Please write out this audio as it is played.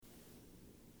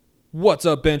What's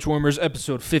up, Benchwarmers?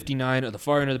 Episode 59 of the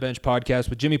Far End of the Bench podcast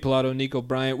with Jimmy Pilato and Nico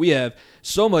Bryant. We have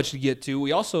so much to get to.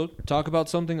 We also talk about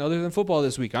something other than football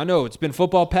this week. I know it's been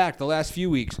football packed the last few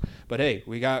weeks, but hey,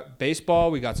 we got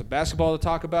baseball, we got some basketball to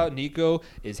talk about. Nico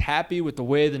is happy with the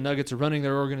way the Nuggets are running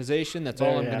their organization. That's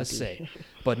all I'm going to say.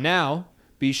 But now,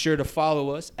 be sure to follow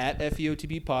us at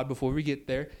FEOTB Pod before we get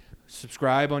there.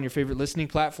 Subscribe on your favorite listening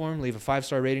platform. Leave a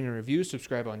 5-star rating and review.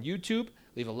 Subscribe on YouTube.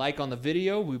 Leave a like on the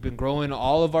video. We've been growing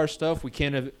all of our stuff.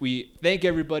 We thank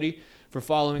everybody for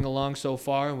following along so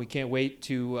far, and we can't wait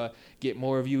to get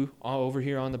more of you over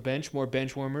here on the bench, more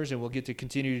bench warmers, and we'll get to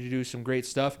continue to do some great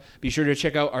stuff. Be sure to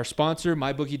check out our sponsor,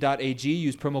 mybookie.ag.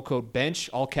 Use promo code BENCH,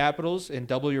 all capitals, and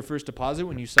double your first deposit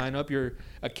when you sign up your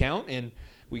account. And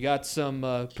we got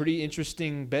some pretty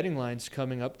interesting betting lines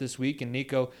coming up this week, and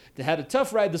Nico had a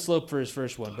tough ride the slope for his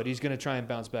first one, but he's going to try and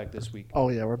bounce back this week. Oh,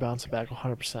 yeah, we're bouncing back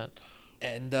 100%.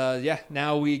 And,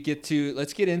 now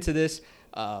let's get into this.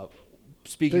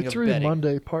 Speaking Victory of betting.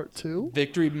 Monday Part 2?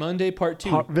 Victory Monday Part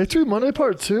 2. Victory Monday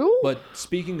Part 2? But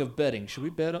speaking of betting, should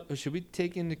we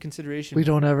take into consideration? We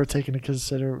don't ever take into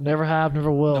consider. Never have,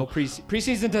 never will. No,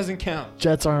 preseason doesn't count.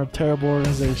 Jets are a terrible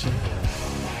organization.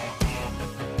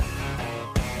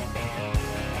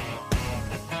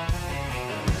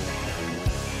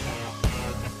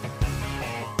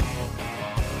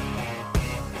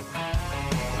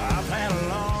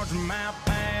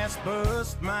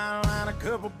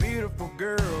 Couple beautiful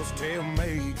girls tell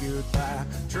me goodbye.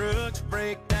 Trucks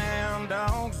break down,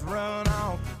 dogs run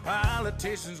off,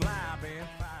 politicians lie, been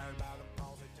fired by the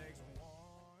boss. It takes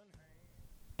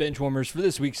one. Benchwarmers, for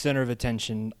this week's center of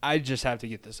attention, I just have to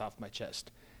get this off my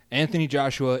chest. Anthony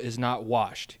Joshua is not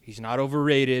washed. He's not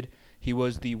overrated. He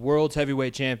was the world's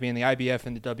heavyweight champion, the IBF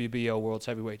and the WBO world's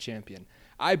heavyweight champion.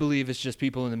 I believe it's just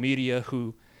people in the media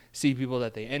who see people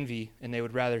that they envy, and they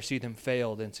would rather see them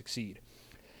fail than succeed.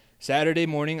 Saturday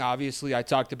morning, obviously, I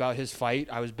talked about his fight.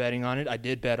 I was betting on it. I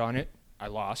did bet on it. I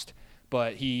lost.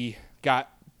 But he got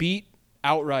beat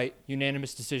outright,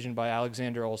 unanimous decision by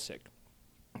Alexander Usyk.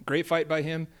 Great fight by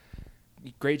him.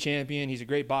 Great champion. He's a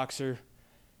great boxer.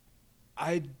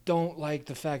 I don't like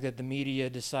the fact that the media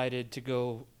decided to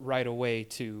go right away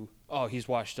to, oh, he's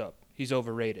washed up. He's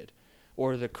overrated.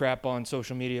 Or the crap on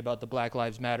social media about the Black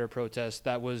Lives Matter protest.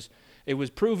 It was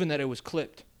proven that it was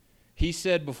clipped. He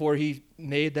said before he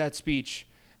made that speech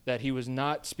that he was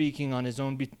not speaking on his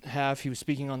own behalf. He was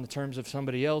speaking on the terms of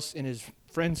somebody else in his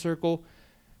friend circle.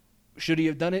 Should he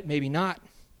have done it? Maybe not.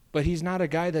 But he's not a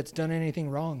guy that's done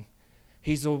anything wrong.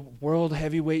 He's a world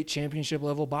heavyweight championship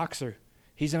level boxer.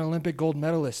 He's an Olympic gold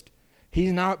medalist.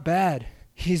 He's not bad.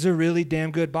 He's a really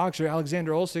damn good boxer.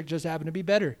 Alexander Usyk just happened to be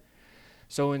better.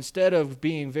 So instead of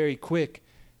being very quick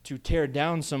to tear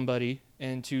down somebody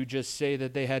and to just say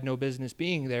that they had no business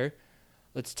being there,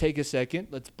 let's take a second,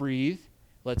 let's breathe,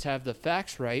 let's have the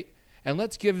facts right, and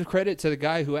let's give the credit to the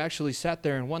guy who actually sat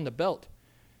there and won the belt.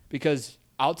 Because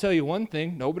I'll tell you one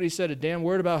thing, nobody said a damn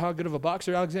word about how good of a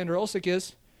boxer Alexander Usyk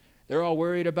is. They're all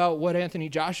worried about what Anthony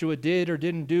Joshua did or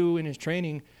didn't do in his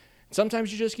training.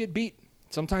 Sometimes you just get beat.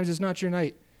 Sometimes it's not your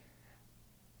night.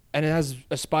 And as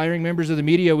aspiring members of the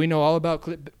media, we know all about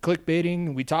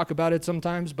clickbaiting. We talk about it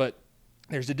sometimes, but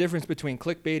there's a difference between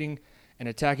clickbaiting and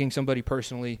attacking somebody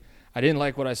personally. I didn't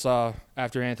like what I saw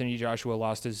after Anthony Joshua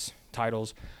lost his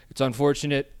titles. It's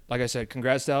unfortunate. Like I said,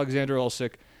 congrats to Alexander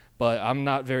Usyk, but I'm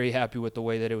not very happy with the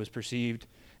way that it was perceived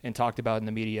and talked about in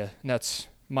the media. And that's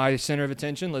my center of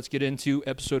attention. Let's get into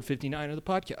episode 59 of the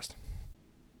podcast.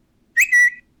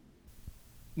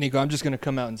 Nico, I'm just going to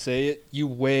come out and say it. You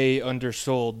way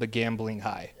undersold the gambling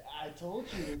high. I told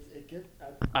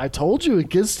you it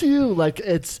gets to you. Like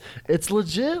it's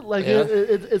legit. Like yeah.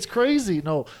 It's crazy.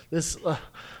 No, this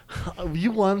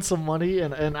you won some money,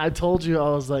 and I told you, I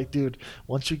was like, dude,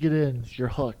 once you get in, you're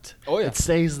hooked. Oh yeah, it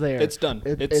stays there. It's done.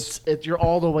 You're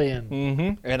all the way in.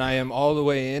 Mm-hmm. And I am all the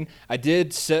way in. I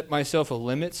did set myself a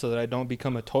limit so that I don't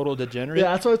become a total degenerate.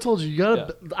 Yeah, that's what I told you. You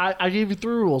gotta. Yeah. I gave you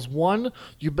 3 rules. 1,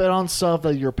 you bet on stuff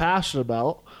that you're passionate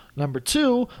about. Number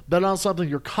 2, bet on something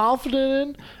you're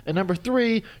confident in. And number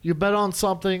 3, you bet on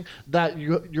something that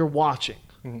you're watching.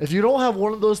 Mm-hmm. If you don't have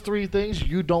one of those 3 things,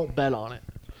 you don't bet on it.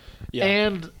 Yeah.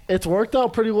 And it's worked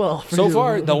out pretty well for so you.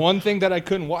 Far, the one thing that I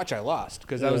couldn't watch, I lost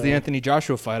because that was the Anthony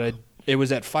Joshua fight. It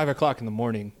was at 5 o'clock in the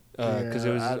morning because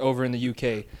it was over in the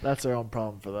UK. That's their own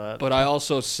problem for that. But I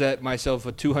also set myself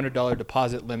a $200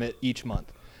 deposit limit each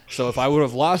month. So if I would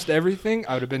have lost everything,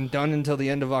 I would have been done until the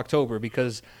end of October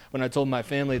because when I told my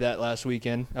family that last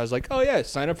weekend, I was like, oh, yeah,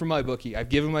 sign up for MyBookie. I've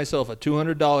given myself a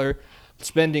 $200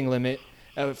 spending limit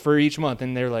for each month.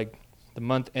 And they're like, The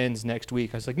month ends next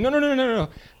week. I was like, no.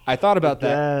 I thought about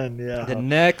that. Yeah. The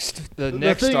next The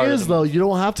start thing of is, the though, month. you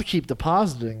don't have to keep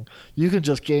depositing. You can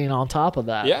just gain on top of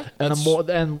that. Yeah, and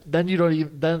that's- then you don't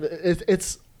even. Then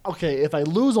it's okay. If I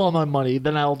lose all my money,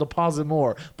 then I'll deposit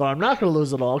more. But I'm not going to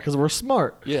lose it all because we're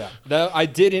smart. Yeah, that I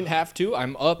didn't have to.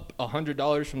 I'm up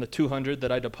 $100 from the $200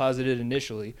 that I deposited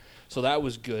initially, so that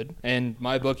was good. And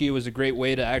MyBookie was a great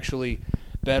way to actually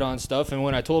bet on stuff. And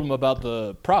when I told him about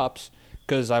the props,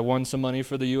 because I won some money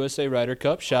for the USA Ryder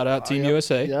Cup, shout out Team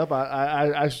USA. Yep.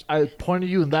 I pointed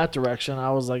you in that direction.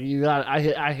 I was like, you got.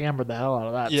 I hammered the hell out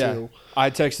of that Yeah, too. I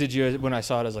texted you when I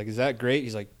saw it. I was like, "Is that great?"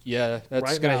 He's like, "Yeah, that's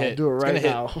Right gonna now, hit. do it It's right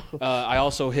gonna hit." now. I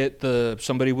also hit the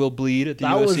somebody will bleed at the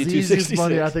That UFC was the easiest 266.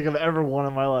 money I think I've ever won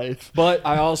in my life. But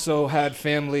I also had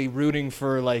family rooting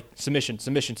for like submission,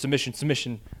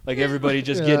 like everybody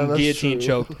just Yeah, getting that's guillotine true.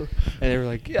 choked, and they were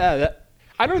like, "Yeah, that."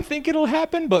 I don't think it'll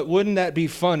happen, but wouldn't that be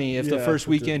funny if the Yeah, first if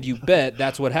it did. weekend you bet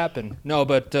that's what happened? No,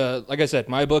 but like I said,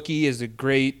 MyBookie is a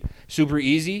great, super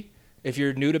easy if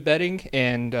you're new to betting,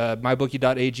 and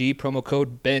mybookie.ag promo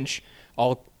code bench,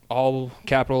 all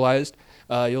capitalized.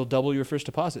 You'll double your first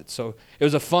deposit. So it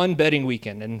was a fun betting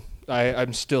weekend, and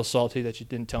I'm still salty that you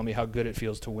didn't tell me how good it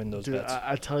feels to win those Dude, bets.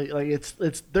 I tell you, like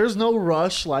it's there's no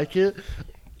rush like it,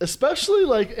 especially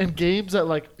like in games that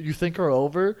like you think are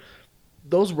over.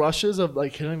 Those rushes of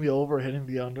like hitting the over, hitting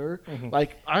the under. Mm-hmm.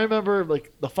 Like I remember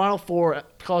like the Final Four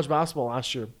at college basketball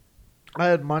last year. I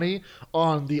had money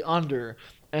on the under.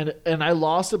 And I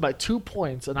lost it by 2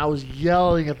 points, and I was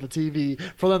yelling at the TV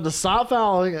for them to stop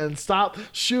fouling and stop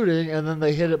shooting, and then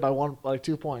they hit it by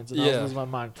 2 points, and I was Yeah. losing my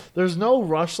mind. There's no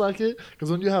rush like it,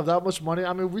 because when you have that much money,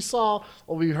 I mean,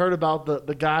 we heard about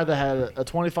the guy that had a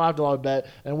 $25 bet,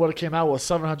 and what it came out was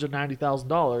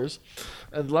 $790,000,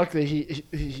 and luckily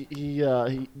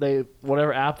they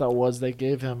whatever app that was, they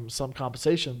gave him some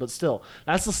compensation, but still,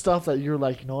 that's the stuff that you're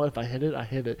like, you know what, if I hit it, I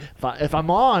hit it. If I'm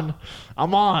on,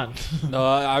 I'm on.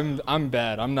 No, I'm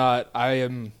bad. I'm not. I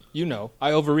am. You know, I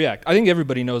overreact. I think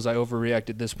everybody knows I overreact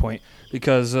at this point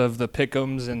because of the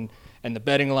pick'ems and the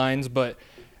betting lines. But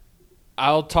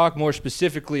I'll talk more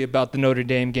specifically about the Notre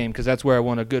Dame game because that's where I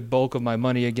won a good bulk of my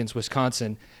money against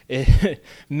Wisconsin.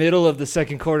 Middle of the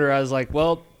second quarter, I was like,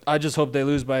 well, I just hope they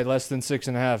lose by less than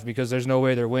 6.5 because there's no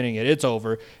way they're winning it. It's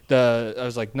over. I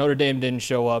was like, Notre Dame didn't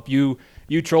show up. You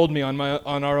trolled me on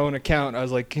our own account. I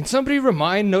was like, can somebody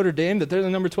remind Notre Dame that they're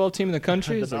the number 12 team in the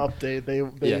country? An It's like,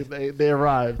 update. They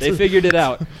arrived. they figured it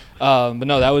out. But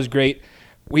no, that was great.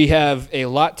 We have a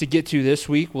lot to get to this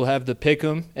week. We'll have the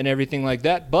pick'em and everything like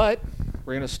that. But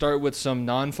we're going to start with some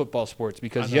non-football sports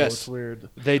because, I know, yes, it's weird.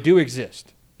 they do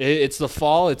exist. It's the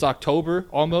fall. It's October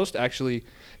almost. Actually,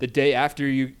 the day after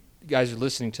you guys are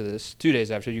listening to this, 2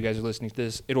 days after you guys are listening to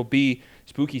this, it'll be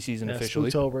spooky season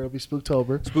officially. Spooktober. It'll be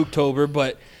Spooktober. Spooktober,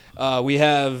 but we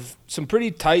have some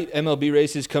pretty tight MLB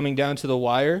races coming down to the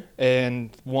wire, and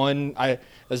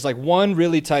there's like one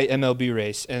really tight MLB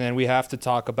race, and then we have to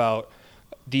talk about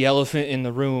the elephant in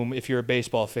the room if you're a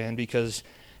baseball fan because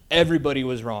everybody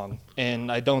was wrong,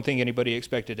 and I don't think anybody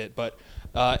expected it. But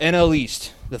NL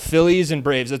East, the Phillies and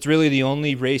Braves, that's really the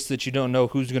only race that you don't know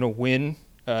who's going to win.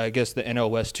 I guess the NL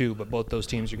West too, but both those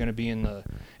teams are going to be in the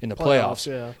playoffs.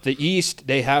 Yeah. The East,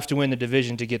 they have to win the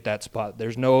division to get that spot.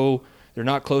 They're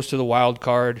not close to the wild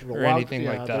card or anything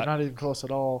like that. They're not even close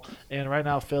at all. And right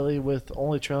now, Philly with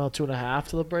only trailing 2.5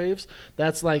 to the Braves.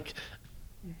 That's like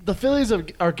the Phillies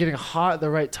are getting hot at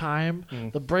the right time.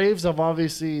 The Braves have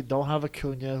obviously don't have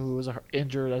Acuna, who was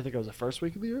injured. I think it was the first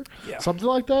week of the year, something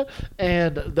like that.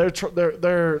 And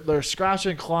they're scratching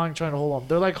and clawing, trying to hold on.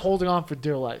 They're like holding on for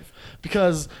dear life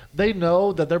because they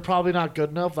know that they're probably not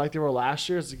good enough, like they were last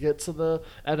year, to get to the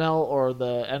NL or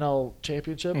the NL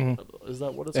championship. Is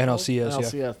that what it's NLCS, called?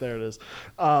 NLCS, there it is.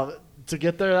 To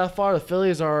get there that far, the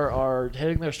Phillies are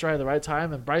hitting their stride at the right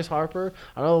time. And Bryce Harper,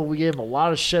 I know we gave him a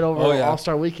lot of shit over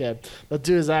All-Star Weekend. That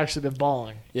dude has actually been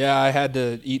balling. Yeah, I had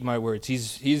to eat my words.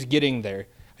 He's getting there.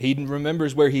 He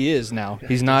remembers where he is now.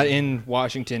 He's not in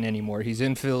Washington anymore. He's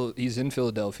in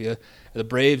Philadelphia. The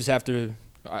Braves have to.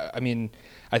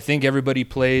 I think everybody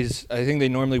plays. I think they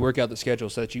normally work out the schedule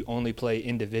so that you only play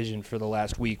in division for the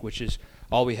last week, which is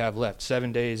all we have left.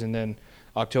 7 days, and then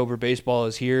October baseball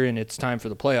is here, and it's time for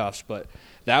the playoffs. But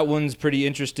that one's pretty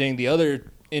interesting. The other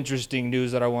interesting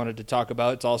news that I wanted to talk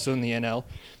about, it's also in the NL.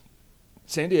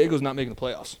 San Diego's not making the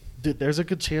playoffs. Dude, there's a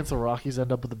good chance the Rockies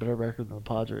end up with a better record than the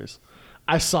Padres.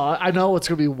 I saw it. I know it's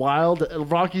going to be wild.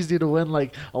 Rockies need to win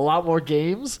like a lot more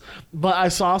games, but I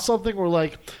saw something where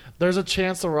like there's a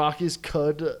chance the Rockies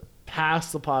could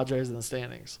pass the Padres in the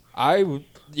standings.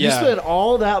 You spend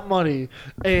all that money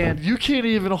and you can't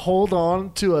even hold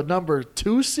on to a number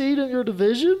 2 seed in your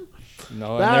division?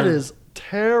 No, that is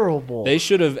terrible. They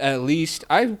should have at least.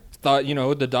 I thought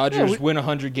the Dodgers win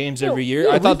 100 games every year.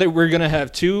 yeah, I thought that we're gonna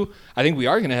have two. I think we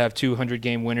are gonna have 200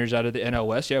 game winners out of the NL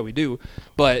West. Yeah, we do.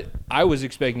 But I was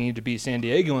expecting it to be San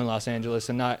Diego and Los Angeles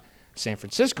and not San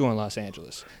Francisco and Los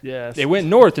Angeles. Yes. They went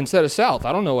north instead of south.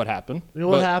 I don't know what happened. You know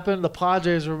what happened? The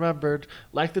Padres remembered,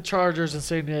 like the Chargers in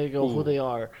San Diego, who they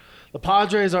are. The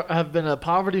Padres have been a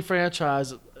poverty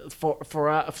franchise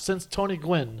since Tony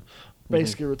Gwynn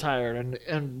basically retired,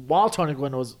 and while Tony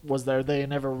Gwynn was there, they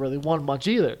never really won much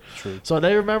either. True. So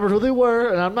they remembered who they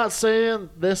were, and I'm not saying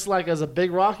this like as a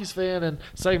big Rockies fan and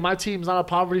saying my team's not a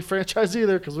poverty franchise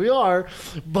either, because we are,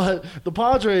 but the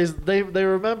Padres, they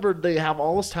remembered they have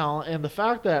all this talent, and the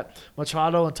fact that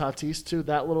Machado and Tatis too,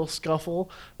 that little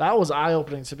scuffle, that was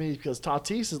eye-opening to me, because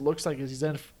Tatis, it looks like he's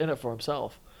in it for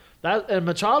himself. And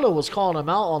Machado was calling him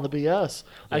out on the BS.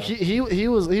 Like he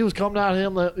was coming at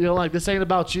him, like this ain't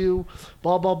about you,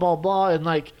 blah blah blah blah. And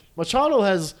like Machado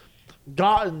has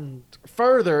gotten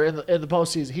further in the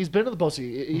postseason. He's been in the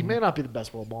postseason. He may not be the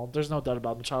best role model. There's no doubt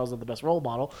about Machado's not the best role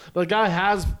model, but the guy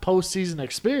has postseason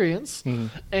experience.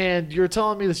 And you're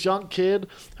telling me this young kid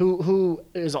who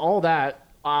is all that.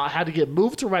 Had to get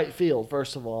moved to right field,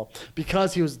 first of all,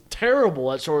 because he was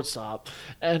terrible at shortstop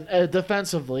and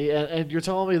defensively. And you're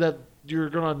telling me that you're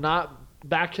going to not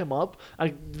back him up?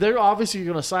 They're obviously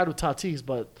going to side with Tatis,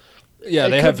 but yeah,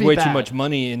 they have way too much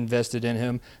money invested in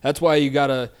him. That's why you got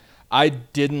to – I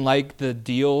didn't like the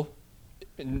deal.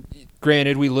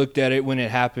 Granted, we looked at it when it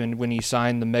happened, when he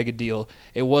signed the mega deal.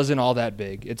 It wasn't all that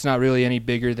big. It's not really any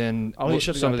bigger than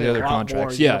some of the other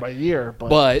contracts. Year by year,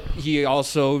 but he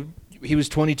also – he was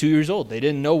 22 years old. They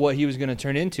didn't know what he was going to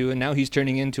turn into, and now he's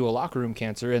turning into a locker room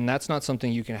cancer, and that's not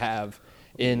something you can have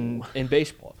in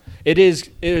baseball. It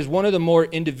is one of the more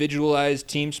individualized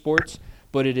team sports,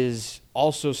 but it is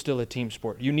also still a team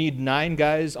sport. You need 9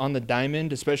 guys on the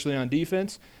diamond, especially on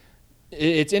defense.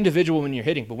 It's individual when you're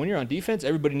hitting, but when you're on defense,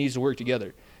 everybody needs to work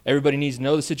together. Everybody needs to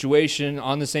know the situation,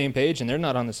 on the same page, and they're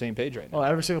not on the same page right now. Well,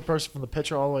 every single person from the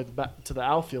pitcher all the way back to the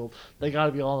outfield, they got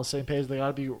to be all on the same page. They got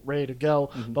to be ready to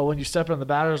go. But when you step in the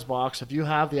batter's box, if you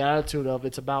have the attitude of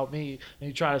it's about me, and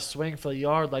you try to swing for the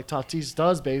yard like Tatis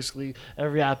does basically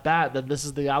every at-bat, then this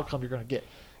is the outcome you're going to get.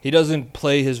 He doesn't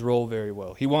play his role very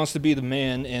well. He wants to be the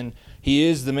man, and he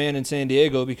is the man in San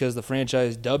Diego because the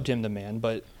franchise dubbed him the man,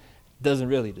 but doesn't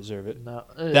really deserve it. No,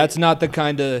 that's not the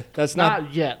kind of. That's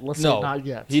not yet. Let's say not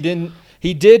yet. He didn't.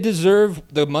 He did deserve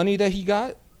the money that he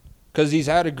got because he's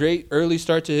had a great early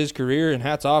start to his career, and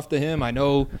hats off to him. I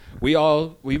know we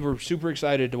were super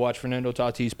excited to watch Fernando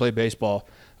Tatis play baseball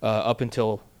up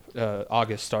until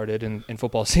August started and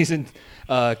football season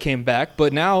came back,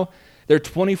 but now they're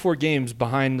 24 games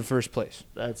behind the first place.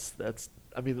 That's.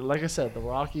 I mean, like I said, the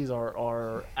Rockies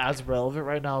are as relevant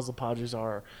right now as the Padres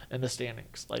are in the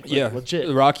standings. Legit.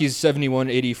 The Rockies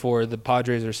 71-84. The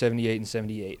Padres are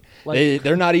 78-78.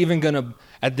 They're not even gonna.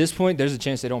 At this point, there's a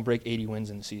chance they don't break 80 wins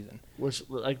in the season. Which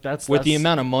that's the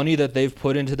amount of money that they've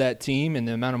put into that team and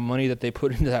the amount of money that they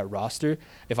put into that roster.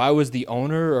 If I was the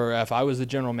owner or if I was the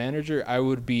general manager, I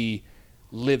would be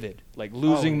livid,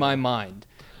 losing my mind,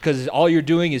 because all you're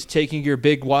doing is taking your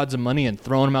big wads of money and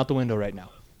throwing them out the window right now.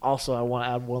 Also, I want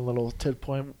to add one little tit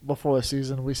point before the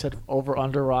season. We said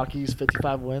over-under Rockies,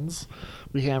 55 wins.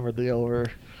 We hammered the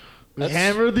over. We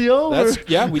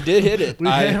did hit it. We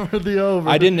hammered the over.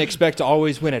 I didn't expect to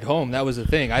always win at home. That was the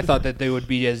thing. I thought that they would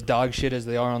be as dog shit as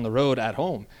they are on the road at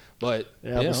home. But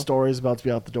the story's about to be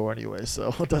out the door anyway,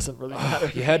 so it doesn't really matter.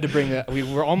 You had to bring that. We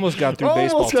almost got through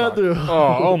baseball talk.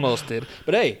 Almost did.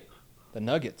 But, hey, the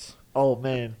Nuggets. Oh,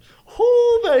 man.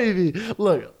 Oh, baby.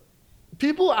 Look.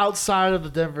 People outside of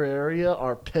the Denver area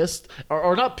are pissed,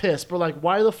 or not pissed, but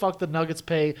why the fuck did Nuggets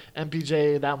pay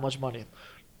MPJ that much money?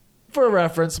 For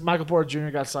reference, Michael Porter Jr.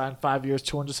 got signed 5 years,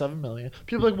 $207 million.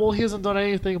 People are like, well, he hasn't done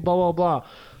anything, blah, blah, blah.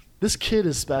 This kid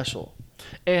is special.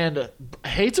 And I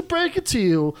hate to break it to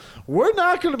you, we're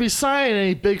not going to be signing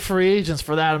any big free agents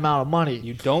for that amount of money.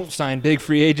 You don't sign big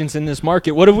free agents in this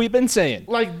market. What have we been saying?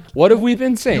 What have we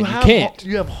been saying? You can't.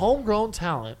 You have homegrown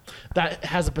talent that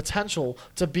has a potential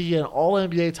to be an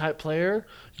all-NBA type player.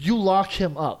 You lock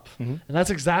him up. And that's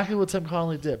exactly what Tim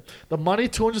Connolly did. The money,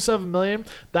 $207 million,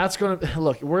 that's going to –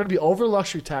 look, we're going to be over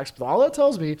luxury tax, but all that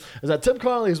tells me is that Tim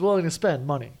Connolly is willing to spend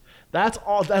money. That's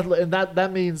all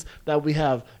that means that we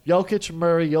have Jokic,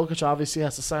 Murray. Jokic obviously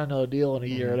has to sign another deal in a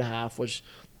year and a half, which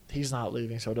he's not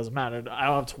leaving, so it doesn't matter. I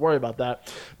don't have to worry about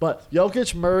that. But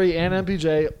Jokic, Murray, and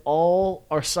MPJ all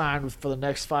are signed for the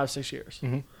next 5-6 years.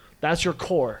 That's your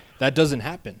core. That doesn't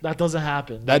happen.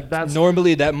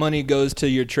 Normally that money goes to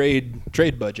your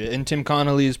trade budget, and Tim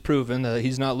Connolly has proven that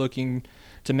he's not looking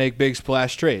to make big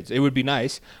splash trades. It would be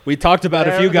nice. We talked about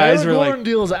a few guys the were Gordon like,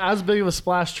 deal is as big of a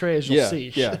splash trade as you'll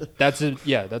see.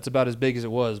 That's about as big as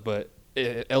it was. But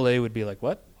LA would be like,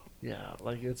 what? Yeah,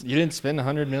 like it's You didn't spend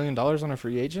 $100 million on a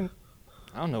free agent?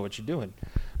 I don't know what you're doing.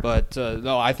 But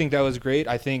no, I think that was great.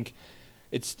 I think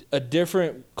it's a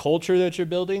different culture that you're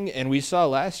building, and we saw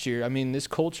last year. I mean, this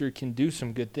culture can do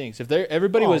some good things. If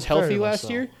everybody was healthy last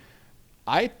year,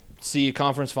 I see a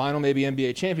conference final, maybe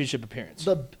NBA championship appearance.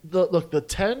 the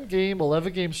 10-game,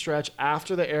 11-game stretch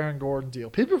after the Aaron Gordon deal.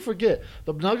 People forget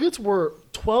the Nuggets were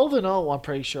 12-0, I'm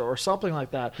pretty sure, or something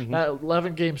like that. Mm-hmm. That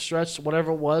 11-game stretch,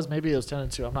 whatever it was, maybe it was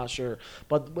 10-2. I'm not sure,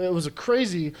 but it was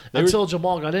crazy until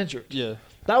Jamal got injured. Yeah.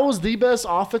 That was the best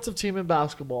offensive team in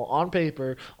basketball on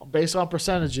paper, based on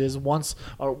percentages. Once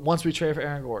we trade for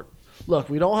Aaron Gordon. Look,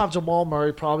 we don't have Jamal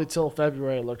Murray probably till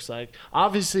February. It looks like.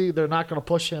 Obviously, they're not going to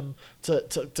push him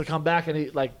to come back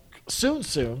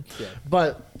soon. Yeah.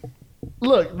 But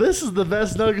look, this is the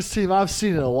best Nuggets team I've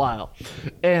seen in a while,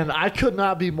 and I could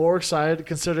not be more excited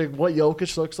considering what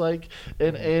Jokic looks like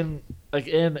in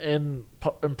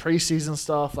preseason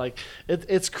stuff. Like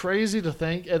it's crazy to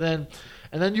think, and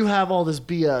then you have all this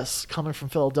BS coming from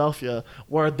Philadelphia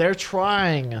where they're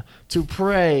trying to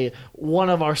pray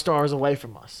one of our stars away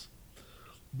from us.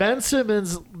 Ben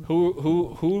Simmons.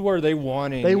 Who are they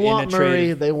wanting? They want in a Murray.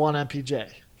 trade They want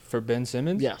MPJ. for Ben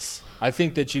Simmons? Yes. I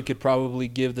think that you could probably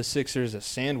give the Sixers a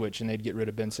sandwich and they'd get rid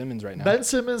of Ben Simmons right now. Ben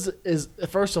Simmons is,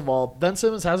 first of all, Ben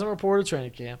Simmons hasn't reported training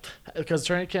camp because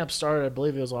training camp started, I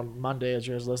believe it was on Monday as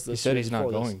yours listed. He said he's not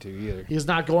going to either. He is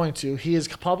not going to. He has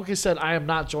publicly said, I am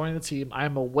not joining the team. I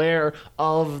am aware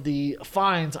of the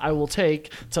fines I will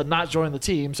take to not join the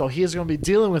team. So he is going to be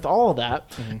dealing with all of that.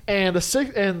 Mm-hmm.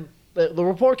 And the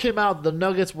report came out the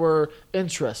Nuggets were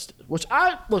interested, which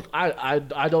I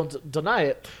don't deny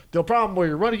it. The problem where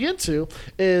you're running into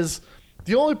is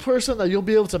the only person that you'll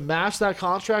be able to match that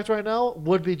contract right now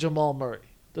would be Jamal Murray,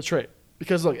 the trade.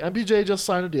 Because look, MPJ just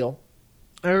signed a deal.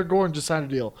 Eric Gordon just signed a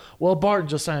deal. Will Barton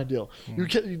just signed a deal.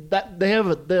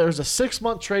 There's a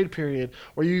 6-month trade period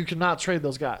where you cannot trade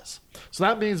those guys. So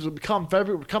that means come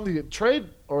the trade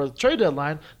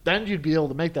deadline, then you'd be able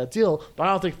to make that deal. But I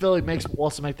don't think Philly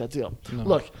wants to make that deal. No.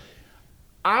 Look,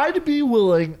 I'd be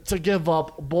willing to give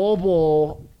up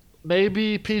Bol,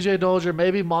 maybe PJ Dozier,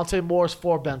 maybe Monte Morris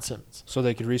for Ben Simmons. So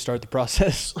they could restart the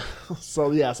process. So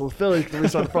Philly can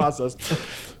restart the process.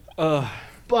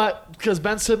 But because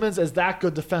Ben Simmons is that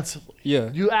good defensively. Yeah.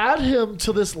 You add him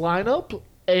to this lineup,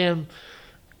 and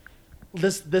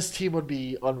this team would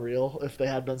be unreal if they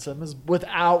had Ben Simmons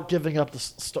without giving up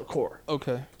the core.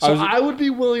 Okay. So I would be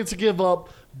willing to give up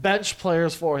bench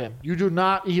players for him. You do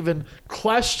not even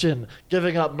question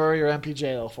giving up Murray or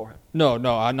MPJ for him. No,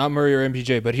 not Murray or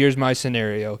MPJ, but here's my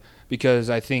scenario, because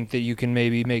I think that you can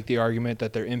maybe make the argument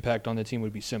that their impact on the team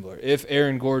would be similar. If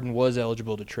Aaron Gordon was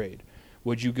eligible to trade,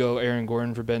 would you go Aaron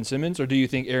Gordon for Ben Simmons, or do you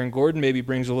think Aaron Gordon maybe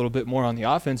brings a little bit more on the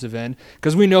offensive end?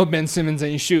 Because we know Ben Simmons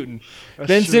ain't shooting.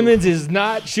 Ben Simmons is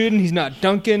not shooting. He's not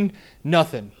dunking.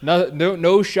 Nothing.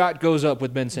 No shot goes up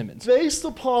with Ben Simmons. Based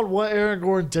upon what Aaron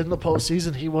Gordon did in the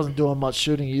postseason, he wasn't doing much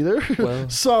shooting either. Well,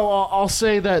 so I'll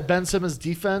say that Ben Simmons'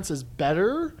 defense is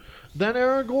better than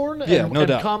Aaron Gordon. Yeah, no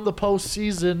doubt. And come the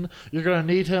postseason, you're going to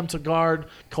need him to guard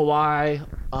Kawhi,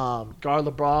 guard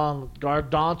LeBron, guard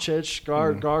Doncic,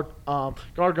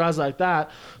 guard guys like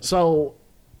that. So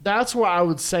that's where I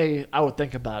would say I would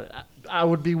think about it. I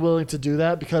would be willing to do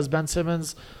that because Ben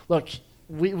Simmons, look,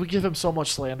 we give him so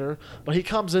much slander, but he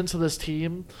comes into this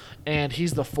team and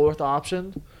he's the fourth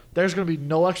option. There's going to be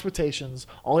no expectations.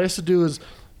 All he has to do is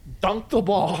dunk the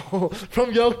ball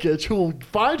from Jokic, who will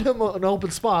find him in open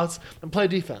spots and play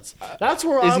defense. That's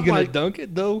where Is he going to dunk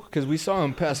it, though? Because we saw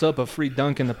him pass up a free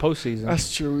dunk in the postseason.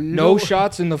 That's true. No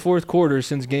shots in the fourth quarter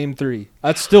since Game 3.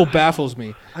 That still baffles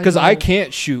me. Because I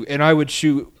can't shoot, and I would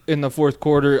shoot in the fourth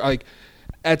quarter. Like,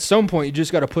 at some point, you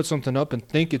just got to put something up and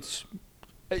think it's –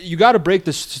 you got to break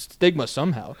the stigma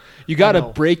somehow. You got to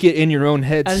break it in your own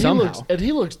head somehow.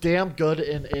 He looks damn good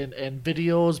in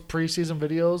videos, preseason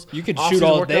videos. You can shoot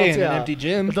all day in an empty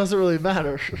gym. It doesn't really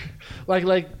matter.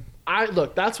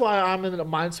 That's why I'm in a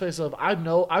mind space of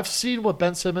I've seen what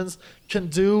Ben Simmons can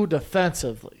do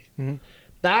defensively. Mm-hmm.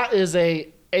 That is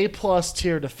a A+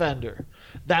 tier defender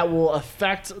that will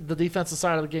affect the defensive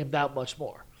side of the game that much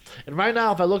more. And right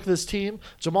now, if I look at this team,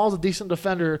 Jamal's a decent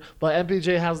defender, but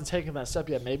MPJ hasn't taken that step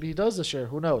yet. Maybe he does this year.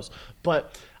 Who knows?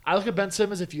 But I look at Ben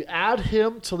Simmons. If you add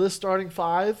him to this starting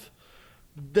five,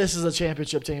 this is a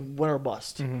championship team, win or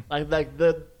bust.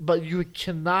 Mm-hmm. But you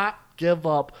cannot give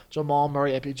up Jamal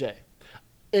Murray, MPJ.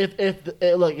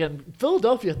 Look, and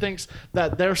Philadelphia thinks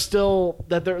that they're still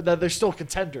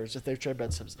contenders if they trade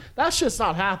Ben Simmons. That shit's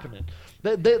not happening.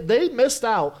 They missed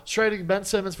out trading Ben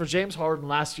Simmons for James Harden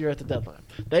last year at the deadline.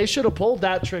 They should have pulled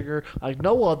that trigger like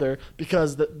no other,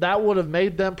 because that would have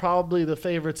made them probably the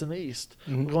favorites in the East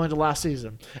going to last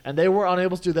season. And they were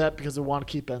unable to do that because they want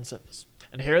to keep Ben Simmons.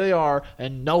 And here they are,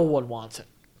 and no one wants it.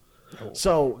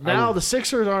 So now the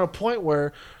Sixers are at a point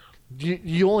where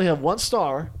you only have one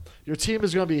star. Your team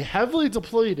is going to be heavily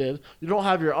depleted. You don't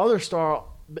have your other star.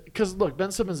 Because, look,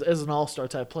 Ben Simmons is an all-star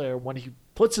type player when he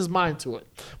puts his mind to it.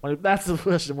 That's the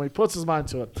question, when he puts his mind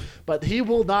to it. But he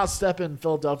will not step in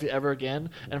Philadelphia ever again.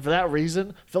 And for that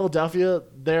reason, Philadelphia,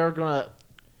 they're going to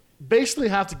basically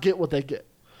have to get what they get.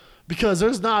 Because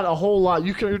there's not a whole lot.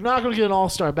 You're not going to get an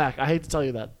all-star back. I hate to tell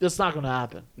you that. It's not going to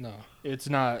happen. No, it's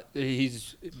not.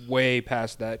 He's way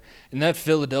past that. And that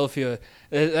Philadelphia,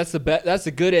 that's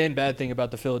the good and bad thing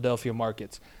about the Philadelphia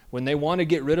markets. When they want to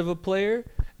get rid of a player,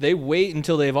 they wait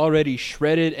until they've already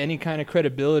shredded any kind of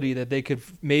credibility that they could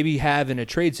maybe have in a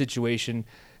trade situation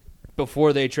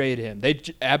before they trade him. They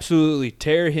absolutely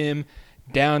tear him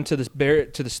down to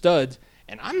the studs,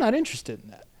 and I'm not interested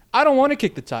in that. I don't want to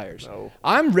kick the tires. No.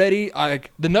 I'm ready.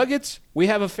 The Nuggets, we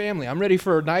have a family. I'm ready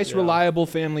for a nice, reliable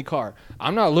family car.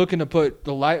 I'm not looking to put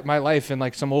my life in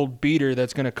like some old beater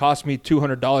that's going to cost me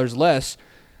 $200 less.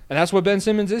 And that's what Ben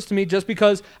Simmons is to me, just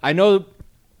because I know,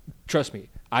 trust me,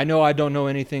 I know I don't know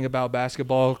anything about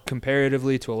basketball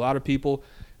comparatively to a lot of people.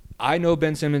 I know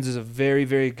Ben Simmons is a very,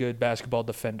 very good basketball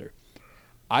defender.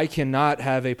 I cannot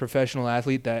have a professional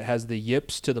athlete that has the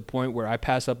yips to the point where I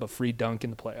pass up a free dunk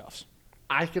in the playoffs.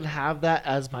 I can have that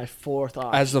as my fourth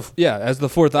option. As the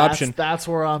fourth option. That's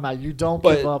where I'm at. You don't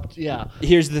give up. Yeah.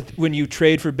 Here's when you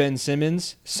trade for Ben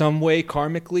Simmons, some way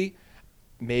karmically,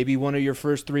 maybe one of your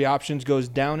first three options goes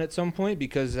down at some point,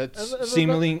 because that's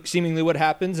seemingly what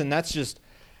happens, and that's just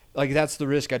that's the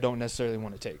risk I don't necessarily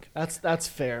want to take. That's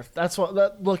fair. That's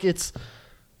what. Look, it's.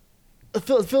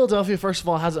 Philadelphia, first of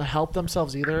all, hasn't helped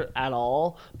themselves either at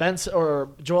all. Joel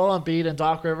Embiid and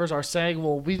Doc Rivers are saying,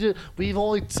 well, we've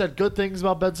only said good things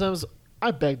about Ben Simmons.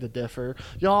 I beg to differ.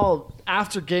 Y'all,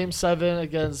 after Game 7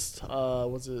 against,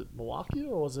 was it Milwaukee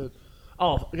or was it?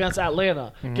 Oh, against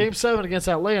Atlanta. Mm-hmm. Game 7 against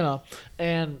Atlanta.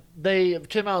 And they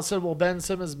came out and said, well, Ben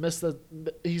Simmons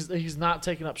he's not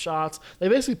taking up shots. They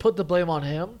basically put the blame on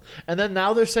him. And then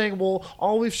now they're saying, well,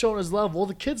 all we've shown is love. Well,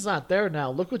 the kid's not there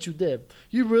now. Look what you did.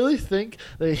 You really think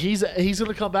that he's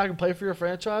going to come back and play for your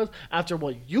franchise after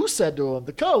what you said to him,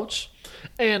 the coach?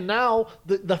 And now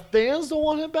the fans don't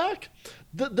want him back?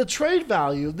 The trade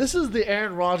value, this is the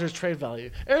Aaron Rodgers trade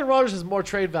value. Aaron Rodgers has more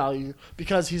trade value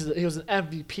because he was an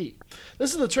MVP.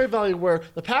 This is the trade value where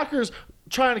the Packers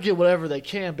trying to get whatever they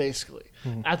can, basically,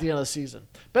 at the end of the season.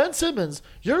 Ben Simmons,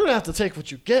 you're going to have to take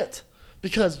what you get,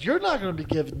 because you're not going to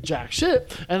be given jack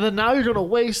shit. And then now you're going to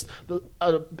waste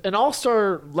an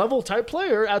all-star level type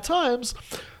player at times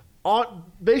on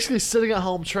basically sitting at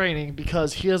home training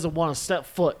because he doesn't want to step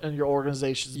foot in your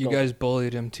organization's You guys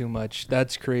bullied him too much.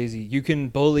 That's crazy. You can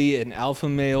bully an alpha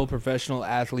male professional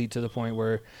athlete to the point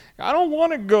where I don't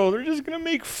want to go. They're just going to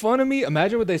make fun of me.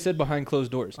 Imagine what they said behind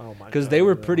closed doors. Oh my God. Because they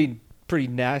were pretty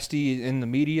nasty in the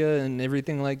media and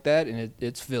everything like that. And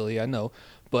it's Philly, I know.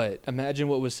 But imagine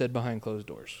what was said behind closed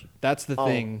doors. That's the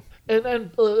thing.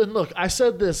 And look, I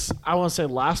said this, I want to say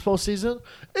last postseason.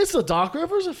 It's the Doc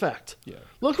Rivers effect. Yeah.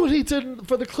 Look what he did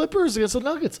for the Clippers against the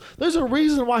Nuggets. There's a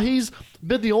reason why he's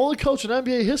been the only coach in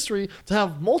NBA history to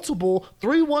have multiple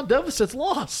 3-1 deficits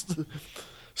lost.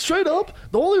 Straight up,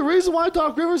 the only reason why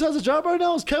Doc Rivers has a job right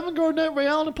now is Kevin Garnett, Ray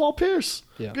Allen, and Paul Pierce.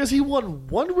 Yeah. Because he won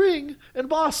one ring in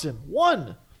Boston.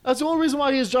 One. That's the only reason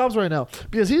why he has jobs right now.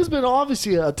 Because he's been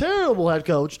obviously a terrible head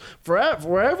coach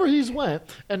wherever he's went.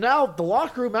 And now the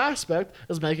locker room aspect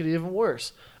is making it even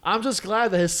worse. I'm just glad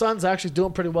that his son's actually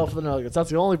doing pretty well for the Nuggets. That's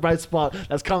the only bright spot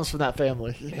that comes from that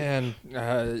family. And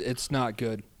it's not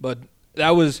good. But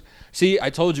that was – see, I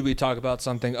told you we'd talk about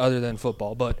something other than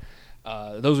football. But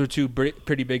those are two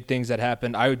pretty big things that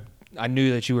happened. I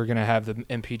knew that you were going to have the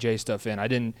MPJ stuff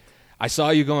in. I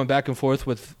saw you going back and forth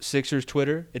with Sixers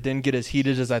Twitter. It didn't get as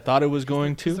heated as I thought it was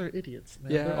going to. They're idiots,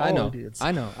 man. Yeah, They're I know. Idiots.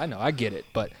 I know. I get it.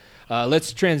 But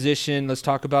let's transition. Let's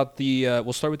talk about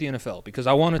we'll start with the NFL because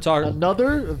I want to talk.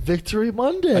 Another Victory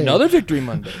Monday.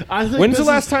 When's the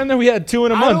last time that we had two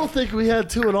in a month? I don't think we had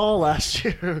two at all last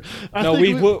year. No,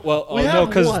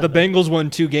 because the Bengals won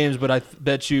 2 games, but I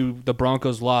bet you the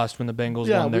Broncos lost when the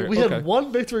Bengals won there. We had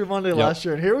one Victory Monday last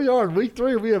year, and here we are in week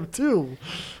 3. We have 2.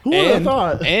 Who would have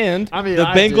thought? And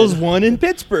the Bengals won in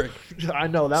Pittsburgh. I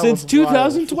know that since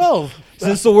 2012.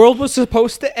 Since the world was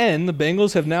supposed to end, the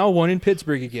Bengals have now won in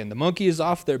Pittsburgh again. The monkey is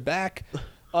off their back.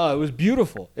 It was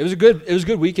beautiful. It was a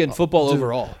good weekend football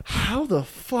overall. How the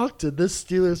fuck did this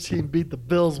Steelers team beat the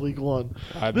Bills week 1?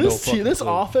 I have This no fucking this clue.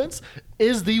 offense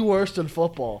is the worst in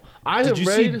football. I Did am you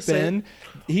ready see to say Ben?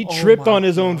 He Oh tripped my on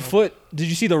his own God. foot. Did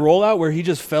you see the rollout where he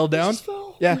just fell down? Just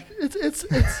fell. Yeah. Like,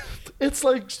 it's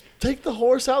like take the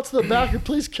horse out to the back and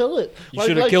please kill it. You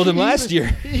should have killed him last year.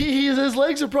 His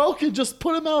legs are broken. Just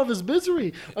put him out of his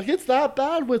misery. Like it's that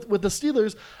bad with the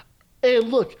Steelers. And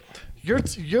look,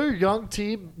 your young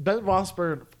team, Ben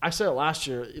Roethlisberger. I said it last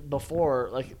year before.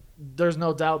 Like there's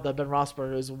no doubt that Ben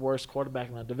Roethlisberger is the worst quarterback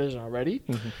in that division already.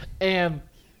 Mm-hmm. And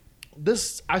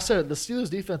this, I said it, the Steelers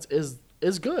defense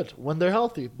is good when they're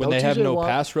healthy. When they have TJ no Watt.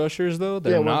 pass rushers, though,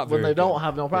 they're not when very they don't good.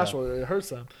 have no pass Yeah. rush, it hurts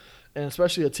them, and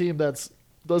especially a team that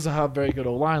doesn't have very good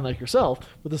O-line like yourself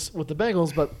with the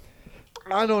Bengals. But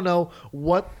I don't know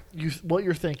what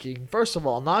you're thinking. First of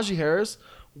all, Najee Harris,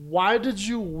 why did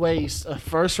you waste a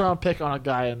first-round pick on a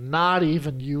guy and not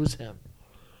even use him?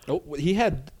 Oh, he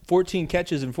had 14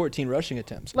 catches and 14 rushing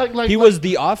attempts. Like- was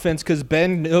the offense because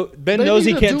Ben knows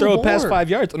he need to can't do throw it past more. 5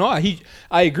 yards. No,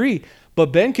 I agree,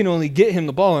 but Ben can only get him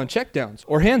the ball on checkdowns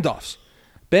or handoffs.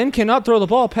 Ben cannot throw the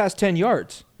ball past 10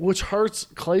 yards. Which hurts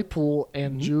Claypool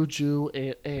and Mm-hmm. Juju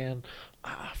and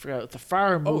I forgot the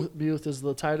Freiermuth is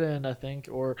the tight end, I think,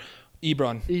 or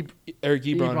Ebron, E- Eric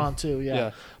Ebron. Ebron too.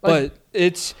 Yeah. But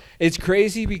it's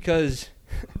crazy because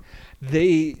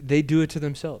they do it to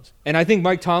themselves. And I think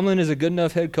Mike Tomlin is a good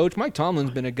enough head coach. Mike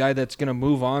Tomlin's been a guy that's going to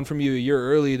move on from you a year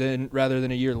early rather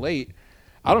than a year late.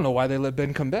 I don't know why they let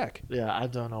Ben come back. Yeah, I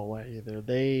don't know why either.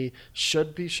 They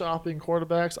should be shopping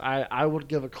quarterbacks. I would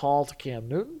give a call to Cam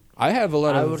Newton. I have a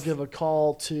lot I of would give a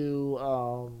call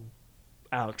to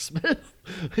Alex Smith,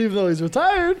 even though he's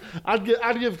retired. I'd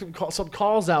give him some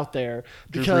calls out there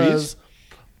Drew because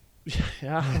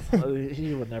yeah,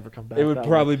 he would never come back. It would That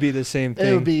probably be the same thing.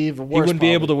 It would be even worse. He wouldn't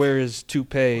be able to probably. wear his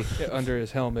toupee under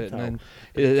his helmet, No. and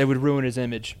then it would ruin his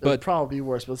image. It would But probably be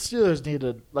worse. But the Steelers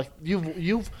needed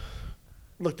you've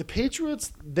look, the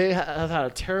Patriots, they have had a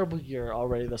terrible year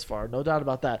already thus far, no doubt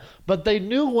about that. But they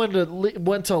knew when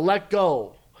to let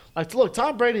go. Like, look,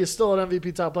 Tom Brady is still an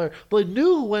MVP top player, but they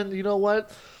knew when, you know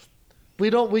what,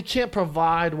 we can't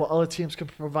provide what other teams can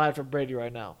provide for Brady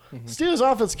right now. Steelers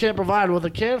offense can't provide what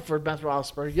they can for Ben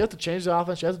Roethlisberger. You have to change the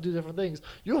offense. You have to do different things.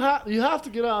 You have to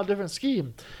get on a different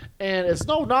scheme. And it's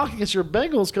no knock against your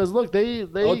Bengals because, look, they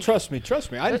trust me.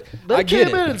 I they get came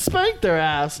it. in and spanked their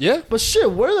ass. Yeah. But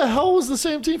shit, where the hell was the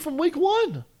same team from week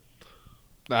 1?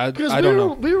 I Because don't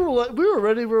know. we were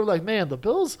ready. We were like, man, the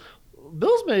Bills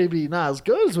may be not as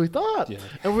good as we thought. Yeah.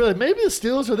 And we're like, maybe the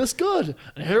Steelers are this good.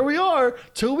 And here we are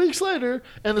 2 weeks later,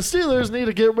 and the Steelers need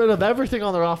to get rid of everything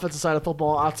on their offensive side of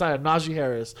football outside of Najee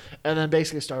Harris and then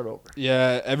basically start over.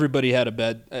 Yeah, everybody had a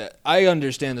bad. I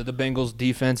understand that the Bengals'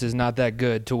 defense is not that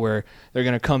good to where they're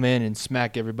going to come in and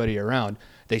smack everybody around.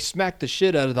 They smacked the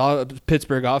shit out of the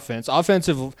Pittsburgh offense.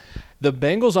 The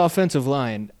Bengals' offensive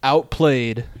line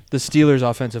outplayed the Steelers'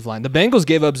 offensive line. The Bengals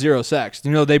gave up 0 sacks. You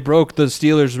know, they broke the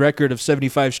Steelers' record of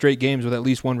 75 straight games with at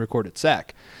least one recorded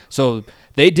sack. So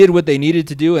they did what they needed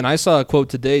to do, and I saw a quote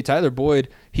today. Tyler Boyd,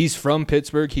 he's from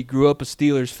Pittsburgh. He grew up a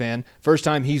Steelers fan. First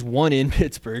time he's won in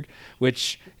Pittsburgh,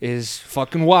 which is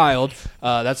fucking wild.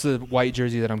 That's the white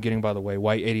jersey that I'm getting, by the way,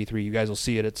 white 83. You guys will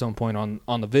see it at some point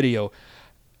on the video.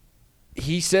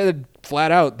 He said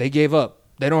flat out they gave up.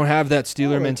 They don't have that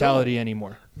Steeler mentality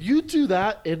anymore. You do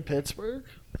that in Pittsburgh?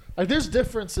 Like, there's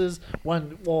differences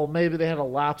when, well, maybe they had a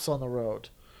lapse on the road.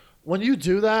 When you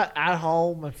do that at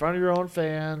home in front of your own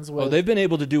fans, with, They've been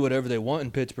able to do whatever they want in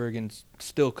Pittsburgh and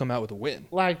still come out with a win.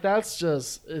 like, that's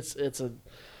just the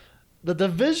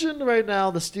division right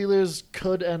now. The Steelers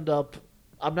could end up.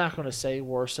 I'm not going to say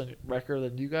worse in record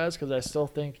than you guys because I still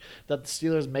think that the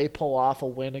Steelers may pull off a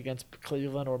win against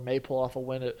Cleveland or may pull off a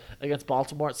win against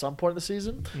Baltimore at some point in the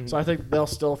season. Mm-hmm. So I think they'll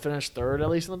still finish third, at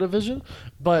least in the division.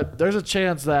 But there's a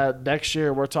chance that next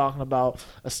year we're talking about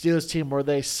a Steelers team where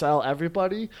they sell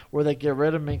everybody, where they get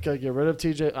rid of Minka, get rid of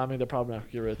TJ. I mean, they're probably not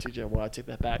going to get rid of TJ. Well, I take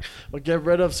that back. But get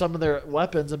rid of some of their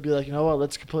weapons and be like, you know what,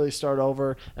 let's completely start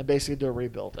over and basically do a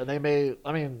rebuild. And they may,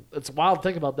 I mean, it's wild to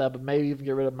think about that, but maybe even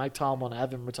get rid of Mike Tomlin and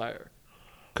have him retire.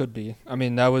 Could be. I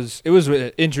mean, it was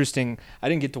interesting. I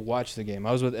didn't get to watch the game.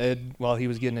 I was with Ed while he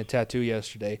was getting a tattoo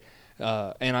yesterday,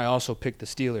 and I also picked the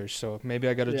Steelers. So maybe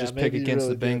I got to just pick maybe you against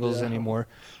really the Bengals did, yeah. anymore.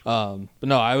 But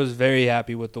no, I was very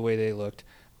happy with the way they looked.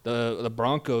 The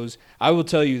Broncos. I will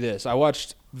tell you this. I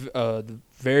watched the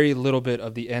very little bit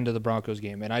of the end of the Broncos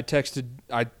game, and I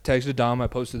texted Dom. I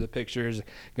posted the pictures.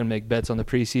 Gonna make bets on the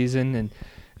preseason, and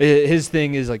his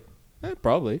thing is like,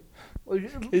 probably.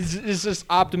 It's just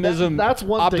optimism. That's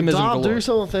one optimism thing. Dom, galore. do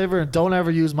yourself a favor and don't ever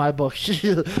use my bookie.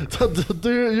 You're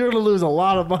going to lose a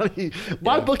lot of money.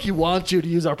 My bookie wants you to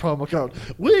use our promo code.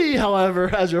 We,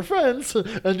 however, as your friends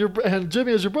and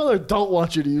Jimmy as your brother, don't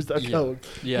want you to use that code.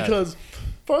 Yeah. Because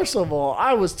first of all,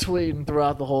 I was tweeting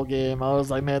throughout the whole game. I was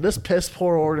like, man, this piss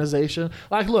poor organization.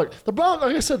 Like, look,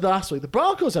 like I said last week, the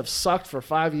Broncos have sucked for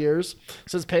 5 years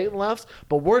since Peyton left,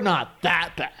 but we're not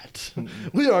that bad.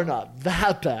 We are not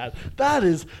that bad. That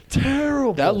is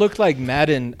terrible. That looked like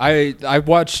Madden. I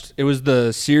watched, it was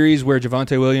the series where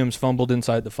Javonte Williams fumbled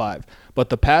inside the 5. But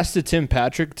the pass to Tim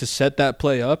Patrick to set that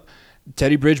play up,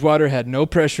 Teddy Bridgewater had no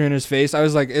pressure in his face. I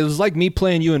was like, it was like me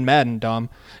playing you in Madden,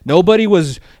 Dom. He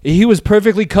was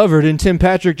perfectly covered, and Tim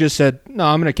Patrick just said, no,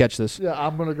 I'm going to catch this. Yeah,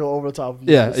 I'm going to go over the top of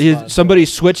you. Yeah, somebody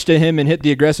switched to him and hit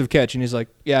the aggressive catch, and he's like,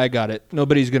 yeah, I got it.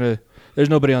 There's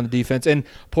nobody on the defense. And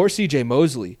poor C.J.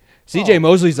 Mosley. C.J.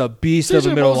 Mosley's a beast of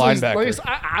a middle linebacker.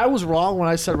 I was wrong when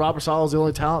I said Robert Saleh is the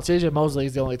only talent. C.J. Mosley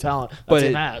is the only talent that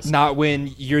team has. Not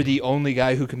when you're the only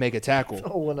guy who can make a tackle.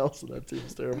 No one else in that team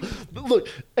is terrible. Look,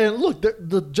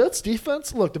 the Jets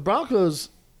defense, the Broncos,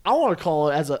 I want to call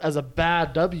it as a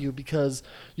bad W because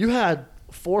you had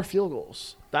 4 field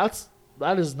goals.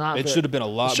 That is not. It should have been a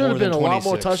lot more. It should have been a lot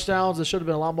more 26. touchdowns. It should have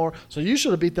been a lot more. So you should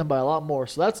have beat them by a lot more.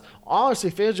 So that's honestly,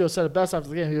 Fangio said it best after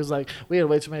the game. He was like, "We had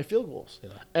way too many field goals,"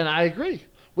 and I agree.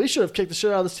 We should have kicked the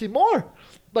shit out of this team more.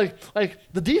 Like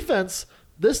the defense.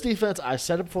 This defense, I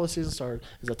said it before the season started,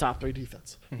 is a top 3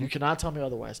 defense. You cannot tell me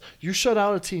otherwise. You shut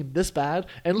out a team this bad,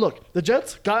 and look, the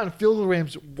Jets got in field goal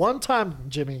range one time,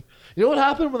 Jimmy. You know what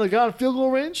happened when they got in field goal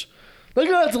range? They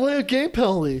got a delayed game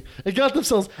penalty and got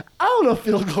themselves out of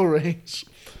field goal range.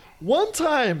 One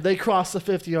time they crossed the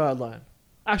 50-yard line.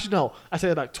 Actually, no, I say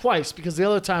that back twice because the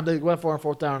other time they went for it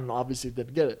on 4th down and obviously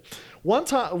didn't get it. One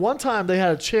time they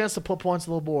had a chance to put points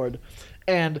on the board,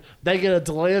 and they get a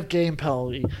delay of game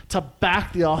penalty to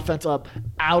back the offense up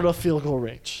out of field goal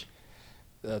range.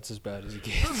 That's as bad as it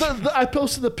gets. I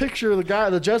posted the picture of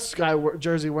the Jets guy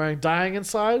jersey wearing dying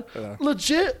inside. Yeah.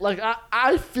 Legit,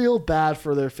 I feel bad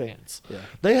for their fans.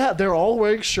 Yeah. They're all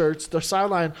wearing shirts. Their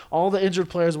sideline, all the injured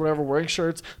players, whatever, wearing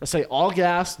shirts that say all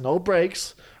gas, no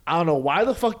brakes. I don't know why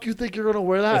the fuck you think you're gonna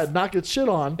wear that and not get shit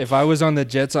on. If I was on the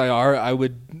Jets IR, I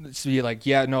would be like,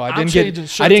 yeah, no, I didn't get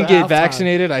halftime.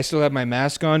 vaccinated. I still have my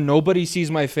mask on. Nobody sees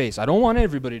my face. I don't want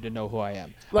everybody to know who I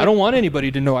am. I don't want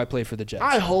anybody to know I play for the Jets.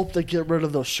 I hope they get rid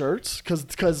of those shirts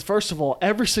because first of all,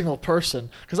 every single person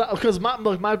because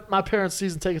my parents'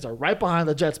 season tickets are right behind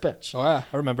the Jets bench. Oh yeah,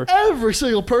 I remember. Every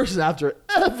single person after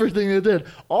everything they did,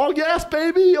 all gas,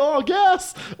 baby, all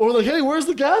gas. Or like, hey, where's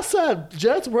the gas at?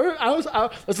 Jets, where?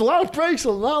 There's a lot of brakes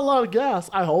and not a lot of gas.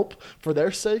 I hope, for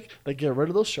their sake, they get rid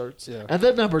of those shirts. Yeah. And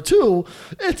then number 2,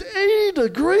 it's 80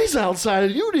 degrees outside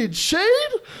and you need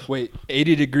shade? Wait,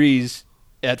 80 degrees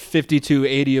at 52,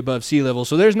 80 above sea level,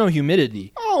 so there's no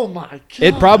humidity. Oh, my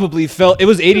God. It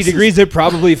was 80 degrees. It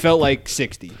probably felt like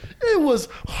 60. It was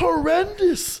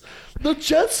horrendous. The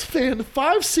Jets fan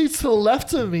 5 seats to the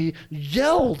left of me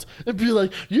yelled and be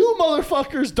like, you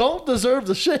motherfuckers don't deserve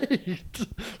the shade.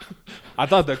 I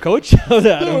thought the coach yelled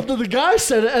at him. The guy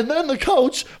said it, and then the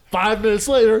coach, 5 minutes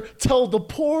later, told the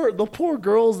poor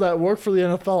girls that work for the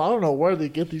NFL, I don't know where they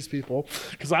get these people,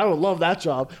 because I would love that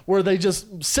job, where they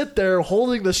just sit there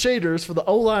holding the shaders for the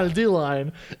O-line and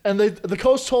D-line, and the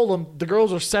coach told them the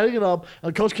girls were setting it up,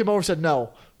 and the coach came over and said,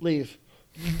 no, leave.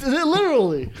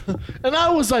 Literally. And I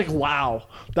was like, wow,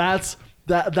 that's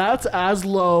as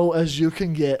low as you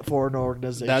can get for an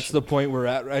organization. That's the point we're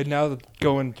at right now,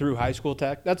 going through high school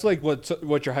tack. That's like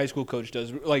what your high school coach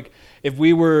does. Like if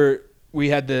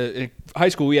in high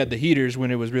school we had the heaters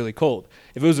when it was really cold.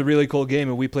 If it was a really cold game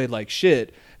and we played like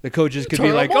shit, the coaches could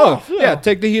be like,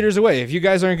 take the heaters away. If you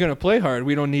guys aren't going to play hard,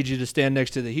 we don't need you to stand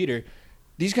next to the heater.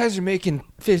 These guys are making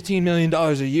 $15 million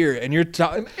a year, and you're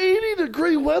talking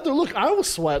 80-degree weather. Look, I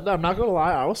was sweating. I'm not going to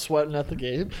lie. I was sweating at the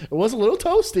game. It was a little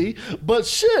toasty, but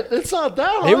shit, it's not that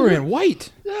hard. They were in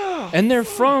white. Yeah. And they're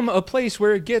from a place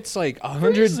where it gets like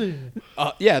 100.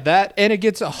 And it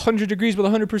gets 100 degrees with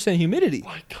 100% humidity.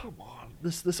 Like, come on.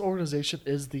 This organization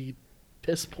is the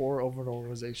piss poor over an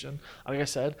organization. Like I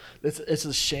said, it's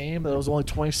a shame that it was only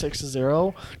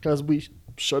 26-0 because we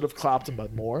should have clapped them by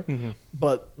more. Mm-hmm.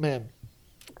 But, man.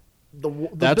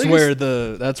 That's where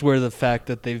the fact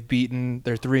that they're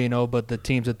 3-0, but the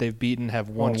teams that they've beaten have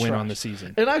one win on the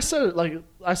season. And I said it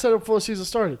before the season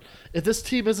started. If this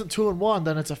team isn't 2-1,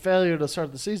 then it's a failure to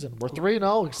start the season. We're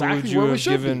 3-0, exactly where we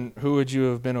should be. Who would you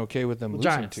have been okay with them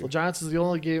losing to? The Giants is the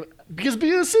only game because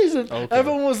beginning of the season,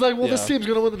 everyone was like, "Well, this team's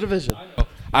going to win the division."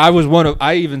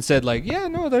 I even said like, yeah,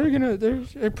 no,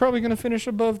 they're probably gonna finish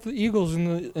above the Eagles in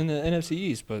the NFC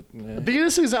East, but The beginning of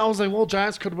the season, I was like, well,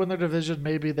 Giants could win their division.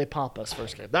 Maybe they pop us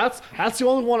first game. That's the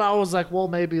only one I was like, well,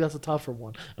 maybe that's a tougher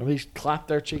one, and we clapped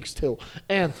their cheeks too.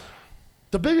 And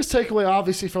the biggest takeaway,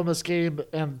 obviously, from this game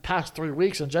and past 3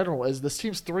 weeks in general is this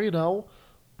team's 3-0.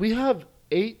 We have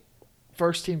 8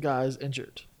 first-team guys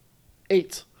injured.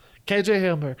 8. KJ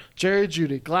Hamler, Jerry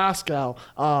Jeudy, Glasgow.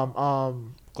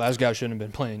 Glasgow shouldn't have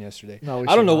been playing yesterday. No,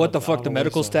 I don't know what the fuck the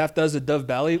medical staff does at Dove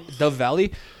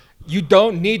Valley. You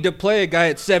don't need to play a guy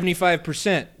at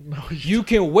 75%. No, you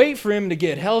can wait for him to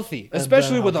get healthy,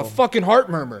 especially with a fucking heart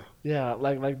murmur. Yeah,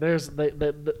 like there's like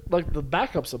the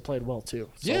backups have played well too.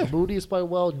 So yeah, Moody's played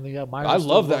well, and you have Miners. I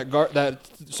love that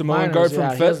Samoan guard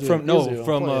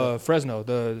from Fresno,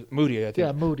 the Moody. I think.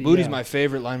 Yeah, Moody. Moody's my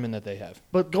favorite lineman that they have.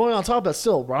 But going on top of that,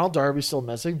 still Ronald Darby's still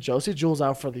missing. Josie Jewell's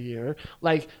out for the year.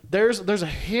 Like there's a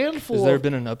handful. Has there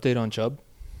been an update on Chubb?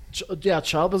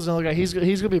 Chubb is another guy. He's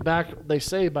gonna be back. They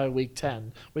say by week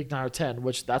 9 or 10,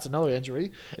 which that's another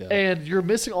injury. Yeah. And you're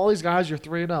missing all these guys. You're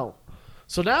 3-0.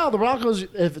 So now the Broncos,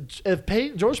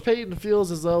 if George Payton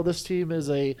feels as though this team is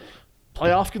a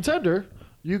playoff contender,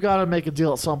 you got to make a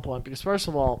deal at some point because first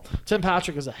of all, Tim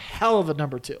Patrick is a hell of a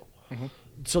number 2. Mm-hmm.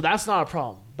 So that's not a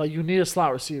problem. But you need a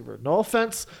slot receiver. No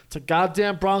offense to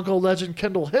goddamn Bronco legend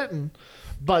Kendall Hinton,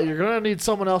 but you're going to need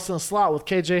someone else in the slot with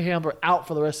KJ Hamler out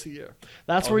for the rest of the year.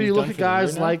 That's where you look at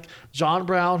guys like John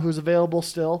Brown, who's available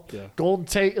still. Yeah. Golden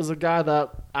Tate is a guy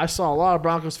that I saw a lot of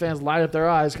Broncos fans light up their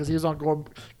eyes because he was on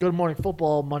Good Morning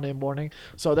Football Monday morning.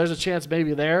 So there's a chance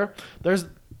maybe there.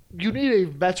 You need a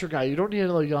veteran guy. You don't need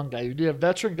another young guy. You need a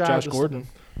veteran guy. Josh Gordon.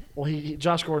 Well,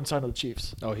 Josh Gordon signed to the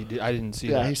Chiefs. Oh, he did. I didn't see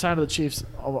that. Yeah, he signed to the Chiefs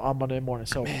on Monday morning.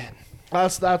 So man.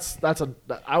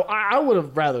 I would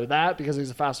have rather that because he's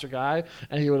a faster guy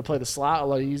and he would have played the slot a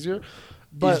lot easier.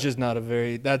 But he's just not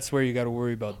that's where you got to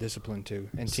worry about discipline too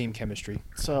and team chemistry.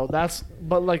 So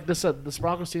but like this said, this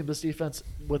Broncos team, this defense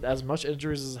with as much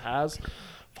injuries as it has,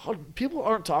 people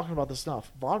aren't talking about this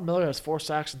enough. Von Miller has 4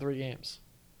 sacks in 3 games.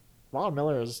 Von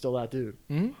Miller is still that dude.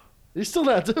 Mm-hmm. He's still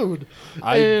that dude.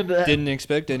 I didn't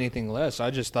expect anything less. I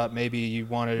just thought maybe you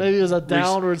wanted... Maybe it was a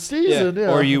downward season.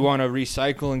 Yeah. Or you want to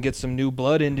recycle and get some new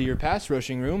blood into your pass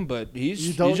rushing room, but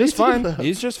he's just fine.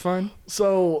 He's just fine.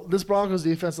 So this Broncos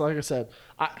defense, like I said,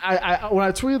 I when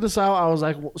I tweeted this out, I was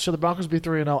like, should the Broncos be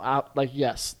 3-0 out? Like,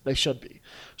 yes, they should be.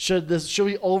 Should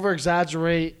we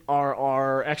over-exaggerate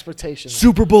our expectations?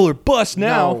 Super Bowl or bust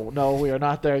now. No, we are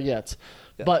not there yet.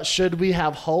 Yeah. But should we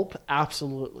have hope?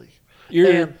 Absolutely.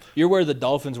 You're where the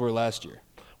Dolphins were last year.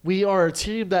 We are a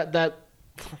team that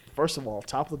first of all,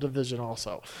 top of the division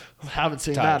also. Haven't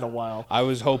seen that in a while. I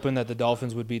was hoping that the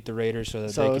Dolphins would beat the Raiders so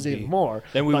that they could even more.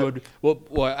 Then we would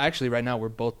well actually right now we're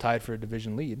both tied for a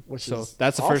division lead. So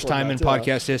that's the first time in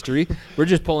podcast history. We're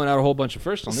just pulling out a whole bunch of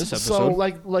firsts on this episode. So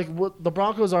like what the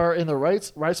Broncos are in the right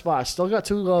spot. I still got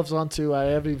 2 gloves on too. I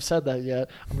haven't even said that yet.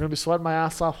 I'm going to be sweating my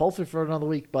ass off hopefully for another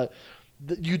week, but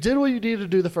you did what you needed to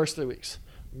do the first 3 weeks.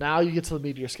 Now you get to the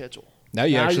meteor schedule. Now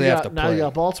you have to play. Now you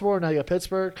got Baltimore, now you got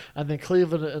Pittsburgh, and then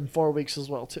Cleveland in 4 weeks as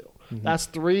well, too. Mm-hmm. That's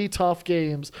 3 tough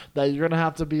games that you're going to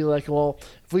have to be like, well,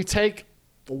 if we take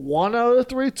 1 out of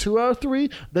 3, 2 out of 3,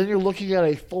 then you're looking at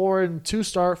a 4-2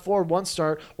 start, 4-1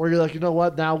 start, where you're like, you know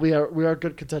what, now we are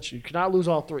good contention. You cannot lose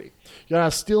all 3. You got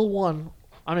to steal 1.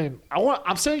 I mean,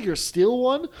 I'm saying you're steal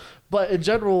 1, but in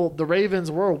general, the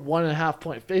Ravens were a 1.5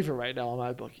 point favorite right now on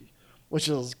my bookie, which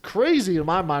is crazy in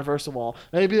my mind, first of all.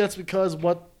 Maybe that's because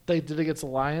what they did against the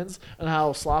Lions and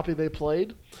how sloppy they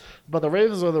played. But the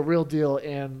Ravens are the real deal,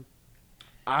 and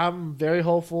I'm very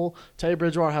hopeful. Teddy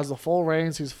Bridgewater has the full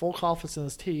reins. He's full confidence in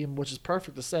his team, which is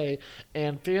perfect to say.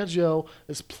 And Fangio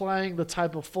is playing the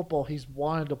type of football he's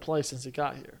wanted to play since he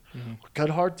got here. Mm-hmm.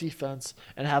 Good, hard defense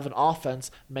and have an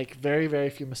offense make very, very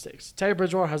few mistakes. Teddy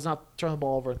Bridgewater has not turned the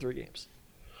ball over in 3 games.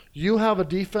 You have a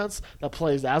defense that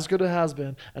plays as good as it has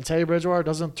been, and Teddy Bridgewater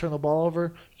doesn't turn the ball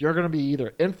over, you're going to be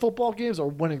either in football games or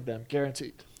winning them,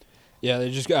 guaranteed. Yeah,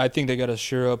 I think they got to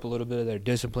shore up a little bit of their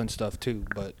discipline stuff too.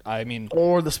 But I mean,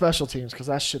 or the special teams, because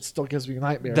that shit still gives me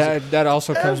nightmares. That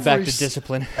also comes back to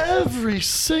discipline. Every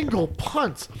single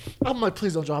punt, I'm like,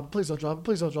 please don't drop it, please don't drop it,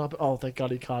 please don't drop it. Oh, thank God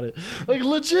he caught it. Like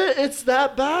legit, it's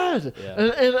that bad. Yeah.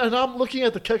 And I'm looking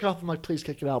at the kickoff. I'm like, please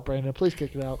kick it out, Brandon. Please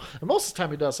kick it out. And most of the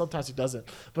time he does. Sometimes he doesn't.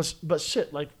 But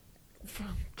shit, like,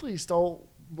 please don't.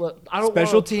 I don't.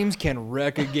 Special teams can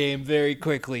wreck a game very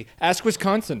quickly. Ask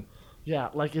Wisconsin. Yeah,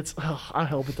 like it's. I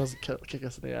hope it doesn't kick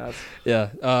us in the ass. Yeah,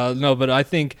 no, but I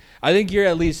think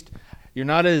you're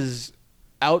not as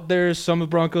out there as some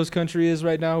of Broncos country is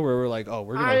right now, where we're like, oh,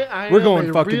 we're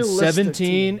going fucking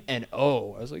 17-0.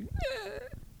 I was like,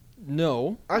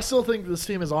 No. I still think this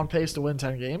team is on pace to win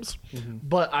 10 games,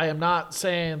 but I am not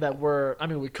saying that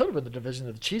we could have been the division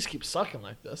if the Chiefs keep sucking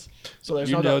like this. So there's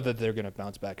no doubt that they're going to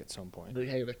bounce back at some point.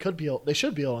 Hey, they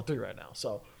should be 0-3 right now.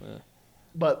 So, Yeah.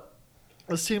 But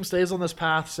this team stays on this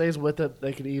path, stays with it.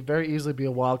 They could very easily be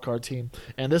a wild card team.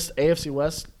 And this AFC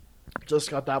West just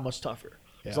got that much tougher.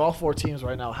 Because all 4 teams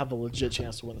right now have a legit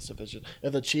chance to win this division.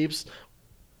 If the Chiefs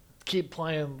keep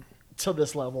playing to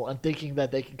this level and thinking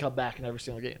that they can come back in every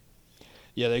single game.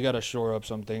 Yeah, they got to shore up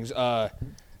some things.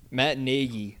 Matt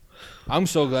Nagy. I'm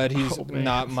so glad he's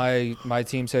not my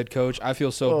team's head coach. I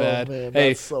feel so bad. Man,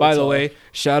 hey, so by the tough. way,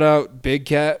 shout out Big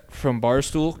Cat from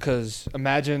Barstool, because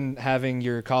imagine having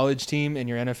your college team and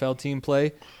your NFL team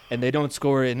play, and they don't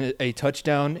score a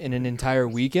touchdown in an entire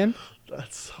weekend.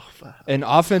 That's so bad. An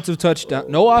offensive touchdown,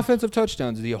 no offensive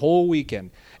touchdowns the whole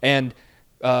weekend. And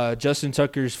Justin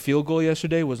Tucker's field goal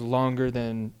yesterday was longer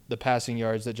than the passing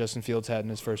yards that Justin Fields had in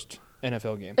his first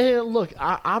NFL game. And look,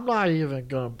 I'm not even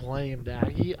going to blame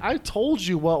Nagy. I told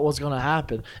you what was going to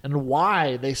happen and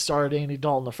why they started Andy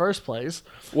Dalton in the first place.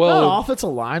 Well, that offensive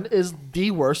line is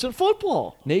the worst in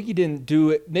football. Nagy didn't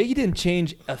do it. Nagy didn't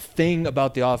change a thing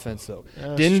about the offense, though.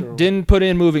 That's true. Didn't put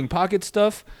in moving pocket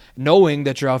stuff, knowing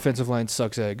that your offensive line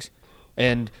sucks eggs.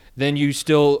 And then you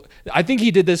still – I think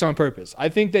he did this on purpose. I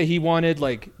think that he wanted,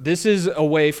 this is a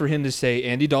way for him to say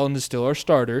Andy Dalton is still our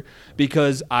starter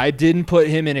because I didn't put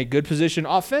him in a good position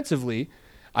offensively.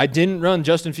 I didn't run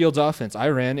Justin Fields' offense. I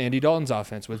ran Andy Dalton's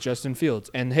offense with Justin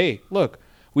Fields. And, hey, look,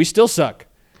 we still suck.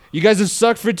 You guys have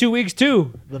sucked for 2 weeks,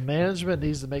 too. The management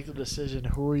needs to make the decision,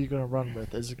 who are you going to run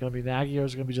with? Is it going to be Nagy or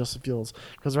is it going to be Justin Fields?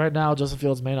 Because right now, Justin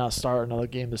Fields may not start another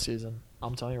game this season.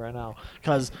 I'm telling you right now.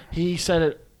 Because he said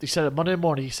it Monday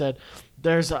morning. He said,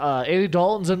 there's Andy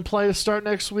Dalton's in play to start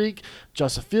next week.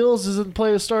 Justin Fields is in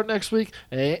play to start next week.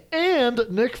 And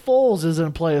Nick Foles is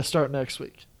in play to start next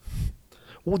week.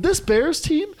 Well, this Bears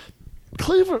team,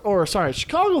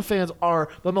 Chicago fans are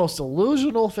the most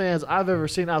delusional fans I've ever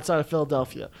seen outside of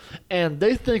Philadelphia. And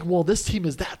they think, well, this team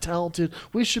is that talented.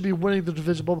 We should be winning the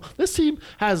division. This team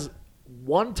has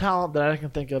one talent that I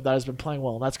can think of that has been playing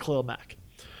well, and that's Khalil Mack.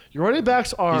 Your running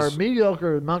backs are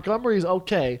mediocre. Montgomery's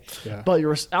okay, but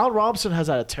your Allen Robinson has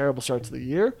had a terrible start to the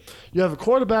year. You have a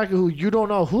quarterback who you don't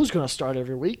know who's going to start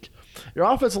every week. Your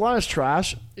offensive line is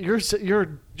trash. Your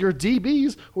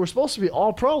DBs, who were supposed to be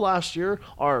all-pro last year,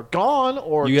 are gone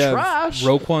or trash.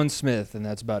 You have Roquan Smith, and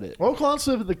that's about it. Roquan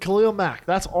Smith and the Khalil Mack.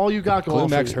 That's all you got going for you.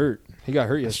 Khalil Mack's hurt. He got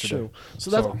hurt yesterday. True. So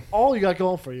that's all you got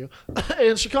going for you.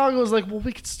 And Chicago is like, well,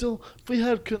 we could still – if we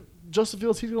had Justin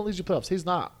Fields, he's going to lead you to playoffs. He's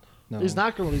not. No. He's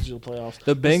not going to lead you to the playoffs.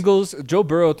 The Bengals, Joe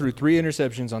Burrow threw 3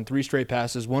 interceptions on 3 straight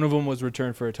passes. One of them was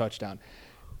returned for a touchdown.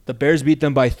 The Bears beat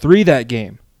them by 3 that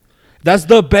game. That's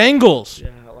the Bengals. Yeah,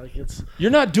 it's. You're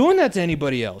not doing that to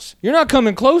anybody else. You're not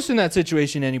coming close in that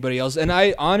situation to anybody else. And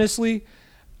I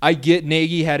get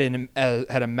Nagy had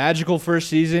a magical first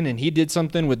season, and he did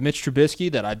something with Mitch Trubisky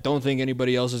that I don't think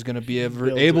anybody else is going to be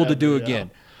able to do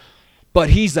again.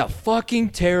 But he's a fucking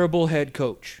terrible head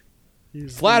coach.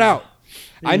 Flat out.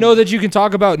 I know that you can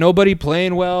talk about nobody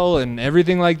playing well and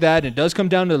everything like that, and it does come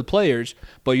down to the players,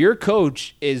 but your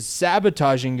coach is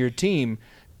sabotaging your team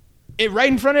right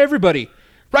in front of everybody.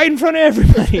 Right in front of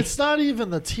everybody. It's not even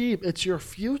the team. It's your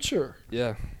future.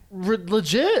 Yeah.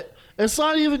 Legit. It's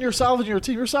not even you're salvaging your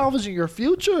team. You're salvaging your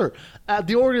future.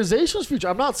 The organization's future.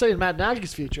 I'm not saying Matt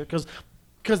Nagy's future because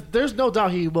there's no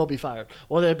doubt he will be fired.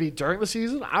 Whether it be during the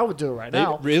season, I would do it right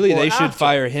now. They should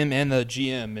fire him and the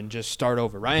GM and just start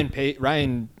over. Ryan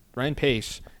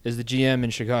Pace is the GM in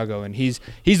Chicago, and he's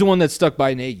the one that's stuck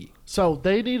by Nagy. So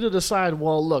they need to decide,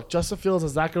 well, look, Justin Fields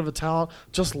is that good of a talent.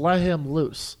 Just let him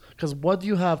loose. Because what do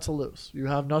you have to lose? You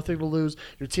have nothing to lose.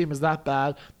 Your team is that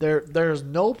bad. There's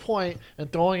no point in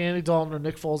throwing Andy Dalton or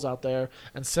Nick Foles out there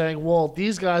and saying, well,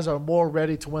 these guys are more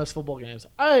ready to win us football games.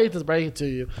 I hate to break it to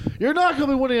you. You're not going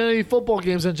to be winning any football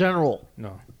games in general.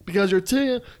 No. Because your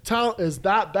team talent is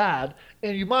that bad,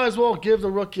 and you might as well give the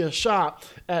rookie a shot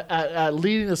at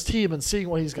leading this team and seeing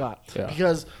what he's got. Yeah.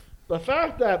 Because the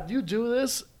fact that you do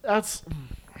this,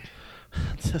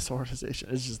 this organization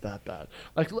is just that bad.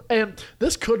 And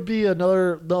this could be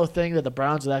another thing that the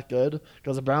Browns are that good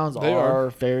because the Browns are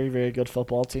a very, very good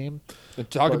football team.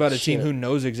 Talk about a team who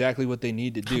knows exactly what they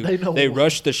need to do. They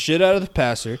rush the shit out of the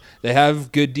passer. They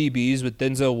have good DBs with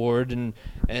Denzel Ward and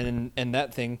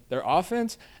that thing. Their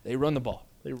offense, they run the ball.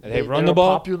 They run the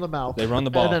ball. Pop you in the mouth. They run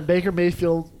the ball. And then Baker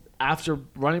Mayfield, after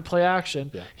running play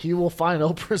action, he will find an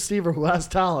open receiver who has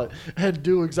talent and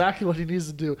do exactly what he needs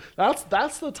to do.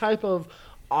 That's the type of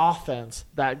offense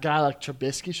that guy like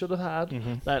Trubisky should have had.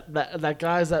 That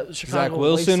guys that Chicago Zach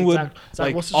Wilson wasted. would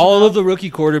Zach Wilson all should of the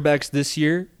rookie quarterbacks this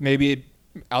year, maybe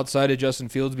outside of Justin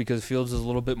Fields because Fields is a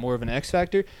little bit more of an X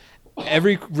factor.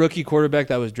 Every rookie quarterback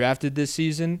that was drafted this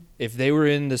season, if they were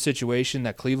in the situation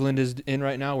that Cleveland is in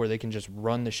right now where they can just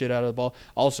run the shit out of the ball.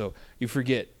 Also, you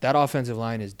forget that offensive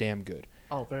line is damn good.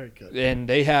 Oh, very good. And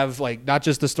they have, like, not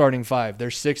just the starting five.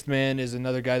 Their sixth man is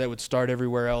another guy that would start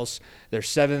everywhere else. Their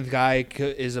seventh guy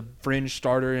is a fringe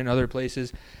starter in other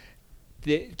places.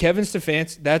 Kevin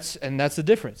Stefanski, that's the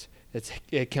difference.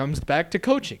 It comes back to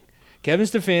coaching. Kevin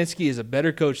Stefanski is a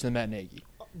better coach than Matt Nagy.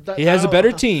 He has a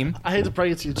better team. I hate to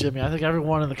break it to you, Jimmy. I think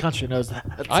everyone in the country knows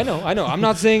that. I know. I'm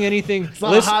not saying anything. It's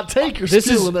not a hot take you're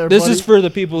spewing there, This buddy. is for the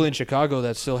people in Chicago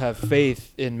that still have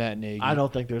faith in Matt Nagy. I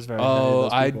don't think there's very many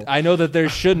of those people. I know that there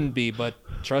shouldn't be, but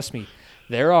trust me,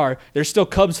 there are. There's still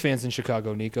Cubs fans in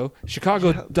Chicago, Nico.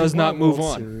 Chicago does not move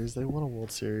on. Series. They won a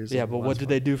World Series. Yeah, but what did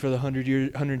they do for the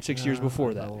 106 years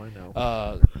before that? I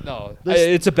know. No,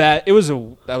 that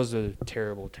was a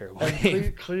terrible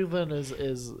game. Cleveland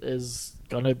is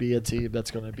going to be a team that's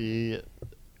going to be,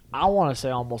 I want to say,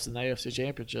 almost an AFC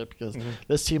championship because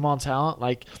this team on talent,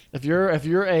 like if you're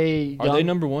a young, are they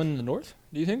number one in the North?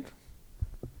 Do you think?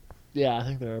 Yeah, I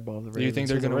think they're above the Ravens. Do you think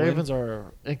they're going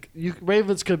to win?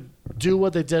 Ravens could do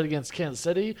what they did against Kansas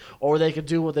City, or they could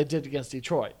do what they did against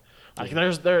Detroit. Like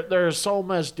there's so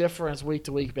much difference week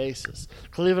to week basis.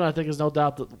 Cleveland, I think, is no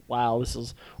doubt that this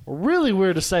is really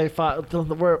weird to say. We're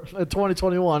in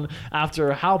 2021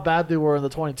 after how bad they were in the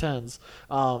 2010s,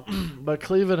 but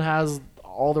Cleveland has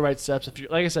all the right steps. If you,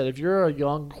 like I said, if you're a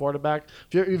young quarterback,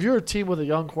 if you're a team with a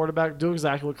young quarterback, do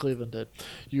exactly what Cleveland did.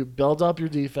 You build up your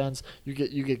defense. You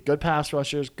get good pass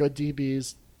rushers, good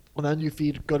DBs. And then you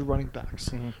feed good running backs.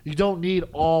 You don't need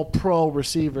all pro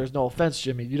receivers. No offense,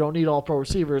 Jimmy. You don't need all pro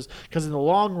receivers because in the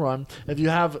long run, if you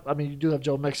have, you do have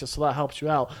Joe Mixon, so that helps you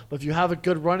out. But if you have a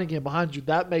good running game behind you,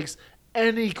 that makes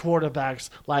any quarterback's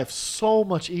life so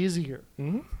much easier.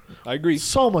 I agree.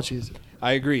 So much easier.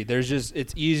 I agree.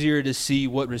 It's easier to see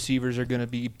what receivers are going to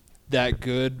be that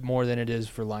good more than it is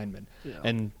for linemen. Yeah.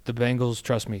 And the Bengals,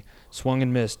 trust me, swung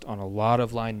and missed on a lot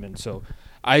of linemen. So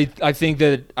I think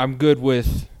that I'm good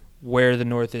with where the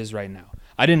North is right now.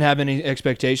 I didn't have any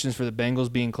expectations for the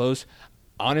Bengals being close.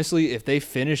 Honestly, if they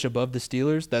finish above the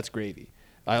Steelers, that's gravy.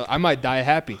 I might die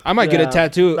happy. I might get a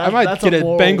tattoo. I might get a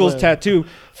Bengals tattoo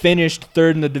finished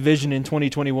third in the division in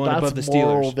 2021 above the Steelers. That's a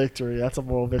moral victory. That's a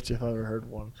moral victory if I've ever heard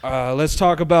one. Let's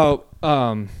talk about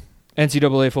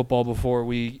NCAA football before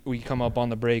we come up on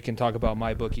the break and talk about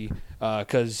MyBookie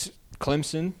because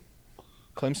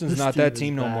Clemson's not that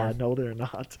team no more. No, they're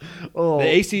not. The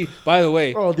AC, by the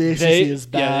way. The ACC is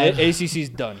bad. Yeah, the ACC's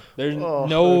done. There's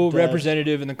no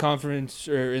representative in the conference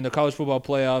or in the college football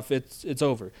playoff. It's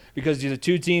over because the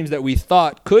two teams that we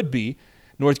thought could be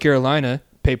North Carolina,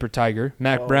 Paper Tiger,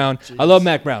 Mac Brown. Geez. I love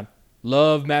Mac Brown.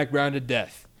 Love Mac Brown to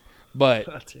death.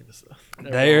 But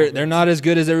they're not as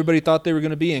good as everybody thought they were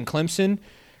going to be. And Clemson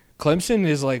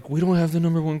is like, we don't have the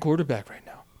number one quarterback right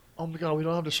now. Oh my God, we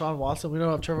don't have Deshaun Watson. We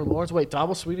don't have Trevor Lawrence. Wait,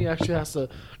 Dabo Swinney actually has to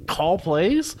call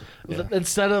plays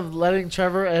instead of letting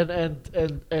Trevor and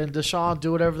Deshaun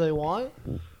do whatever they want.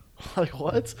 Like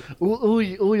what?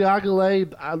 Uyagale,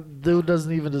 dude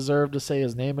doesn't even deserve to say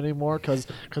his name anymore because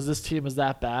this team is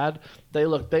that bad.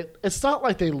 It's not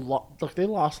like they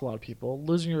lost a lot of people.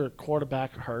 Losing your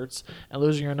quarterback hurts, and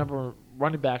losing your number one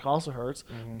running back also hurts.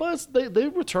 But they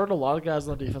returned a lot of guys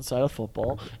on the defense side of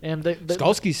football, and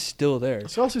Skalski's still there.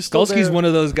 Skalski's one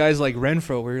of those guys like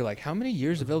Renfro, where you're like, how many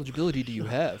years of eligibility do you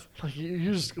have? Like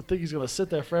you just think he's gonna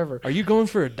sit there forever. Are you going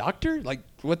for a doctor? Like,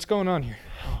 what's going on here?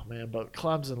 Oh man, but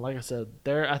Clemson, like I said,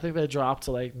 I think they dropped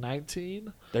to like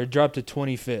 19. They're dropped to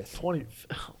 25th. 20.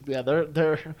 Yeah,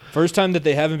 they're first time that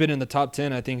they haven't been in the top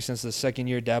 10, I think, since the second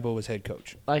year Dabo was head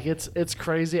coach. Like it's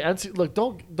crazy. Look,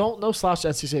 don't no slouch to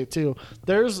NC State too.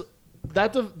 There's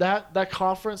that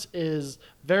conference is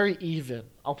very even.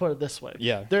 I'll put it this way.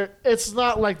 Yeah. It's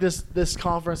not like this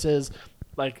conference is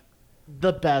like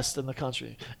the best in the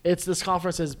country. This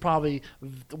conference is probably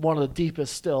one of the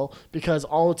deepest still because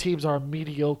all the teams are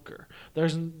mediocre.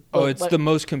 It's the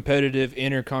most competitive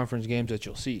interconference games that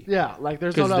you'll see. Yeah, like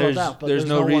there's no doubt about that. But there's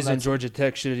no reason Georgia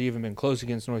Tech should have even been close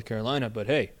against North Carolina. But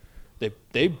hey,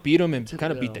 they beat them and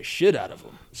kind of beat the shit out of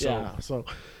them. So. Yeah. So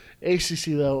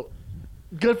ACC though.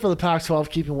 Good for the Pac-12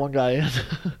 keeping one guy in.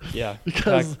 Yeah.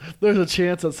 Because there's a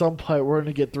chance at some point we're going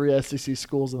to get 3 SEC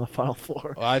schools in the Final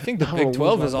Four. Well, I think the Big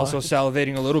 12 is also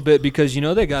salivating a little bit because,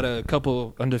 they got a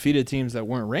couple undefeated teams that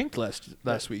weren't ranked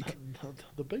last week.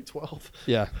 The Big 12?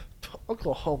 Yeah.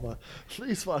 Oklahoma.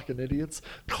 These fucking idiots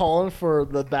calling for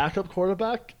the backup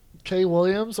quarterback K.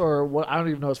 Williams, or what? I don't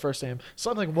even know his first name.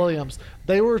 Something Williams.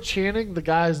 They were chanting the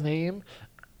guy's name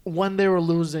when they were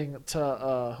losing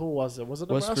to who was it? Was it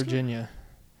Nebraska? West Virginia.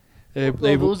 Yeah,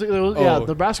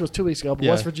 Nebraska was 2 weeks ago, but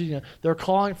West Virginia. They're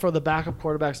calling for the backup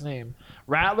quarterback's name.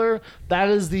 Rattler, that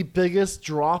is the biggest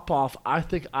drop-off I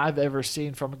think I've ever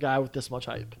seen from a guy with this much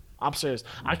hype. I'm serious.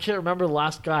 I can't remember the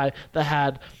last guy that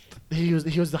had he was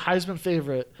the Heisman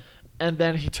favorite, and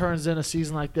then he turns in a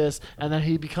season like this, and then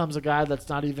he becomes a guy that's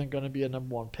not even going to be a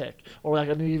number 1 pick, or like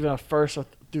even a first or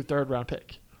through third round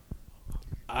pick.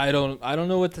 I don't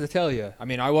know what to tell you. I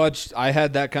mean, I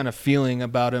had that kind of feeling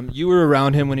about him. You were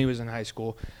around him when he was in high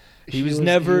school. He was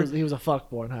never. He was a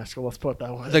fuckboy in high school. Let's put it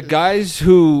that way. The guys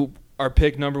who are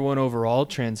picked number 1 overall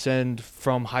transcend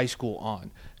from high school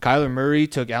on. Kyler Murray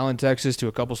took Allen, Texas to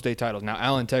a couple state titles. Now,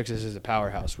 Allen, Texas is a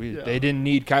powerhouse. They didn't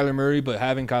need Kyler Murray, but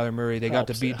having Kyler Murray, they got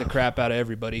to beat the crap out of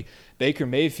everybody. Baker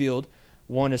Mayfield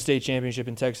won a state championship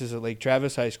in Texas at Lake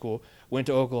Travis High School, went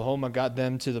to Oklahoma, got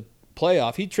them to the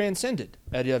playoff. He transcended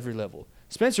at every level.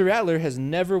 Spencer Rattler has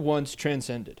never once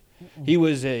transcended. He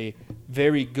was a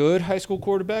very good high school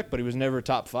quarterback, but he was never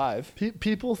top 5.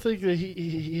 People think that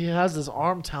he has this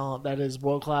arm talent that is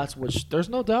world class, which there's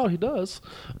no doubt he does.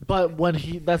 But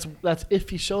when that's if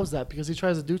he shows that, because he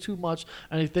tries to do too much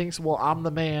and he thinks, well, I'm the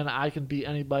man, I can beat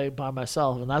anybody by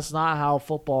myself, and that's not how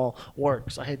football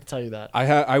works. I hate to tell you that.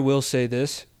 I will say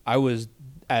this: I was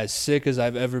as sick as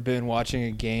I've ever been watching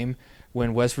a game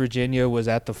when West Virginia was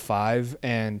at the 5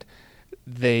 and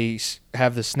they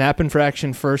have the snap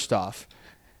infraction first off,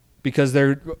 because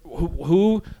they're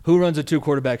who runs a 2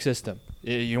 quarterback system.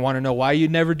 You want to know why you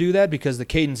never do that? Because the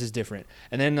cadence is different.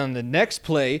 And then on the next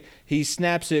play, he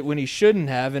snaps it when he shouldn't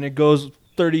have, and it goes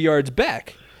 30 yards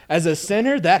back. As a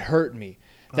center, that hurt me.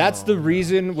 That's the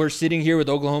reason we're sitting here with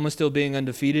Oklahoma still being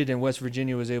undefeated and West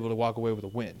Virginia was able to walk away with a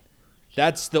win.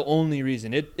 That's the only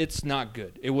reason. It's not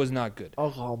good. It was not good.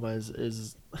 Oklahoma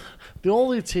is the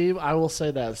only team I will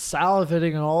say that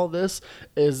salivating in all of this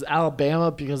is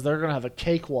Alabama, because they're going to have a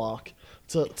cakewalk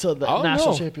to the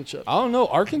national championship. I don't know.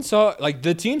 Arkansas, like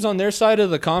the teams on their side of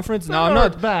the conference. Now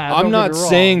I'm not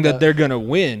saying that they're going to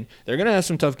win. They're going to have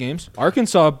some tough games.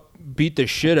 Arkansas beat the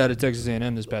shit out of Texas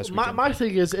A&M this past weekend. My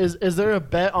thing is there a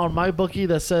bet on my bookie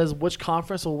that says which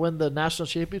conference will win the national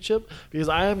championship? Because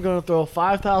I am going to throw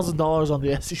 $5,000 on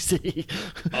the SEC.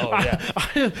 Oh yeah.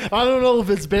 I don't know if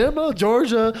it's Bama,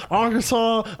 Georgia,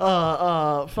 Arkansas,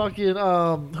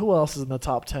 who else is in the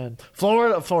top 10?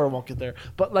 Florida won't get there,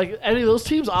 but like any of those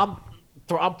teams, I'm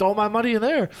throwing my money in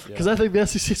there, because I think the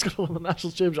SEC is going to win the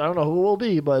national championship. I don't know who it will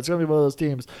be, but it's going to be one of those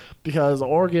teams, because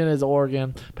Oregon is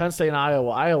Oregon. Penn State and Iowa.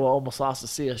 Iowa almost lost to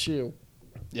CSU.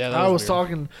 Yeah, I was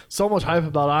talking so much hype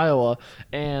about Iowa,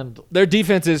 and their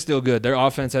defense is still good. Their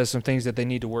offense has some things that they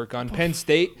need to work on. Penn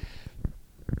State,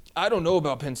 I don't know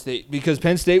about Penn State, because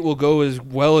Penn State will go as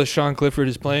well as Sean Clifford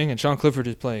is playing, and Sean Clifford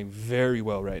is playing very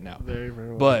well right now. Very, very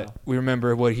well. But we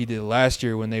remember what he did last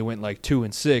year when they went like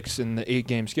 2-6 in the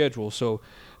 8-game schedule. So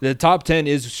the top 10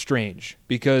 is strange,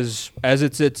 because as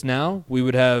it sits now, we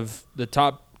would have the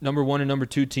top number 1 and number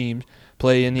 2 teams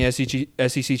play in the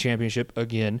SEC championship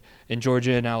again in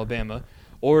Georgia and Alabama.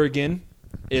 Oregon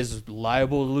is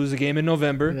liable to lose a game in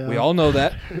November. Yeah. We all know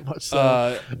that. Pretty much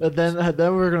so. And then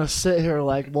we're going to sit here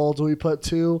like, well, do we put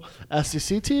 2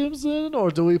 SEC teams in, or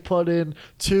do we put in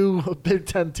 2 Big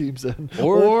Ten teams in?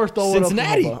 Or throw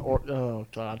Cincinnati. It up oh,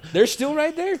 God. They're still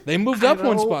right there. They moved up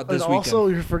one spot this weekend. Also,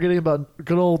 you're forgetting about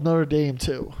good old Notre Dame,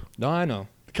 too. No, I know.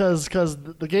 Because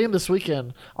the game this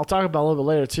weekend, I'll talk about a little bit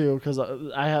later too, because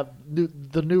I have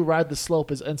the new Ride the Slope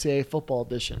is NCAA football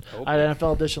edition. Okay. I had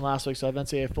NFL edition last week, so I have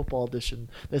NCAA football edition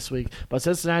this week. But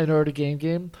Cincinnati Notre Dame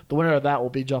game, the winner of that will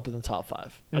be jumping in the top 5.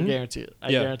 Mm-hmm. I guarantee it.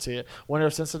 I guarantee it. Winner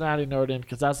of Cincinnati Notre Dame,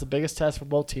 because that's the biggest test for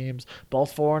both teams.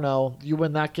 Both 4-0. You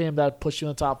win that game, that puts you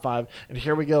in the top 5. And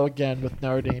here we go again with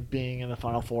Notre Dame being in the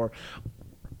Final Four,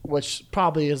 which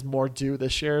probably is more due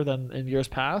this year than in years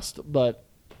past, but.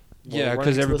 Yeah,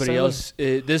 because everybody else,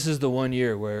 this is the one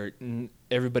year where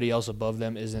everybody else above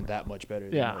them isn't that much better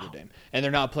than Notre Dame. And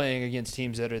they're not playing against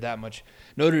teams that are that much.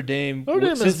 Notre Dame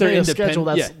has made a schedule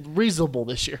that's reasonable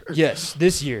this year. Yes,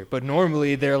 this year. But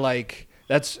normally they're like,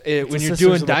 that's it. When you're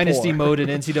doing dynasty mode in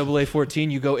NCAA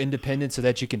 14, you go independent so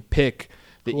that you can pick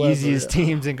the easiest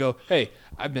teams and go, hey,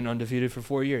 I've been undefeated for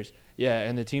 4 years. Yeah,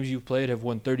 and the teams you've played have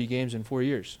won 30 games in 4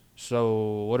 years.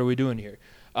 So what are we doing here?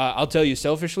 I'll tell you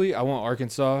selfishly, I want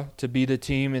Arkansas to be the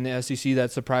team in the SEC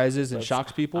that surprises and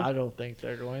shocks people. I don't think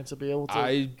they're going to be able to.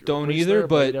 I don't either,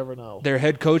 but you never know. Their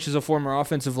head coach is a former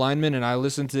offensive lineman, and I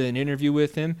listened to an interview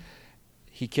with him.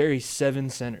 He carries 7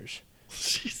 centers.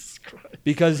 Jesus Christ.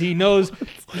 because he knows.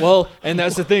 Well, and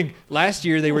that's the thing. Last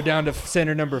year they were down to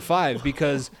center number 5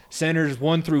 because centers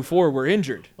 1 through 4 were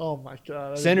injured. Oh my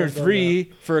God! Center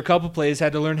 3 for a couple plays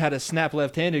had to learn how to snap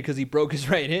left-handed because he broke his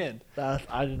right hand.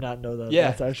 I did not know that.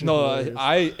 Yeah, That's actually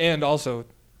hilarious. and also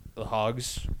the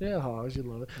Hogs. Yeah, Hogs, you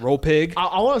love it. Roll Pig.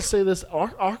 I want to say this: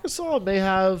 Arkansas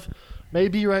may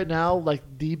be right now like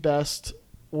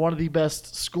one of the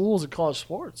best schools in college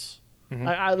sports. Mm-hmm.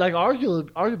 I like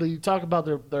arguably you talk about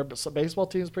their baseball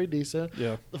team is pretty decent.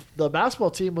 Yeah. The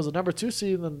basketball team was a number 2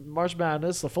 seed in the March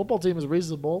Madness. The football team is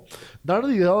reasonable. None of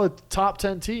the other top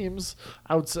 10 teams,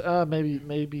 I would say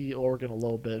maybe Oregon a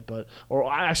little bit, or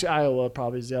actually Iowa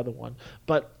probably is the other one.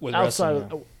 But With outside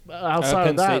wrestling, of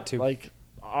Penn State that, too. like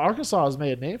Arkansas has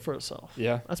made a name for itself.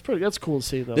 Yeah. That's cool to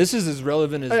see though. This is as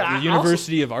relevant as Hey, the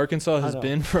University of Arkansas has I know.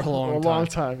 been for a long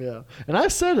time. Yeah. And I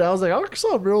said it. I was like,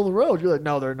 Arkansas middle of the road. You're like,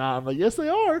 no, they're not. I'm like, yes, they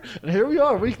are. And here we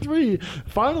are, week 3,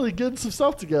 finally getting some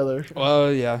stuff together.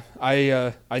 Well, yeah,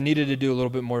 I needed to do a little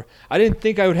bit more. I didn't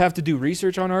think I would have to do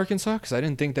research on Arkansas because I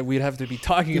didn't think that we'd have to be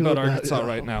talking about Arkansas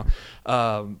right now.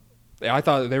 I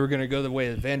thought they were going to go the way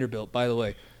of Vanderbilt. By the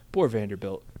way, poor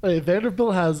Vanderbilt. Hey,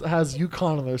 Vanderbilt has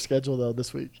UConn on their schedule though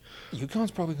this week. UConn's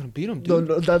probably going to beat them, dude.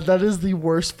 No, that is the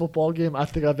worst football game I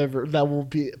think that will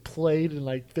be played in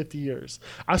like 50 years.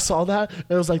 I saw that and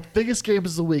it was like biggest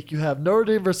games of the week. You have Notre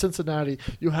Dame versus Cincinnati.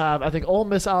 You have I think Ole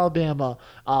Miss Alabama,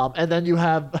 and then you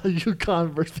have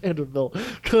UConn versus Vanderbilt.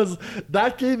 Because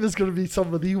that game is going to be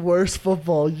some of the worst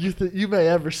football you may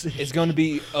ever see. It's going to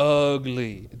be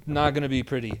ugly. Not going to be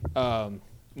pretty. No,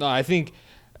 I think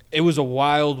it was a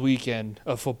wild weekend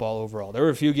of football overall. There were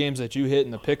a few games that you hit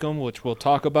in the pick'em, which we'll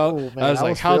talk about. Oh, man, I was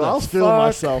like, how the I was feeling fuck?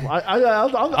 myself.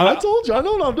 I told you, I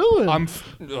know what I'm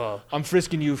doing. I'm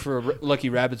frisking you for a lucky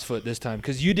rabbit's foot this time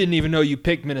because you didn't even know you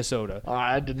picked Minnesota.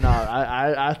 I did not.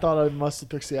 I thought I must have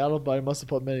picked Seattle, but I must have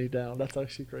put many down. That's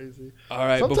actually crazy. All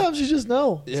right. Sometimes you just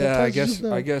know. Yeah, Sometimes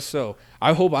I guess so.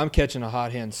 I hope I'm catching a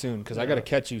hot hand soon because I got to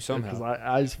catch you somehow. Because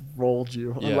I just rolled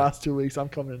you the last 2 weeks. I'm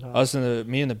coming in hot.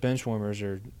 Me and the bench warmers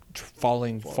are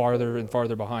falling farther and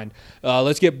farther behind.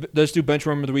 Let's do bench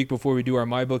warmer of the week before we do our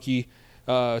MyBookie.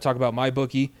 Talk about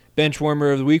MyBookie. Bench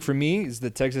warmer of the week for me is the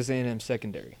Texas A&M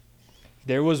secondary.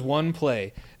 There was one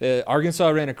play. Arkansas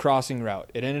ran a crossing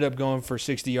route. It ended up going for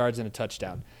 60 yards and a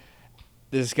touchdown.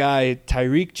 This guy,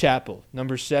 Tyreek Chappell,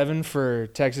 number 7 for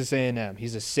Texas A&M.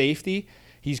 He's a safety.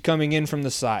 He's coming in from the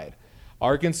side.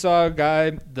 Arkansas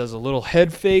guy does a little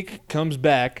head fake, comes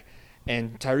back,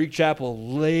 and Tyreek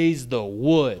Chappell lays the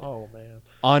wood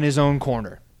on his own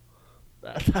corner.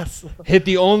 That's Hit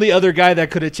the only other guy that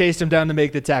could have chased him down to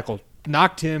make the tackle.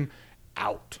 Knocked him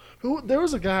out. There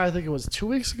was a guy, I think it was 2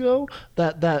 weeks ago,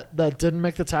 that didn't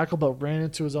make the tackle but ran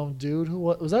into his own dude. Who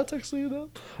was that Texas A&M?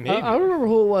 Maybe. I don't remember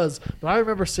who it was, but I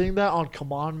remember seeing that on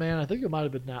Come On Man. I think it might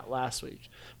have been that last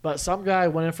week. But some guy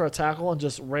went in for a tackle and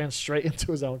just ran straight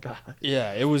into his own guy.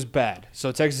 Yeah, it was bad.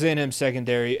 So Texas A&M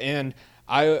secondary and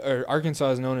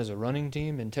Arkansas is known as a running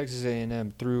team, and Texas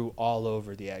A&M threw all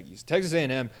over the Aggies. Texas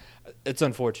A&M, it's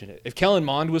unfortunate. If Kellen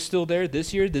Mond was still there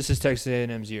this year, this is Texas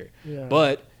A&M's year. Yeah.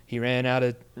 But he ran out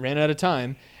of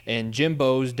time, and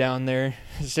Jimbo's down there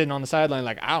sitting on the sideline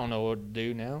like, I don't know what to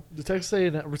do now. The Texas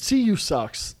A&M CU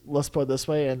sucks. Let's put it this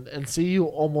way, and CU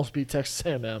almost beat Texas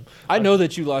A&M. I know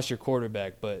that you lost your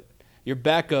quarterback, but your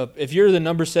backup, if you're the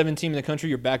number 7 team in the country,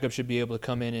 your backup should be able to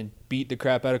come in and beat the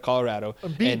crap out of Colorado.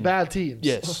 And beat bad teams.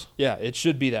 Yes. Yeah, it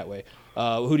should be that way.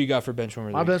 Who do you got for bench warmer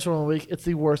of the My week? bench warmer of the week, it's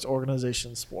the worst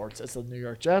organization in sports. It's the New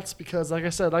York Jets because, like I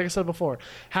said before,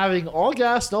 having all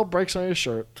gas, no brakes on your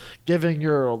shirt, giving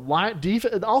your line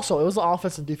defense. Also, it was the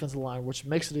offense and defensive line, which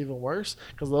makes it even worse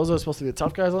because those are supposed to be the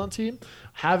tough guys on the team.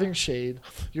 Having shade,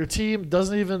 your team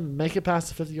doesn't even make it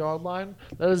past the 50-yard line.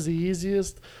 That is the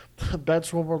easiest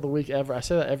bench warmer of the week ever. I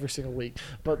say that every single week,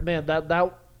 but man,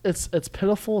 that. It's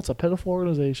pitiful. It's a pitiful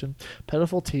organization,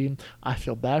 pitiful team. I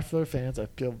feel bad for their fans. I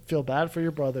feel bad for your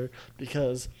brother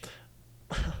because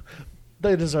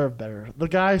they deserve better. The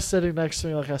guy sitting next to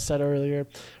me, like I said earlier,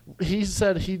 he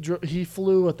said he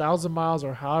flew 1,000 miles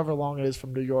or however long it is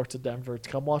from New York to Denver to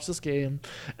come watch this game,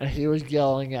 and he was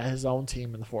yelling at his own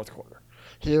team in the fourth quarter.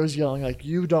 He was yelling like,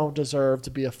 "You don't deserve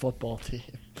to be a football team."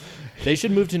 They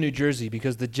should move to New Jersey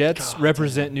because the Jets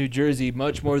represent New Jersey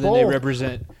much more than they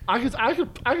represent. I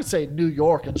could say New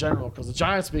York in general because the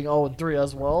Giants being 0-3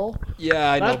 as well.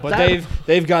 Yeah, I know, but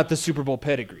they've got the Super Bowl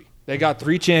pedigree. They got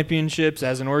 3 championships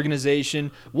as an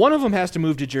organization. One of them has to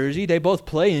move to Jersey. They both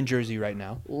play in Jersey right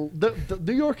now.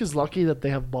 New York is lucky that they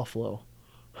have Buffalo.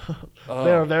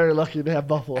 They're very lucky to have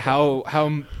Buffalo.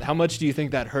 How much do you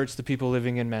think that hurts the people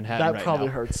living in Manhattan That right probably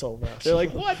now? hurts so much. They're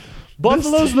like, what?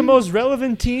 Buffalo's the team- most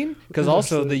relevant team? Because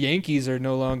also Honestly. the Yankees are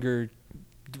no longer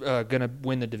going to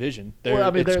win the division. They're, Well,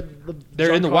 I mean, it's- they're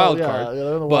they're in the wild card. Yeah,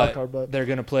 they're in the but wild card, but they're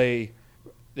going to play.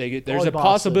 There's Probably a Boston,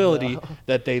 possibility yeah.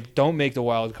 that they don't make the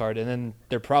wild card, and then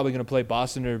they're probably going to play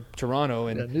Boston or Toronto.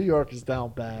 yeah, And New York is down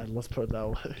bad. Let's put it that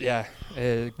way. yeah,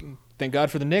 thank God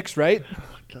for the Knicks, right?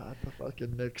 God, the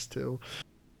fucking Knicks too.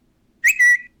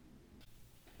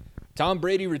 Tom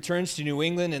Brady returns to New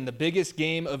England in the biggest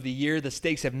game of the year. The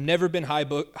stakes have never been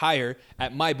higher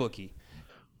at MyBookie.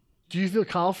 Do you feel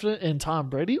confident in Tom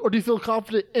Brady, or do you feel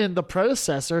confident in the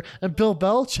predecessor and Bill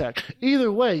Belichick? Either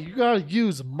way, you gotta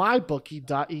use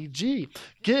mybookie.ag.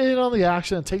 Get in on the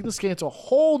action and take this game to a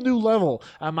whole new level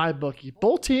at MyBookie.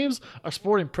 Both teams are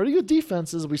sporting pretty good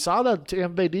defenses. We saw that Tampa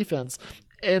Bay defense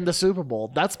in the Super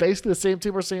Bowl. That's basically the same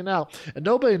team we're seeing now. And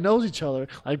nobody knows each other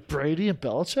like Brady and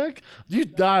Belichick. You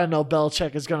gotta know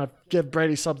Belichick is gonna give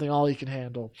Brady something all he can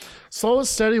handle. Slow and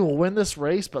steady will win this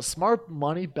race, but smart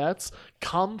money bets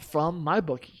come from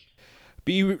MyBookie.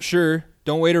 Be sure,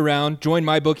 don't wait around. Join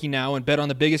MyBookie now and bet on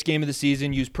the biggest game of the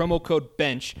season. Use promo code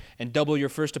BENCH and double your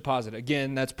first deposit.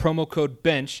 Again, that's promo code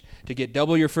BENCH to get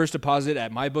double your first deposit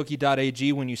at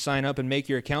mybookie.ag when you sign up and make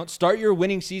your account. Start your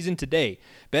winning season today.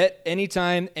 Bet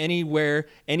anytime, anywhere,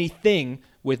 anything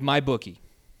with MyBookie.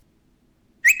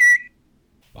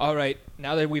 All right,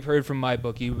 now that we've heard from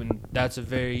MyBookie, and that's a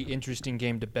very interesting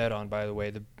game to bet on, by the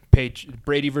way. The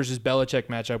Brady versus Belichick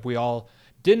matchup we all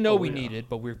didn't know we needed,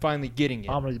 but we're finally getting it.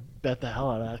 I'm gonna bet the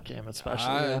hell out of that game, especially.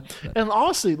 Ah. And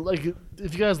honestly, like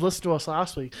if you guys listened to us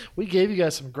last week, we gave you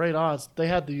guys some great odds. They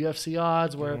had the UFC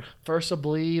odds where first to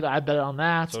bleed. I bet on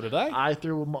that. So did I.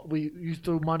 You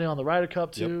threw money on the Ryder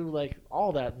Cup too, like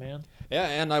all that, man. Yeah,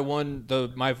 and I won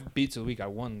my beats of the week. I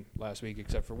won last week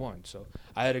except for one, so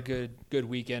I had a good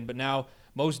weekend. But now,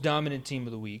 most dominant team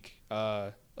of the week.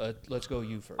 Let's go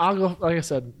you first. I'll go. Like I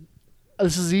said,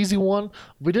 this is an easy one.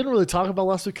 We didn't really talk about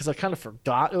last week because I kind of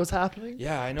forgot it was happening.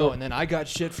 Yeah, I know. And then I got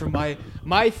shit from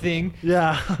my thing.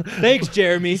 Yeah. Thanks,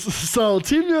 Jeremy. So,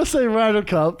 Team USA Ryder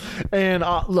Cup, and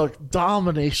look,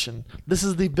 domination. This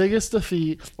is the biggest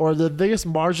defeat or the biggest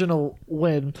marginal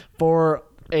win for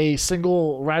a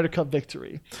single Ryder Cup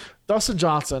victory. Dustin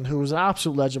Johnson, who was an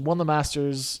absolute legend, won the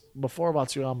Masters before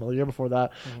Matsuyama, the year before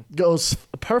that, goes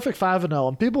perfect 5-0.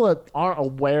 And people that aren't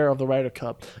aware of the Ryder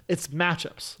Cup, it's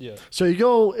matchups. Yeah. So you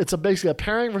go, it's basically a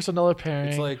pairing versus another pairing.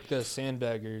 It's like the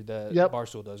sandbagger that Yep.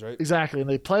 Barstool does, right? Exactly, and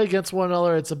they play against one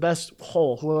another. It's the best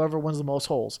hole, whoever wins the most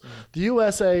holes. The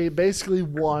USA basically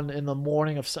won in the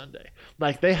morning of Sunday.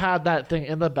 Like, they had that thing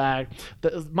in the bag.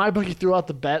 MyBookie threw out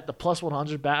the bet, the plus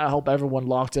 100 bet. I hope everyone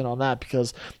locked in on that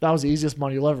because that was the easiest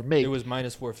money you'll ever make. It was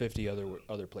minus 450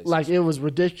 other places. Like, it was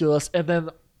ridiculous. And then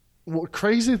what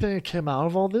crazy thing that came out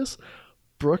of all this,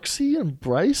 Brooksy and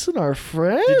Bryson are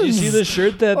friends. Did you see the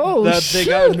shirt that they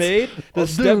got made? The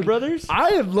Step Brothers? I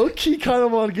am low-key kind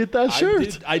of want to get that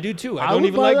shirt. I do too. I I don't would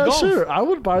even buy like that golf. shirt. I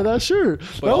would buy that shirt.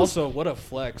 But That was- also, what a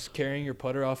flex carrying your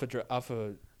putter off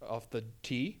the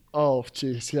tee. oh,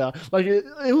 jeez, yeah. Like,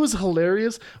 it was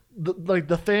hilarious.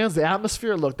 The fans, the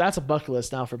atmosphere. Look, that's a bucket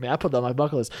list now for me. I put that on my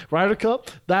bucket list. Ryder Cup,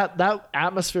 that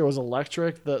atmosphere was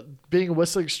electric. Being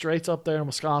Whistling Straits up there in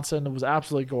Wisconsin, it was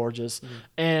absolutely gorgeous.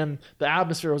 And the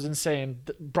atmosphere was insane.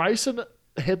 Bryson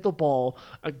hit the ball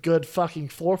a good fucking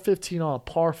 415 on a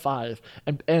par 5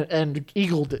 and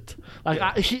eagled it. Like,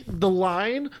 the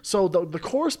line, so the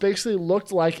course basically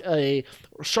looked like a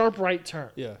sharp right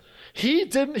turn. Yeah. He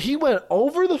didn't. He went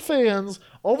over the fans,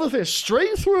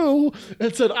 straight through,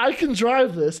 and said, "I can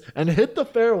drive this," and hit the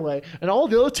fairway. And all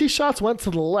the other tee shots went to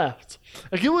the left.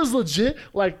 Like, it was legit,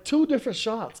 like 2 different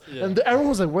shots. Yeah. And everyone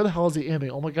was like, "Where the hell is he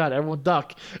aiming?" Oh my god! Everyone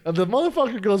duck. And the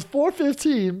motherfucker goes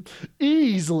 415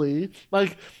 easily.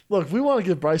 Like, look, we want to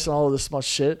give Bryson all of this much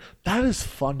shit. That is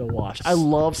fun to watch. I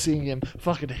love seeing him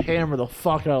fucking hammer the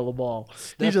fuck out of the ball.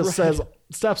 He just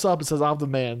steps up and says, "I'm the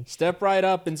man." Step right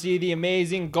up and see the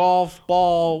amazing golf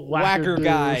ball Whacker whacker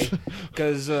guy. dude.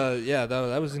 Because,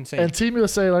 that was insane. And Team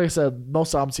USA, like I said,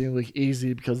 most of them seemed like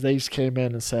easy because they just came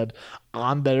in and said,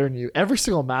 "I'm better than you." Every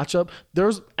single matchup,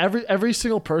 there's every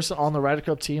single person on the Ryder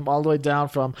Cup team, all the way down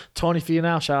from Tony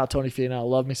Finau. Shout out Tony Finau,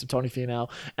 love me some Tony Finau,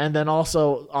 and then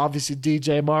also obviously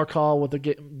DJ Markall with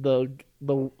the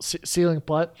ceiling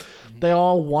putt. They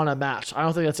all won a match. I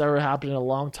don't think that's ever happened in a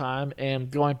long time.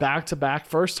 And going back to back,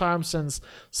 first time since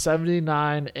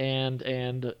 79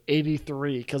 and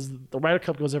 83, because the Ryder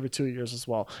Cup goes every 2 years as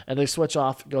well. And they switch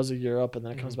off, it goes to Europe, and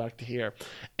then it comes back to here.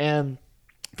 And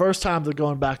first time they're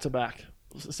going back to back.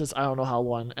 since I don't know how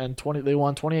long. And they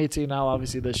won 2018 now,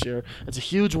 obviously this year. It's a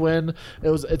huge win.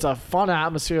 It's a fun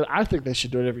atmosphere. I think they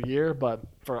should do it every year, but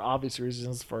for obvious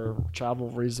reasons, for travel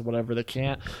reasons, whatever, they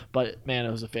can't. But man,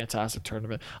 it was a fantastic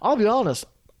tournament. I'll be honest,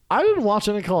 I didn't watch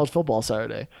any college football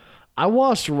Saturday. I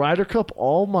watched Ryder Cup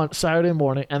all Saturday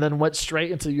morning and then went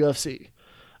straight into UFC.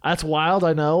 That's wild,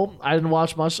 I know. I didn't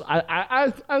watch much.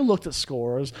 I looked at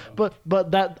scores, but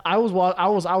that I was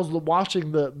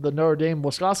watching the Notre Dame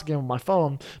Wisconsin game on my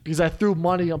phone because I threw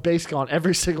money basically on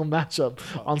every single matchup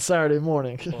on Saturday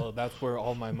morning. Well, that's where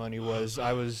all my money was.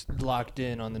 I was locked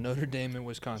in on the Notre Dame and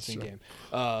Wisconsin game.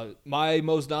 My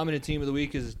most dominant team of the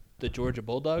week is the Georgia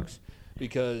Bulldogs,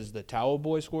 because the Towel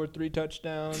Boy scored 3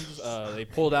 touchdowns. They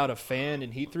pulled out a fan,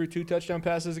 and he threw 2 touchdown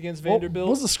passes against Vanderbilt.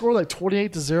 What was the score, like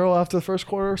 28-0 after the first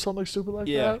quarter or something stupid like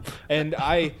that? Yeah, and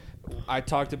I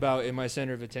talked about in my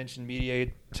center of attention media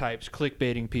types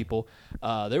clickbaiting people.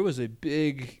 There was a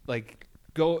big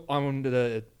go on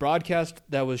the broadcast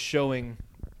that was showing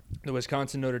the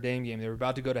Wisconsin Notre Dame game. They were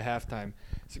about to go to halftime.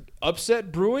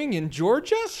 Upset brewing in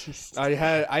Georgia. I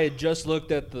had just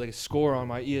looked at the score on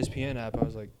my ESPN app. I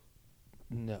was like,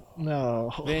 No.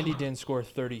 Vandy didn't score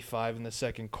 35 in the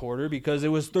second quarter because it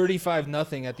was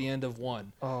 35-0 at the end of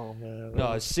one. Oh man.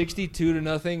 No, it's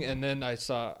 62-0. And then I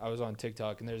was on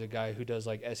TikTok, and there's a guy who does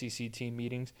like SEC team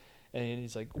meetings, and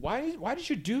he's like, "Why did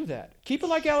you do that? Keep it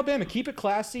like Alabama. Keep it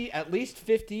classy. At least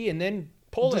 50, and then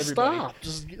pull everybody."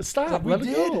 Just stop. Like, Let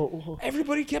it go.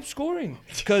 Everybody kept scoring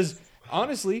because.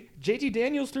 Honestly, JT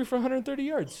Daniels threw for 130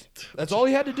 yards. That's all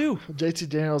he had to do. JT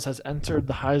Daniels has entered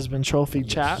the Heisman Trophy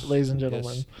chat, ladies and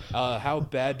gentlemen. Yes. How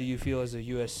bad do you feel as a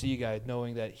USC guy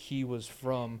knowing that he was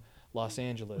from Los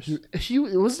Angeles? He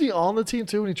was he on the team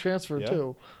too when he transferred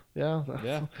too? Yeah.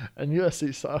 Yeah. And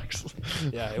USC sucks.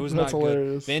 Yeah, it was That's not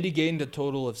hilarious. good. Vandy gained a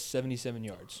total of 77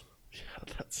 yards.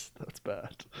 Yeah, that's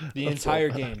bad. The That's entire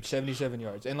so bad. game, 77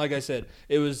 yards. And like I said,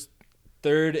 it was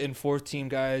third and fourth team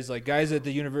guys, like guys at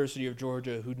the University of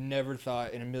Georgia who never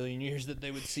thought in a million years that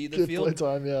they would see the Good field. play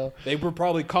time, yeah. They were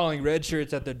probably calling red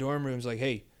shirts at their dorm rooms like,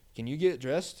 "Hey, can you get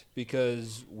dressed?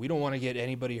 Because we don't want to get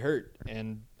anybody hurt."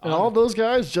 And all those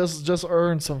guys just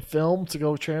earned some film to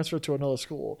go transfer to another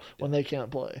school when they can't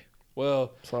play.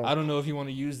 Well, So- I don't know if you want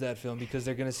to use that film because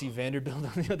they're going to see Vanderbilt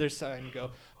on the other side and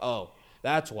go, "Oh,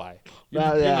 that's why. You're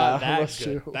not that that's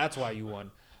good. true. That's why you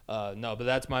won." No, but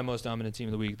that's my most dominant team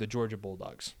of the week, the Georgia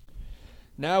Bulldogs.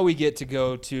 Now we get to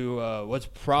go to what's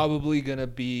probably going to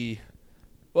be,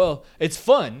 well, it's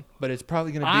fun, but it's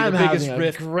probably going to be the biggest having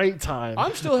rift. a great time.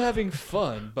 I'm still having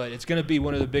fun, but it's going to be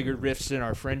one of the bigger rifts in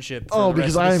our friendship. For Oh, the rest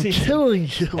because of I the am season. killing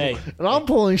you, Hey. and I'm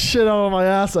pulling shit out of my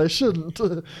ass I shouldn't.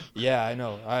 Yeah, I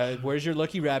know. Where's your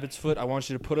lucky rabbit's foot? I want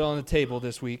you to put it on the table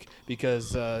this week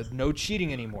because no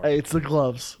cheating anymore. Hey, it's the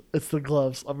gloves. It's the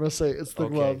gloves. I'm gonna say it's the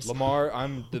gloves. Lamar,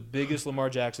 I'm the biggest Lamar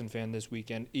Jackson fan this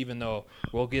weekend, even though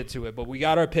we'll get to it. But we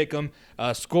got our pick'em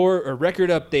score or record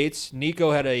updates.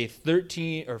 Nico had a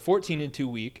 14-2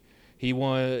 week. He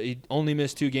only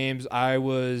missed 2 games. I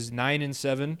was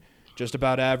 9-7, just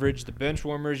about average. The bench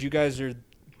warmers, you guys are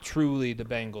truly the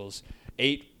Bengals.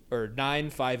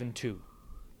 9-5-2.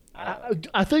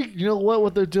 I think you know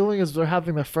what they're doing is they're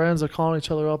having their friends, they're calling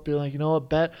each other up, being like, you know what,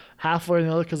 bet halfway or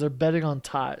the other because they're betting on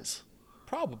ties.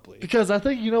 Probably. Because I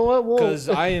think you know what, well, Because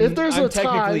if there's I'm a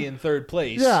technically tie, in third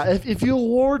place. yeah, if you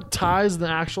award ties in the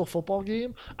actual football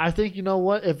game, I think you know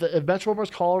what, if benchwarmers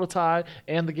call it a tie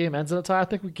and the game ends in a tie, I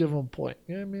think we give them a point.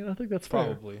 You know what I mean? I think that's fair.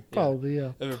 Probably. Yeah. Probably,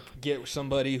 yeah. Or get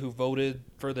somebody who voted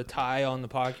for the tie on the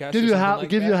podcast.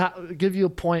 Give you a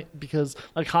point because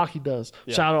like hockey does.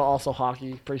 Yeah. Shout out also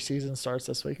hockey preseason starts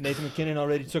this week. Nathan McKinnon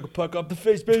already took a puck up the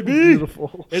face, baby.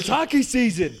 Beautiful. It's hockey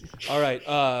season. All right.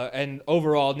 And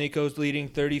overall, Nico's leading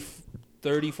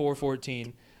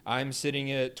 34-14. I'm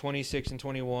sitting at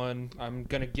 26-21. I'm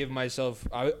gonna give myself.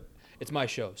 It's my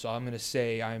show, so I'm gonna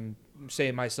say I'm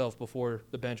saying myself before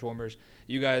the bench warmers.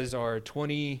 You guys are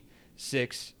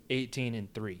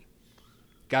 26-18-3.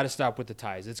 Got to stop with the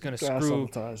ties. It's gonna screw.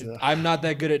 Ties, yeah. I'm not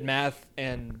that good at math,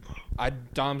 and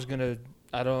Dom's gonna.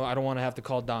 I don't want to have to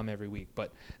call Dom every week,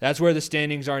 but that's where the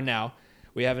standings are now.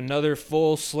 We have another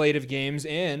full slate of games,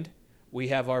 and we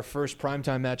have our first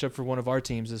primetime matchup for one of our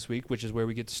teams this week, which is where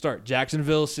we get to start.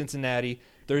 Jacksonville, Cincinnati,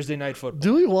 Thursday night football.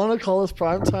 Do we want to call this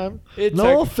prime time? It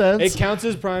Offense. It counts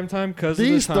as primetime because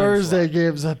These of the time Thursday slot.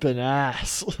 games have been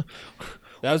ass.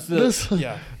 That was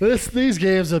the These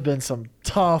games have been some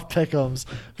tough pick'ems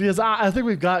because I think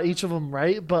we've got each of them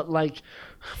right, but like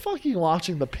fucking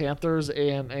watching the Panthers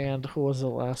and who was it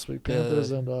last week? Panthers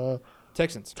and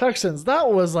Texans.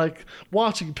 That was like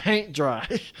watching paint dry.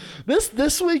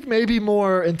 This week may be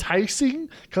more enticing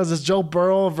because it's Joe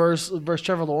Burrow versus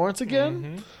Trevor Lawrence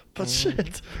again. But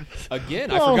shit.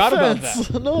 Again, I forgot about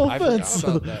that. No offense. I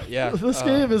forgot about that. Yeah. This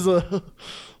game is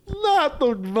not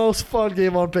the most fun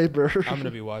game on paper. I'm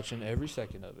gonna be watching every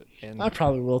second of it. And I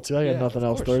probably will too. I got nothing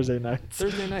else course. Thursday night.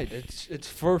 Thursday night. It's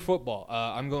for football.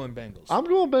 I'm going Bengals. I'm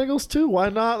going Bengals too. Why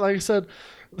not? Like I said,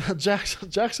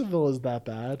 Jacksonville is that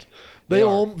bad.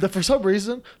 For some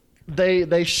reason,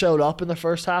 they showed up in the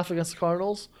first half against the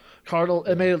Cardinals.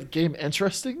 It made the game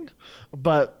interesting,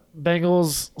 but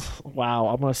Bengals, wow,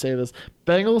 I'm going to say this.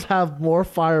 Bengals have more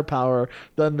firepower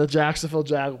than the Jacksonville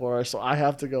Jaguars, so I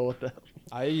have to go with them.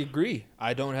 I agree.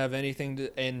 I don't have anything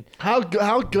to. And how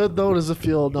good, though, does it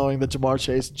feel knowing that Jamar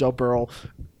Chase and Joe Burrow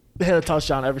hit a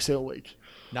touchdown every single week?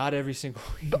 Not every single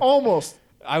week. Almost.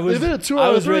 I was They did it 2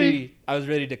 out of 3. I was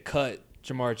ready to cut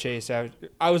Jamar Chase.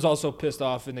 I was also pissed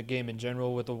off in the game in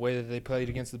general with the way that they played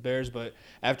against the Bears, but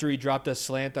after he dropped a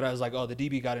slant that I was like, oh, the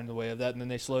DB got in the way of that, and then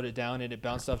they slowed it down and it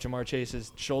bounced off Jamar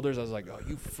Chase's shoulders. I was like, oh,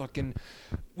 you fucking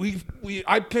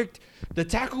I picked the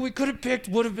tackle we could have picked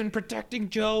would have been protecting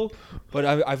Joe, but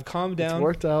I've calmed down. It's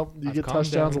worked out. You get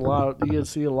touchdowns a lot. You get to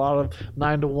see a lot of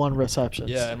 9-1 receptions.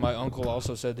 Yeah, and my uncle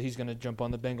also said that he's going to jump on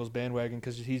the Bengals bandwagon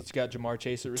because he's got Jamar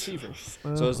Chase at receiver.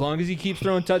 So as long as he keeps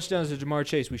throwing touchdowns to Jamar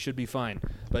Chase, we should be fine.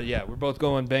 But yeah, we're both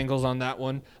going Bengals on that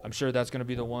one. I'm sure that's going to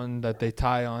be the one that they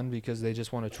tie on because they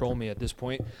just want to troll me at this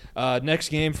point. Next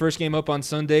game, first game up on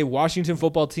Sunday, Washington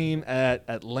football team at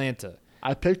Atlanta.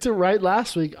 I picked it right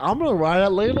last week. I'm going to ride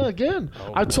Atlanta again.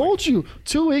 I told you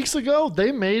 2 weeks ago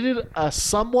they made it a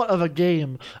somewhat of a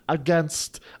game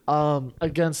against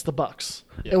the Bucks.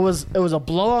 Yeah. It was a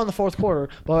blowout in the fourth quarter,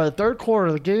 but by the third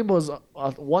quarter the game was a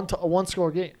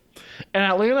one-score game. And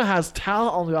Atlanta has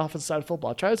talent on the offensive side of football.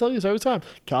 I try to tell you this every time.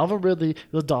 Calvin Ridley,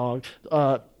 the dog.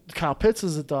 Kyle Pitts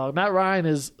is a dog. Matt Ryan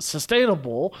is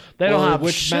sustainable. They don't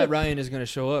have shit. Matt Ryan is going to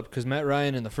show up because Matt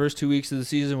Ryan in the first 2 weeks of the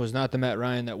season was not the Matt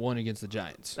Ryan that won against the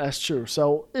Giants. That's true.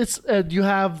 So you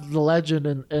have the legend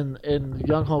in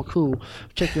Young Ho Koo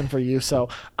kicking for you. So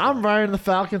I'm riding the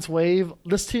Falcons wave.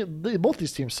 Both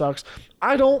these teams sucks.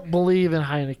 I don't believe in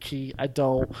Heineke. I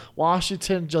don't.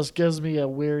 Washington just gives me a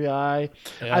weary eye.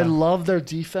 Yeah. I love their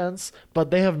defense,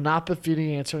 but they have not been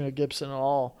feeding Antonio Gibson at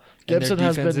all. Gibson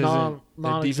has been non-existent.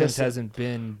 Their defense hasn't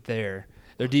been there.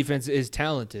 Their defense is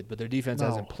talented, but their defense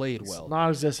hasn't played well.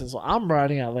 Non-existent. So I'm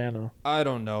riding Atlanta. I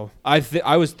don't know.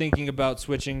 I was thinking about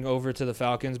switching over to the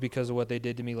Falcons because of what they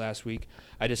did to me last week.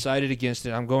 I decided against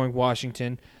it. I'm going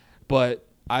Washington, but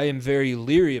I am very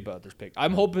leery about this pick.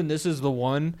 I'm hoping this is the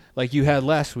one like you had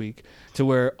last week to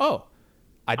where,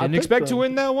 I didn't expect to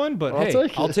win that one, but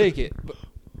I'll take it. But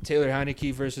Taylor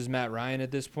Heineke versus Matt Ryan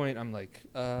at this point, I'm like,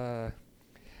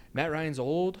 Matt Ryan's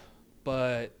old,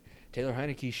 but Taylor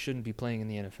Heineke shouldn't be playing in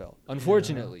the NFL.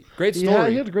 Unfortunately. Yeah. Great story. Yeah,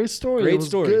 he had a great story. Great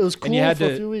story. It was cool for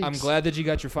a few weeks. I'm glad that you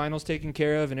got your finals taken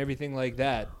care of and everything like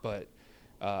that, but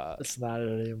it's not it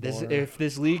anymore. If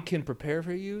this league can prepare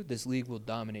for you, this league will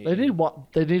dominate. They need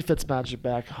Fitzmagic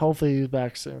back. Hopefully he's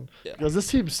back soon. Yeah. Because this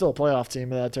team's still a playoff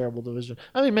team in that terrible division.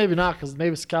 I mean, maybe not because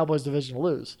maybe it's the Cowboys division to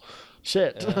lose.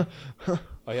 Shit. Yeah.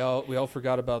 We all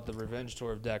forgot about the revenge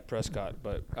tour of Dak Prescott,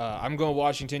 but I'm going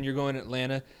Washington. You're going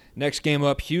Atlanta. Next game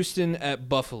up, Houston at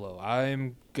Buffalo.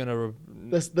 I'm gonna.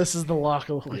 This is the lock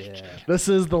of the week. Yeah. This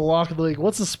is the lock of the week.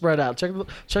 What's the spread out? Check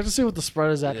to see what the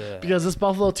spread is at. Yeah. Because this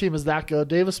Buffalo team is that good.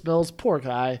 Davis Mills, poor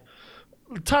guy.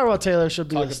 Tyrod Taylor should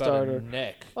be the starter. About a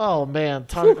neck. Oh man,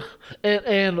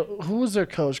 and who was their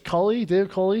coach?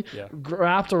 David Culley,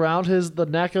 wrapped around the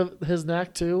neck of his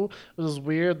neck too. It was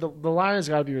weird. The line has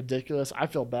got to be ridiculous. I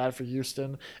feel bad for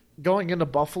Houston going into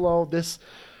Buffalo. This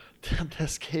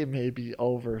game may be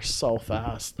over so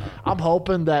fast. I'm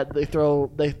hoping that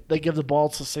they give the ball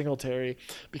to Singletary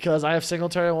because I have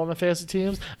Singletary on one of my fantasy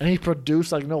teams and he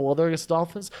produced like no other against the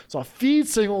Dolphins. So I feed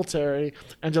Singletary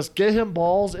and just get him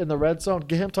balls in the red zone,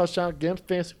 get him touchdown, get him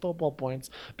fantasy football points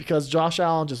because Josh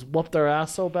Allen just whooped their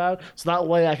ass so bad. So that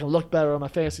way I can look better on my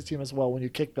fantasy team as well when you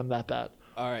kick them that bad.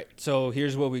 All right, so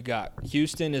here's what we got.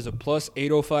 Houston is a plus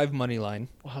 805 money line.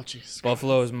 Oh, jeez.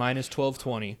 Buffalo is minus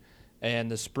 1220.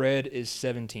 And the spread is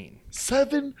 17.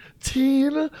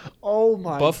 17? Oh,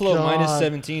 my Buffalo God. minus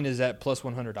 17 is at plus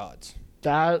 100 odds.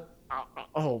 Wow.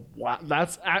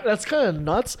 That's kind of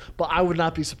nuts, but I would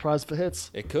not be surprised if it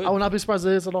hits. It could. I would not be surprised if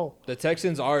it hits at all. The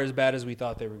Texans are as bad as we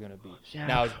thought they were going to be. Yeah.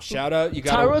 Now, shout out.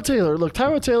 Tyrod Taylor. Look,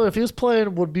 Tyrod Taylor, if he was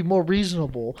playing, would be more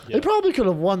reasonable. Yep. They probably could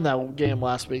have won that game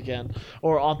last weekend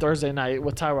or on Thursday night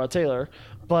with Tyrod Taylor,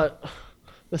 but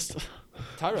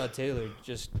Tyrod Taylor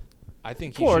just... I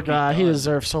think poor guy. He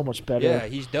deserves so much better. Yeah,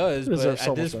 he does. But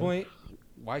at this point,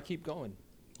 why keep going?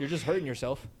 You're just hurting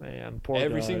yourself Man, poor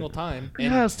every guy. single time. He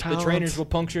And has the talent. trainers will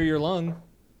puncture your lung.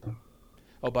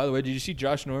 Oh, by the way, did you see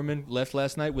Josh Norman left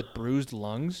last night with bruised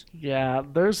lungs? Yeah,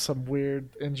 there's some weird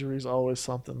injuries. Always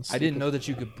something. I didn't know that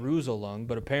you could bruise a lung,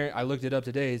 but apparently I looked it up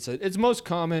today. It's most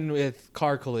common with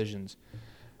car collisions.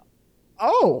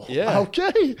 Oh, Yeah.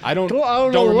 Okay. I don't know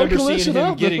what remember seeing collision him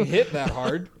happened. getting hit that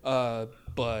hard.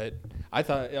 But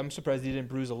I'm surprised he didn't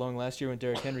bruise a lung last year when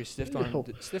Derrick Henry stiff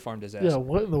armed his ass. Yeah,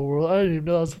 what in the world? I didn't even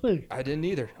know that was a thing. I didn't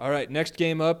either. All right, next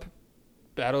game up,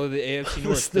 Battle of the AFC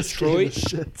North. This game is Detroit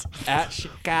shit. at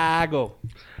Chicago.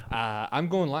 I'm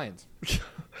going Lions.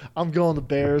 I'm going the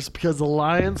Bears because the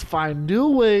Lions find new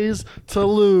ways to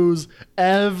lose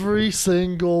every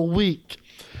single week.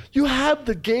 You had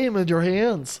the game in your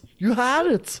hands. You had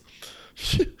it.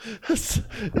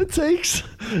 It takes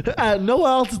at no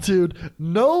altitude,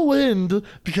 no wind,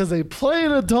 because they play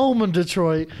in a dome in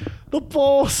Detroit. The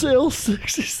ball sails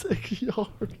 66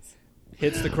 yards.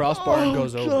 Hits the crossbar and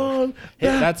goes over. God.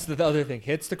 That's the other thing.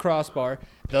 Hits the crossbar.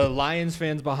 The Lions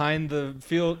fans behind the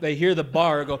field, they hear the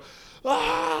bar go,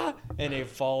 ah, and it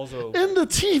falls over. In the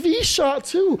TV shot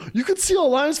too, you could see all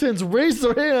Lions fans raise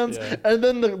their hands, Yeah. and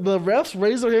then the refs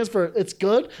raise their hands for it's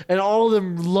good, and all of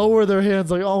them lower their hands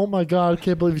like, oh my god, I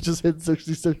can't believe you just hit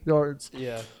 66 yards.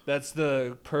 Yeah, that's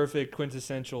the perfect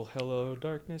quintessential "Hello,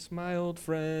 darkness, my old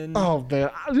friend." Oh man,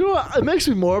 you know what it makes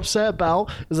me more upset about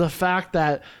is the fact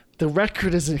that the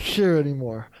record isn't here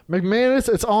anymore.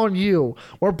 McManus, it's on you.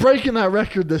 We're breaking that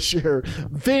record this year.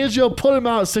 Fangio put him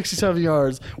out at 67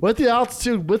 yards. With the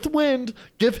altitude, with the wind,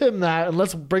 give him that, and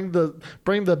let's bring the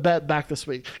bet back this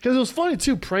week. Because it was funny,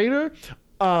 too. Prater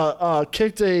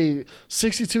kicked a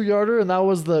 62-yarder, and that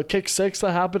was the kick 6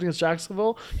 that happened against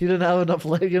Jacksonville. He didn't have enough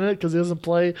leg in it because he doesn't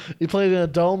play. He played in a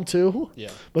dome, too.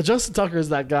 Yeah. But Justin Tucker is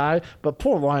that guy. But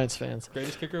poor Lions fans.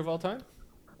 Greatest kicker of all time?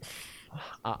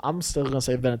 I'm still going to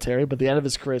say Vinatieri, but the end of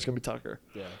his career is going to be Tucker.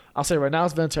 Yeah. I'll say right now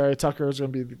it's Vinatieri. Tucker is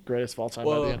going to be the greatest of all time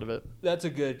by the end of it. That's a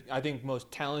good, I think, most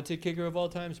talented kicker of all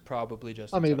time is probably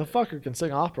Justin I mean, Tucker. the fucker can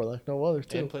sing opera like no other,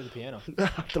 too. And play the piano.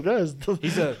 The guy is-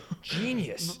 He's a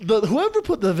genius. whoever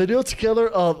put the video together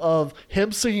of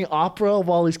him singing opera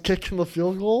while he's kicking the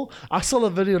field goal, I saw the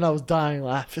video and I was dying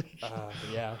laughing.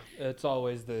 Yeah, it's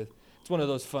always it's one of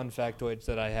those fun factoids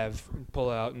that I have pull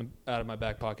out out of my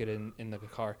back pocket in the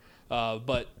car.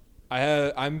 But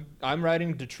I'm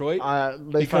riding Detroit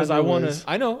because I want to.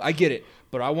 I know, I get it,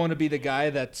 but I want to be the guy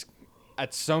that's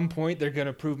at some point they're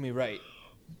gonna prove me right.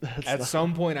 At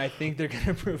some point, I think they're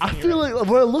gonna prove me I feel right. like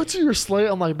when I looked at your slate,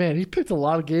 I'm like, man, he picked a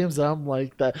lot of games that I'm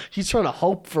like that. He's trying to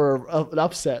hope for an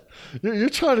upset. You're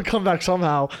trying to come back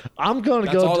somehow. I'm going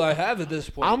to That's go. all I have at this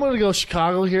point. I'm going to go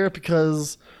Chicago here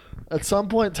because at some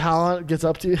point talent gets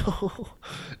up to you,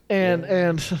 and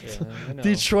I know.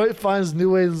 Detroit finds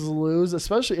new ways to lose,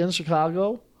 especially in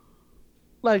Chicago.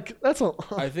 Like that's a.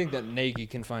 I think that Nagy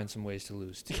can find some ways to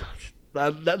lose too.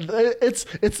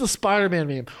 It's the Spider-Man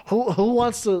meme. Who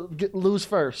wants to lose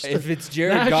first? If it's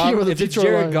Jared Nagy Goff, or the if it's Detroit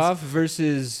Jared Lions? Goff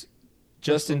versus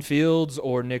Justin Fields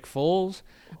or Nick Foles,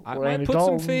 I might Randy put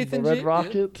Dalton, some faith the in Red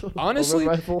Rocket, the Honestly,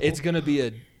 Red Rifle. it's gonna be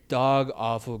a dog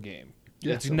awful game.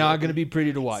 Yes, It's it not will going to be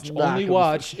pretty to watch. It's not Only gonna be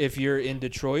watch if you're in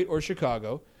Detroit or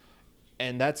Chicago,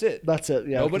 and that's it. That's it.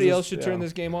 Yeah. Nobody because else should it's- turn yeah.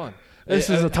 this game on. This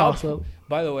is a toss-up.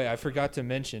 By the way, I forgot to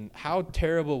mention, how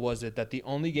terrible was it that the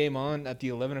only game on at the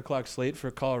 11 o'clock slate for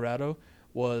Colorado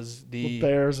was the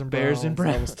Bears and Browns. That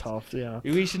Browns. was tough. Yeah.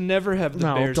 We should never have the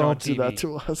No, Bears don't on do TV. that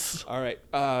to us. All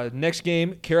right. Next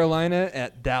game, Carolina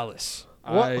at Dallas.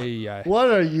 What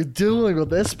are you doing with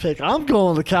this pick? I'm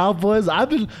going the Cowboys.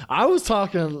 I was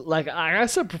talking like I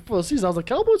said before the season. I was like,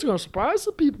 Cowboys are going to surprise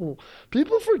some people.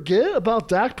 People forget about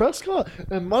Dak Prescott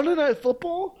and Monday Night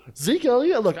Football. Zeke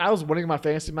Elliott. Look, I was winning my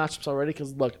fantasy matchups already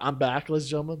because look, I'm back, ladies and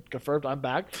gentlemen. Confirmed, I'm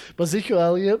back. But Zeke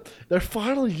Elliott, they're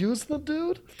finally using the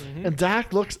dude, and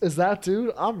Dak is that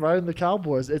dude. I'm riding the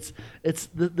Cowboys.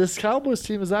 This Cowboys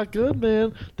team is that good,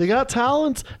 man. They got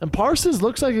talent, and Parsons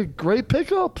looks like a great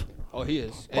pickup. Oh, he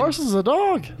is. And Parsons is a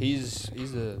dog. he's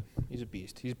a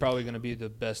beast. He's probably going to be the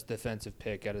best defensive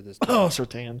pick out of this team. Oh,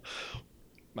 Surtain.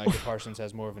 Micah Parsons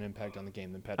has more of an impact on the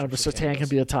game than Patrick Surtain does. can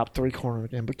be a top 3 corner in the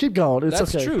game, but keep going. It's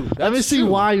That's okay. true. Let me That's see true.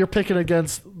 why you're picking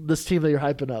against this team that you're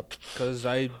hyping up. Because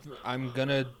I'm going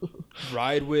to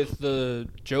ride with the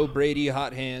Joe Brady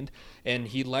hot hand, and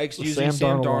he likes using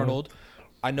Sam Darnold.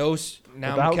 I know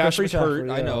now Without McCaffrey's hurt.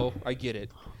 McCaffrey, I yeah. know. I get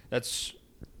it.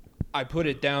 I put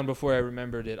it down before I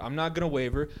remembered it. I'm not going to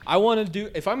waver.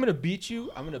 If I'm going to beat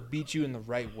you, I'm going to beat you in the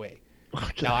right way.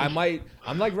 Okay. Now, I'm like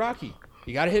Rocky.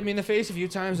 You got to hit me in the face a few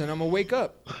times, and I'm going to wake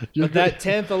up. You're But that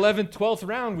 10th, 11th, 12th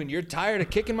round, when you're tired of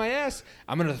kicking my ass,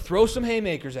 I'm going to throw some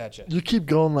haymakers at you. You keep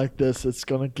going like this, it's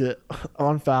going to get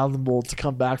unfathomable to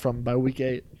come back from by week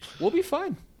 8. We'll be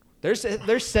fine.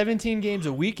 There's 17 games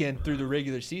a weekend through the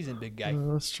regular season, big guy.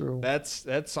 That's true.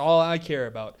 That's all I care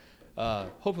about.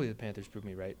 Hopefully the Panthers prove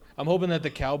me right. I'm hoping that the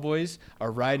Cowboys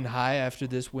are riding high after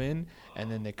this win,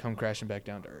 and then they come crashing back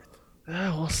down to earth.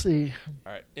 Yeah, we'll see.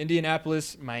 All right,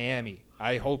 Indianapolis, Miami.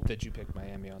 I hope that you pick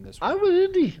Miami on this one. I'm with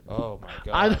Indy. Oh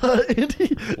my I God! know,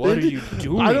 Indy. What Indy, are you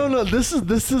doing? I don't know. This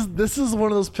is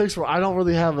one of those picks where I don't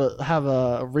really have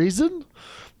a reason.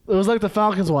 It was like the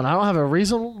Falcons one. I don't have a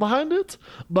reason behind it,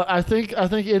 but I think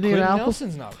Quentin Indianapolis.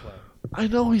 Nelson's not playing. I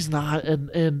know he's not,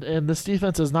 and this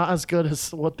defense is not as good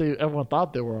as what everyone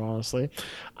thought they were. Honestly,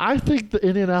 I think the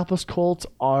Indianapolis Colts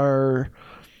are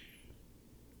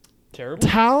Terrible.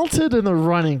 talented in the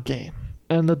running game,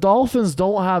 and the Dolphins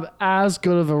don't have as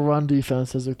good of a run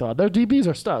defense as we thought. Their DBs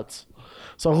are studs.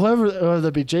 So whether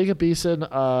it be Jacob Eason,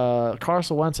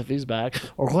 Carson Wentz if he's back,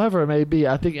 or whoever it may be,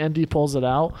 I think ND pulls it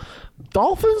out.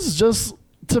 Dolphins just,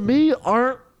 to me,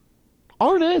 aren't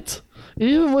it.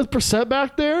 Even with Brissett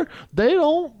back there, they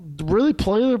don't really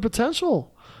play their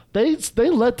potential. They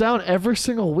let down every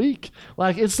single week.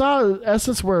 Like, it's not an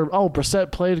essence where,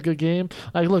 Brissett played a good game.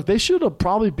 Like, look, they should have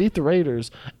probably beat the Raiders,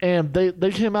 and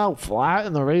they came out flat,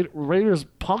 and the Raiders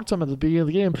punked them at the beginning of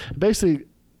the game.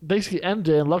 Basically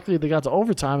ended it, and luckily they got to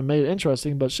overtime and made it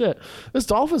interesting. But shit, this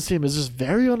Dolphins team is just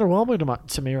very underwhelming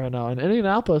to me right now. And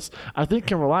Indianapolis, I think,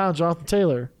 can rely on Jonathan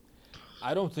Taylor.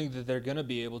 I don't think that they're going to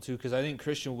be able to, because I think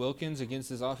Christian Wilkins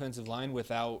against this offensive line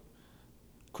without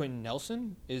Quentin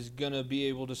Nelson is going to be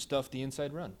able to stuff the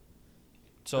inside run.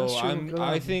 So That's true.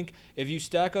 I think if you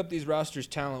stack up these rosters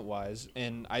talent-wise,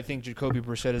 and I think Jacoby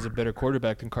Brissett is a better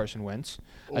quarterback than Carson Wentz.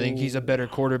 I think he's a better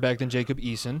quarterback than Jacob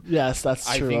Eason. Yes, that's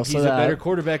true. I think he's a better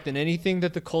quarterback than anything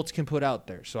that the Colts can put out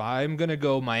there. So I'm going to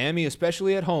go Miami,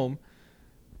 especially at home.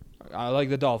 I like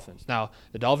the Dolphins. Now,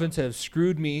 the Dolphins have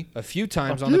screwed me a few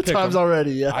times on the pick. A few times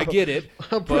already, yeah. I get it.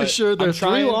 I'm pretty sure there's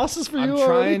 3 losses for you I'm already.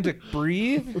 trying to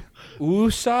breathe.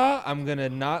 USA, I'm going to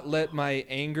not let my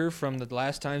anger from the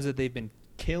last times that they've been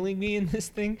killing me in this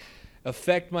thing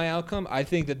affect my outcome. I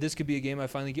think that this could be a game I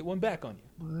finally get one back on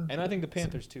you. And I think the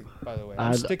Panthers, too, by the way.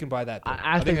 I'm sticking by that.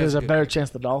 I think there's a better chance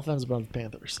the Dolphins than the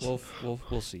Panthers.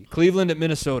 We'll see. Cleveland at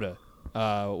Minnesota.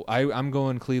 I'm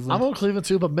going Cleveland. I'm going Cleveland,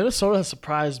 too, but Minnesota has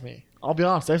surprised me. I'll be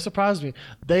honest. They've surprised me.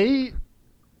 They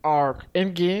are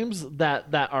in games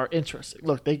that are interesting.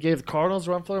 Look, they gave the Cardinals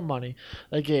a run for their money.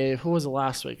 They gave, who was it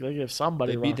last week? They gave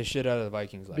somebody They beat the shit out of the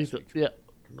Vikings last week. Yeah.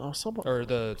 No, somebody. Or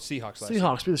the Seahawks last week.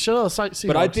 Seahawks beat the shit out of the Seahawks.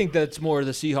 But I think that's more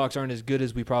the Seahawks aren't as good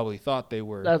as we probably thought they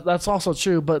were. That's also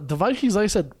true. But the Vikings, like I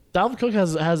said, Dalvin Cook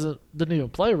didn't even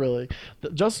play really.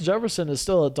 Justin Jefferson is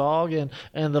still a dog, and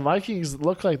the Vikings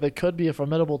look like they could be a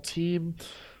formidable team,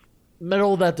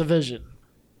 middle of that division.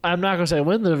 I'm not going to say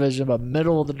win the division, but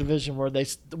middle of the division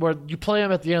where you play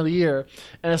them at the end of the year,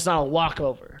 and it's not a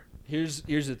walkover. Here's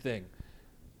the thing.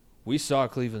 We saw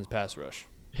Cleveland's pass rush.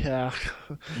 Yeah.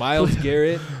 Myles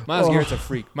Garrett's a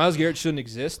freak. Myles Garrett shouldn't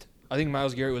exist. I think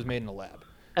Myles Garrett was made in a lab.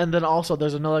 And then also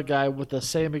there's another guy with the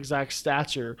same exact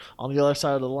stature on the other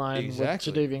side of the line with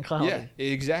Jadeveon Clowney. Yeah,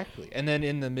 exactly. And then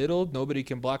in the middle, nobody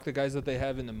can block the guys that they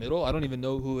have in the middle. I don't even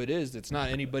know who it is. It's not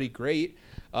anybody great.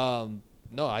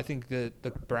 No, I think that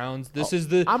the Browns. I'm not this is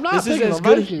thinking as the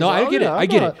good. Vikings. No, I get it. I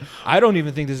get it. not. I don't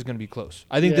even think this is going to be close.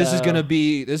 I think this is Yeah. going to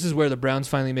be. This is where the Browns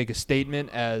finally make a statement.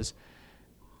 As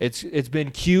it's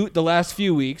been cute the last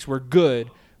few weeks. We're good.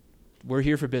 We're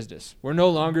here for business. We're no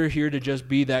longer here to just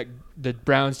be the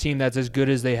Browns team that's as good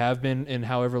as they have been in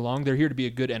however long. They're here to be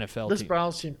a good NFL This team.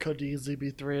 Browns team could easily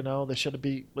be 3-0. They should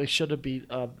have beat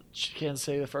Kansas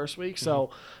City the first week.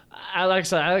 So, I like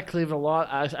Cleveland a lot.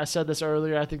 I said this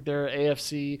earlier. I think they're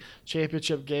AFC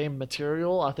Championship game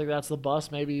material. I think that's the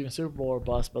bust, maybe even Super Bowl or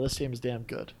bust. But this team is damn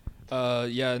good.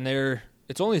 Yeah, and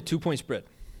it's only a 2-point spread.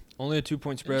 Only a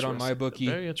 2-point spread on my bookie.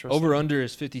 Very interesting. Over under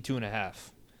is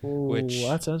 52.5. Ooh, Which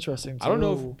that's interesting too. I don't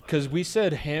know because we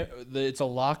said it's a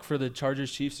lock for the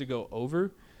Chargers Chiefs to go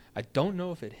over. I don't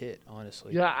know if it hit,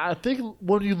 honestly. Yeah, I think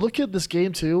when you look at this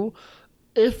game too,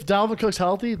 if Dalvin Cook's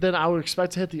healthy, then I would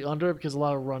expect to hit the under because a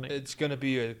lot of running. It's gonna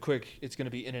be it's gonna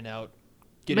be in and out.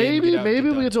 Maybe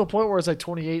we get to a point where it's like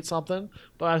 28 something,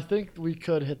 but I think we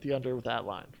could hit the under with that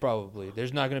line. Probably.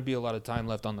 There's not gonna be a lot of time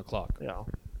left on the clock. Yeah.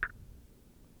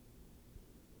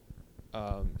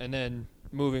 And then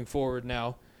moving forward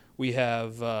now, we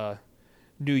have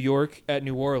New York at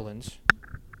New Orleans,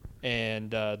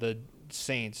 and the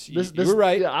Saints. You This were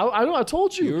right. Yeah, I know. I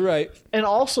told you. You were right. And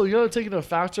also, you got to take into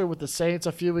factor with the Saints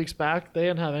a few weeks back, they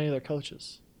didn't have any of their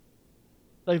coaches.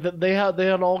 Like they had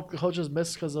all coaches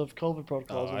missed because of COVID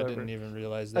protocols. Oh, or I whatever. didn't even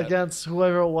realize that. Against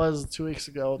whoever it was 2 weeks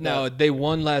ago. No, they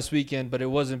won last weekend, but it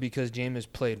wasn't because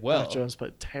Jameis played well. Mac Jones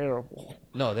played terrible.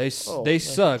 No, they man.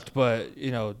 sucked, but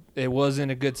it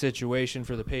wasn't a good situation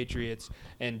for the Patriots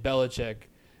and Belichick.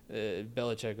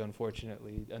 Belichick,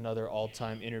 unfortunately, another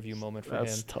all-time interview moment for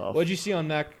That's him. tough. What did you see on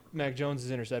Mac Jones'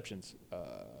 interceptions?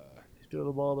 He's doing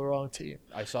the ball to the wrong team.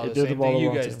 I saw He the did the same ball thing to you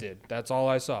the wrong guys team. did. That's all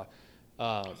I saw.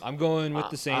 I'm going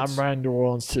with the Saints. I'm riding New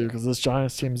Orleans too because this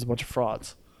Giants team is a bunch of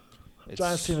frauds. It's-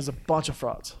 Giants team is a bunch of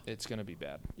frauds. It's going to be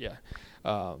bad. Yeah.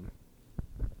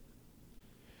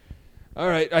 All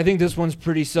right. I think this one's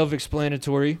pretty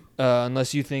self-explanatory,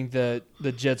 unless you think that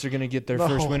the Jets are going to get their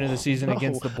first win of the season No.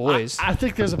 against the boys. I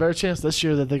think there's a better chance this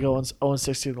year that they go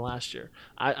 0-16 than last year.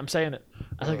 I'm saying it.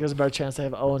 I think there's a better chance they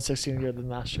have 0-16 year than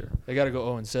last year. They got to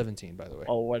go 0-17, by the way.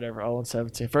 Oh, whatever.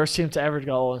 0-17. First team to ever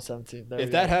go 0-17. There If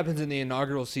we that go. happens in the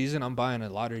inaugural season, I'm buying a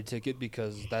lottery ticket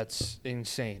because that's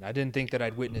insane. I didn't think that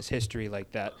I'd witness history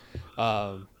like that.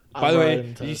 By the way,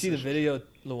 riding did you see the video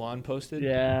Luan posted?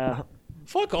 Yeah.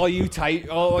 Fuck all you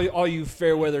all you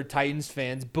Fairweather Titans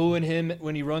fans booing him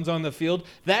when he runs on the field.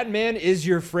 That man is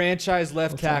your franchise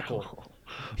left tackle.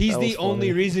 He's That the was only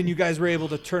funny. reason you guys were able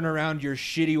to turn around your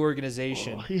shitty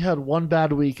organization. He had one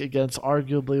bad week against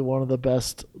arguably one of the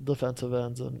best defensive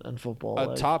ends in football. A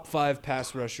Like, top 5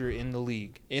 pass rusher in the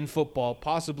league, in football,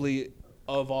 possibly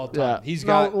of all time. yeah, He's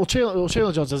got Chandler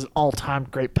Jones is an all-time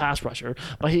great pass rusher,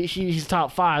 but he's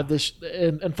top 5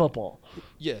 in football.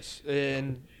 yes,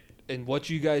 and what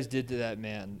you guys did to that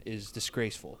man is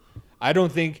disgraceful. I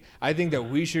think that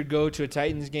we should go to a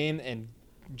Titans game and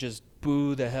just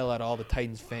boo the hell out of all the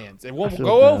Titans fans. It won't feel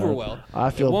go bad. over well. I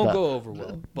feel it won't bad. go over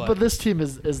well. But this team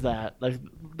is that. Like,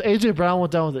 A.J. Brown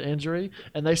went down with an injury,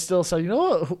 and they still said, you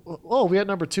know what? Oh, we had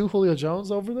number 2 Julio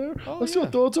Jones over there. Oh, Let's yeah.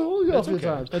 go throw it to Julio That's a few okay.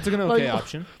 times. That's an okay Like,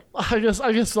 option. I guess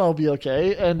that'll be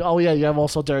okay. And oh yeah, you have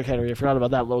also Derrick Henry. I forgot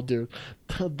about that little dude.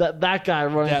 that guy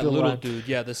running That through the little line. dude,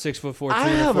 yeah, the 6'4", I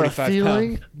have a 245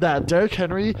 feeling pound. that Derrick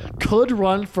Henry could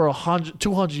run for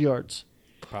 200 yards.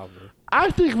 Probably. I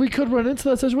think we could run into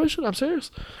that situation. I'm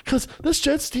serious. Because this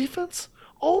Jets defense,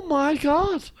 oh my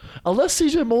God. Unless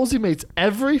CJ Mosley makes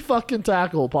every fucking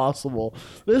tackle possible,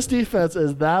 this defense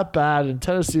is that bad, and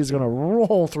Tennessee is going to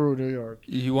roll through New York.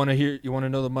 You want to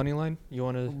know the money line? You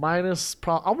want to? I'm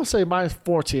going to say minus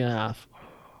 14.5.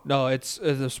 No, it's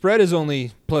the spread is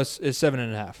only plus is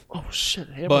 7.5. Oh, shit.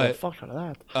 Hammer But- the fuck out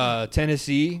of that.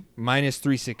 Tennessee minus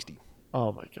 360.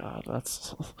 Oh, my God.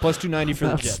 That's Plus 290 for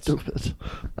the that's Jets. stupid.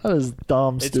 That is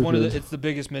dumb It's stupid. it's the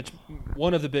biggest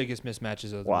one of the biggest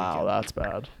mismatches of the wow,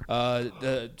 weekend. that's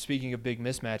bad. Speaking of big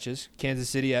mismatches, Kansas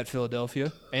City at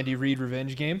Philadelphia, Andy Reid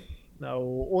revenge game. No.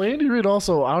 Well, Andy Reid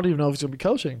also, I don't even know if he's going to be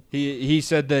coaching. He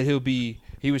said that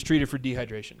he was treated for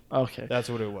dehydration. Okay. That's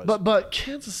what it was. But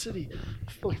Kansas City,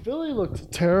 look, Philly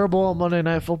looked terrible on Monday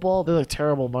Night Football. They looked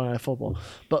terrible on Monday Night Football.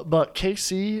 But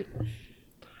KC,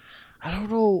 I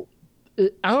don't know.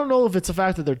 I don't know if it's the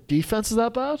fact that their defense is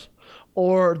that bad,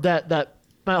 or that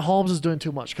Matt Holmes is doing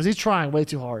too much because he's trying way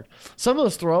too hard. Some of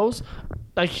those throws,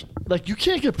 like you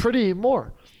can't get pretty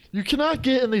anymore. You cannot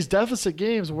get in these deficit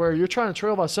games where you're trying to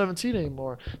trail by 17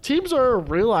 anymore. Teams are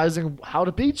realizing how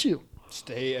to beat you.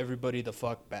 Stay everybody the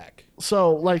fuck back.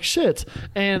 So like shit,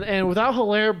 and without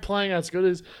Hilaire playing as good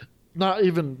as not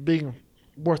even being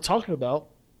worth talking about,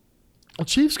 the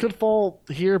Chiefs could fall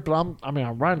here. But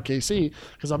I'm riding KC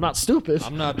because I'm not stupid.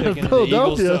 I'm not picking the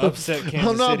Eagles to upset Kansas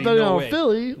I'm not City. betting No on way.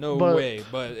 Philly. No but way.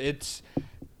 But it's.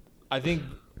 I think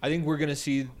we're gonna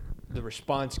see the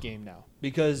response game now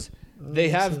because they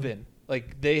have been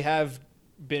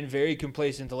very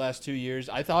complacent the last 2 years.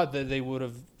 I thought that they would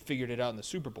have figured it out in the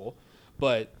Super Bowl,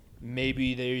 but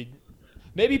maybe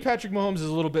Patrick Mahomes is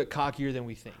a little bit cockier than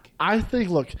we think. I think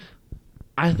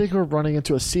we're running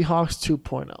into a Seahawks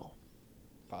 2.0.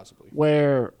 Possibly.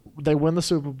 Where they win the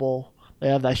Super Bowl. They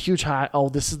have that huge high. Oh,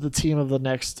 this is the team of the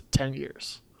next 10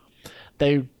 years.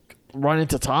 They run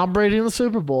into Tom Brady in the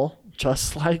Super Bowl,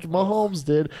 just like Mahomes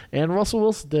did and Russell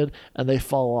Wilson did, and they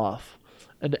fall off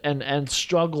and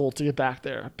struggle to get back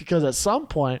there. Because at some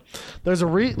point, there's a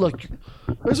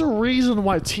reason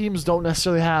why teams don't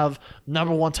necessarily have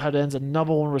number 1 tight ends and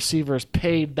number 1 receivers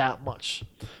paid that much.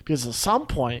 Because at some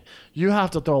point, you have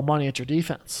to throw money at your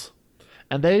defense.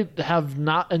 And they have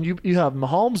not, and you have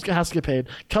Mahomes has to get paid,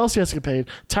 Kelsey has to get paid,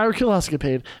 Tyreek Hill has to get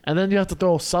paid, and then you have to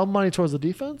throw some money towards the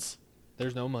defense.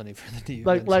 There's no money for the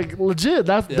defense. Like legit,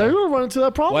 they're going to run into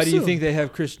that problem. Why do you soon. think they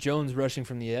have Chris Jones rushing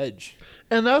from the edge?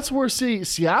 And that's where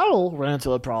Seattle ran into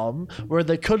the problem where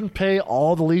they couldn't pay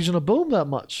all the Legion of Boom that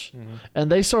much,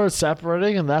 and they started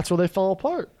separating, and that's where they fell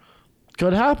apart.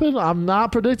 Could happen. I'm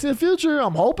not predicting the future.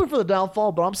 I'm hoping for the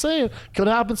downfall, but I'm saying could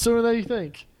happen sooner than you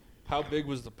think. How big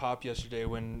was the pop yesterday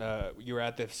when you were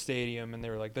at the stadium and they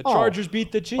were like, the Chargers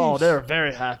beat the Chiefs? Oh, they were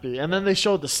very happy. And then they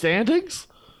showed the standings,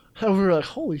 and we were like,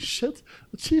 holy shit,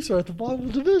 the Chiefs are at the bottom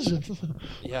of the division.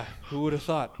 Yeah, who would have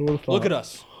thought? Who would've thought? Look at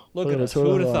us. Look at us. Who Who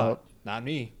would would've have thought? Not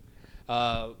me.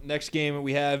 Next game,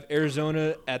 we have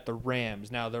Arizona at the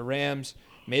Rams. Now, the Rams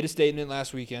made a statement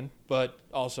last weekend, but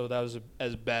also that was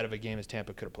as bad of a game as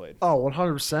Tampa could have played. Oh,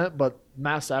 100%, but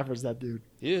Matt Stafford's that dude.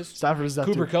 He is. Stafford is that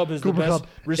Cooper dude. Kupp is Cooper the best Kupp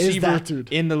is receiver that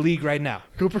dude. in the league right now.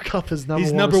 Cooper Kupp is number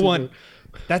He's one. number receiver. one.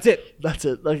 That's it. That's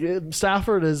it. Like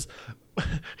Stafford is,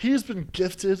 he has been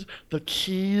gifted the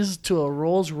keys to a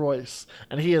Rolls Royce,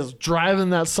 and he is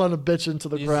driving that son of a bitch into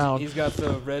the ground. He's got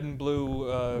the red and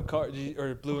blue card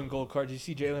or blue and gold card. Did you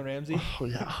see Jalen Ramsey? Oh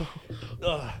yeah.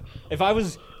 Ugh. If I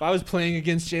was playing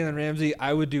against Jalen Ramsey,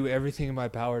 I would do everything in my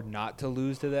power not to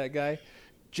lose to that guy,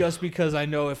 just because I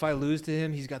know if I lose to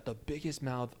him, he's got the biggest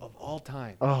mouth of all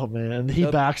time. Oh man, he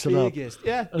The backs it up. biggest.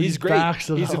 Yeah, And he's he great. backs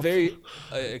it He's a up. very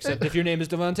except if your name is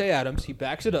Devontae Adams, he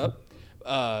backs it up.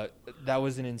 That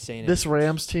was an insane. This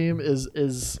Rams team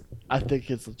is I think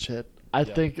it's legit. I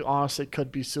think honestly it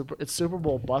could be it's Super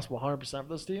Bowl bust 100%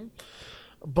 for this team.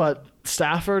 But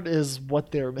Stafford is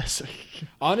what they're missing.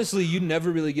 Honestly, you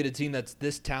never really get a team that's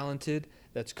this talented,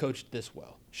 that's coached this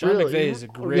well. Sean Really? McVay is a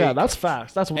great. Yeah, that's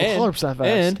facts. That's 100% facts.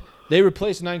 And they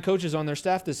replaced 9 coaches on their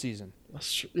staff this season.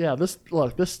 That's true. Yeah, this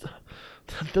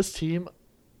team,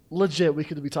 legit. We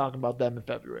could be talking about them in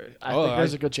February. I think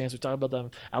there's a good chance we talk about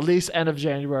them at least end of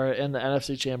January in the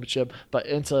NFC Championship, but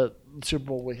into Super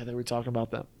Bowl week. I think we're talking about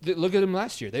them. Look at them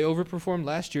last year. They overperformed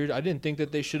last year. I didn't think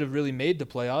that they should have really made the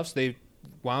playoffs. They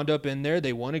wound up in there.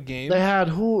 They won a game. They had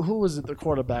who was it? The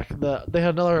quarterback. They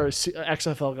had another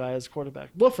XFL guy as quarterback.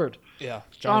 Wolford. Yeah,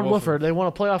 John Wolford. They won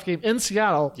a playoff game in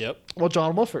Seattle. Yep. Well,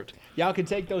 John Wolford. Y'all can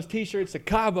take those T-shirts to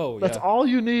Cabo. That's all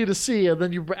you need to see, and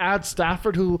then you add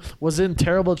Stafford, who was in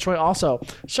terrible Detroit. Also,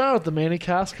 shout out the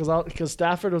Mannycast because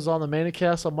Stafford was on the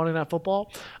Mannycast on Monday Night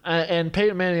Football, and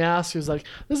Peyton Manning asked, he was like,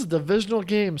 "This is a divisional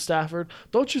game, Stafford.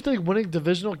 Don't you think winning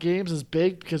divisional games is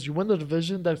big because you win the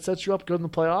division that sets you up good in the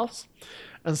playoffs?"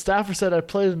 And Stafford said, "I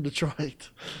played in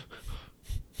Detroit."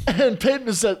 And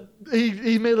Peyton said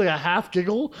he made like a half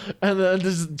giggle and then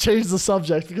just changed the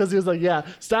subject because he was like, "Yeah,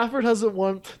 Stafford hasn't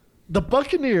won." The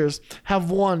Buccaneers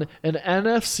have won an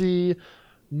NFC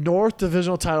North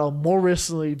divisional title more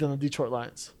recently than the Detroit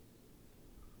Lions.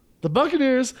 The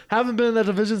Buccaneers haven't been in that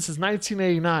division since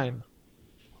 1989.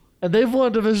 And they've won a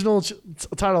divisional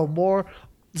title more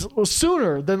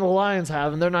sooner than the Lions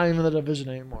have, and they're not even in the division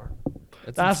anymore.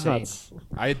 That's insane. nuts.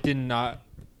 I did not.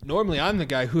 Normally, I'm the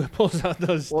guy who pulls out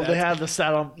those stats. Well, they had the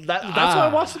stat on that. That's why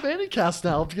I watch the Mannycast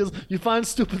now, because you find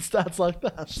stupid stats like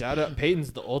that. Shout out,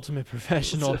 Peyton's the ultimate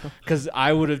professional, because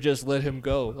I would have just let him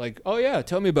go. Like, oh yeah,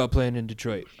 tell me about playing in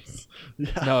Detroit. Yeah.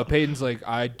 No, Peyton's like,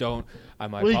 I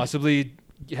might possibly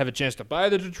have a chance to buy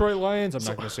the Detroit Lions. I'm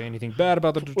not going to say anything bad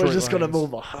about the Detroit Lions. We're just going to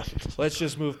move on. Let's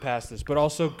just move past this. But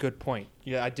also, good point.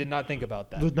 Yeah, I did not think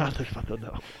about that. Did not think about that,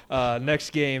 no.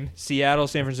 Next game, Seattle,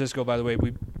 San Francisco. By the way,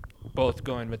 we both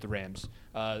going with the Rams.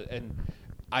 And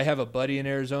I have a buddy in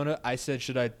Arizona. I said,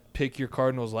 should I pick your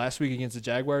Cardinals last week against the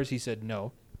Jaguars? He said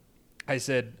no. I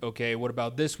said, okay, what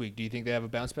about this week? Do you think they have a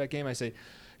bounce back game?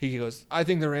 He goes, I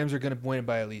think the Rams are going to win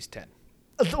by at least 10.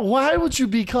 Why would you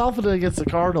be confident against the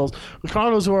Cardinals? The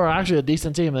Cardinals, who are actually a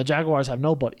decent team, and the Jaguars have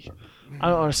nobody. I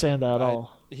don't understand that at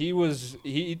all.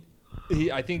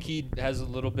 I think he has a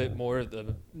little bit more.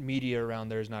 The media around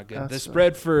there is not good. That's the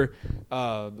spread for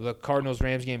the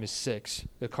Cardinals-Rams game is 6.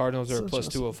 The Cardinals are a plus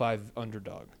 205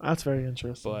 underdog. That's very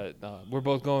interesting. But we're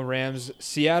both going Rams.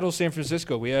 Seattle, San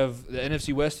Francisco. We have the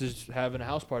NFC West is having a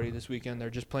house party this weekend. They're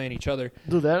just playing each other.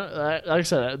 Dude, that like I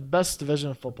said, best division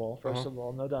of football, first of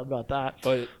all. No doubt about that.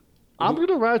 But I'm going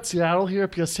to ride Seattle here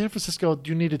because San Francisco,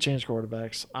 you need to change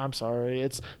quarterbacks. I'm sorry.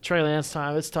 It's Trey Lance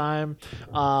time. It's time.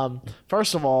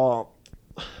 First of all,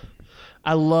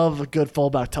 I love a good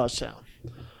fullback touchdown.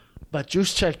 But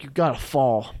juice check, you got to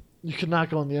fall. You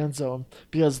cannot go in the end zone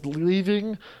because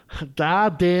leaving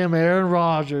goddamn Aaron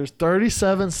Rodgers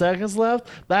 37 seconds left,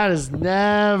 that is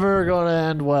never going to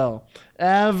end well.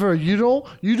 Ever. You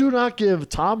do not give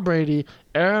Tom Brady,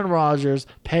 Aaron Rodgers,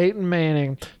 Peyton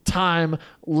Manning time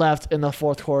left in the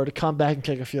fourth quarter to come back and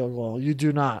kick a field goal. You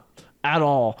do not at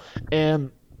all.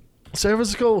 And San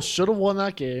Francisco should have won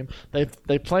that game.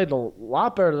 They played a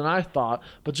lot better than I thought,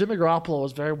 but Jimmy Garoppolo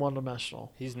was very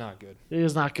one-dimensional. He's not good. He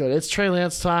is not good. It's Trey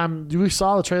Lance time. We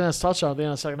saw the Trey Lance touchdown at the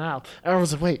end of the second half. Everyone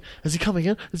was like, wait, is he coming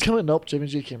in? Is he coming in? Nope, Jimmy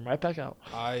G came right back out.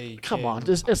 Come on.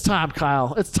 It's time,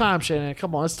 Kyle. It's time, Shanahan.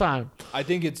 Come on, it's time. I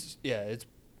think it's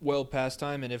well past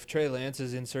time, and if Trey Lance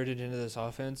is inserted into this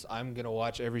offense, I'm going to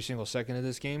watch every single second of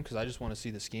this game because I just want to see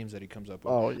the schemes that he comes up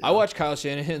with. Oh, yeah. I watch Kyle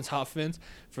Shanahan's offense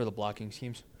for the blocking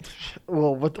schemes.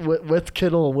 Well, with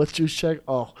Kittle and with Juszczyk,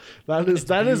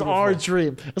 that is our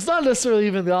dream. It's not necessarily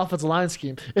even the offensive line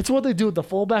scheme. It's what they do with the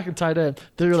fullback and tight end.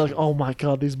 They're like, oh my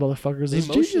god, these motherfuckers. It's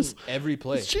genius. Every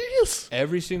play. It's genius.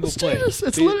 Every single It's play. genius.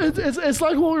 It's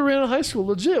like what we ran in high school,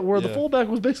 legit, where the fullback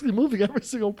was basically moving every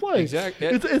single play. Exactly.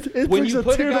 It when brings you a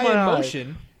put a tear to guy my in eye.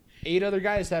 motion, 8 other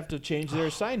guys have to change their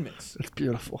assignments. It's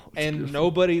beautiful.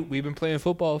 We've been playing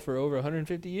football for over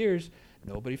 150 years.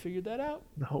 Nobody figured that out.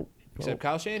 No. Except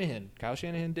Kyle Shanahan. Kyle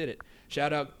Shanahan did it.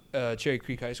 Shout out Cherry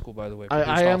Creek High School, by the way.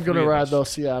 I am going to ride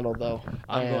Seattle, though.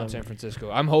 I'm going San Francisco.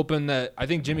 I'm hoping that I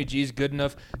think Jimmy G's good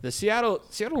enough. The Seattle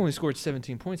only scored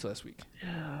 17 points last week,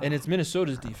 and it's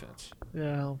Minnesota's defense.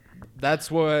 Yeah.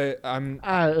 That's why I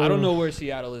don't know where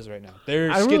Seattle is right now.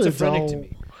 They're schizophrenic to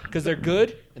me because they're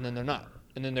good and then they're not,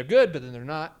 and then they're good but then they're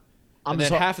not. And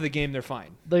then half of the game they're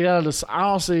fine. They got to.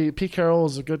 Honestly, Pete Carroll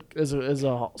is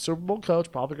a Super Bowl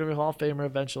coach, probably going to be a Hall of Famer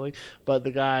eventually. But the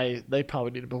guy, they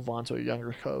probably need to move on to a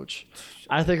younger coach.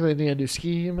 I think they need a new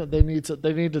scheme. They need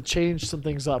to change some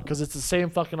things up because it's the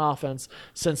same fucking offense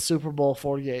since Super Bowl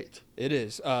 48. It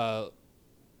is.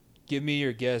 Give me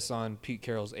your guess on Pete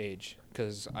Carroll's age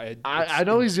because I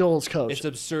know he's the oldest coach. It's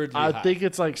absurdly high. I think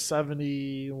it's like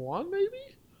 71, maybe.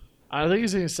 I think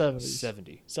he's in his 70s.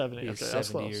 70. 70. He's Okay,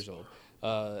 70 years old.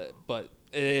 But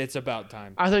it's about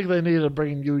time. I think they need to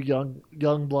bring new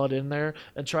young blood in there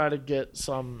and try to get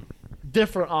some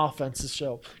different offenses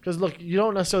show. Because look, you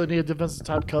don't necessarily need a defensive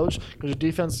type coach because your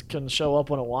defense can show up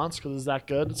when it wants because it's that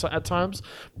good at times.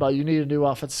 But you need a new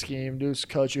offensive scheme, new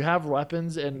coach. You have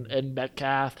weapons in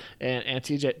Metcalf and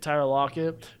Tyler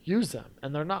Lockett. Use them,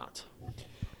 and they're not.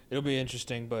 It'll be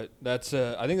interesting, but that's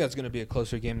I think that's going to be a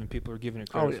closer game than people are giving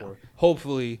it credit yeah. for.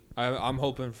 Hopefully, I'm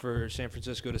hoping for San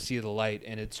Francisco to see the light,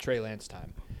 and it's Trey Lance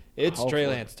time. It's Trey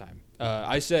Lance time.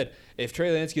 I said if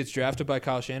Trey Lance gets drafted by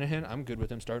Kyle Shanahan, I'm good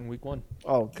with him starting week 1.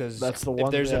 Oh, because that's the one.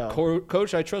 If there's a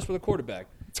coach I trust with a quarterback,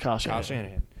 it's Kyle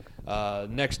Shanahan.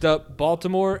 Next up,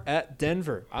 Baltimore at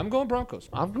Denver. I'm going Broncos.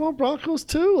 I'm going Broncos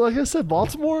too. Like I said,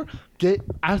 Baltimore.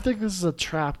 I think this is a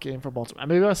trap game for Baltimore.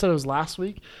 Maybe I said it was last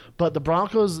week, but the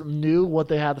Broncos knew what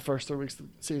they had the first 3 weeks of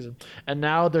the season, and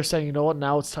now they're saying, you know what?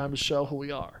 Now it's time to show who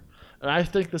we are. And I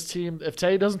think this team, if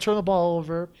Teddy doesn't turn the ball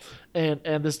over, and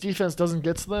this defense doesn't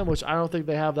get to them, which I don't think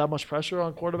they have that much pressure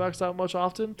on quarterbacks that much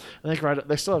often. I think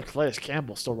they still have Calais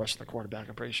Campbell still rushing the quarterback.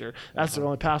 I'm pretty sure that's the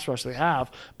only pass rush they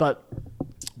have. But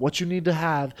what you need to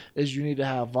have is you need to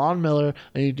have Von Miller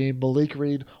and you need Malik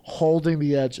Reed holding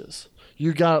the edges.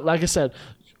 You got, like I said,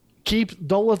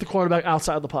 don't let the quarterback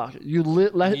outside the pocket. You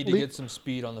need to get some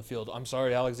speed on the field. I'm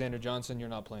sorry, Alexander Johnson, you're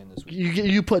not playing this week.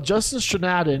 You put Justin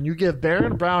Stronad in. You give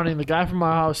Baron Browning, the guy from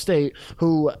Ohio State,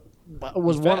 who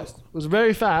was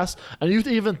very fast, and you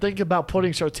even think about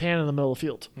putting Surtain in the middle of the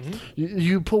field. Mm-hmm.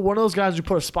 You put one of those guys. You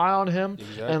put a spy on him,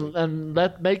 and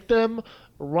make them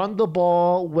run the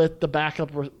ball with the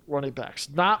backup running backs,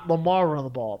 not Lamar run the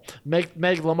ball.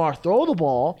 Make Lamar throw the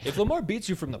ball. If Lamar beats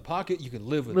you from the pocket, you can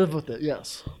live with it.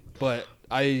 Yes. But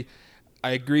I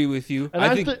agree with you. And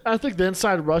I think the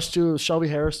inside rush too, Shelby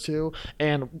Harris too,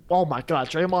 and oh my God,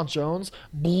 Draymond Jones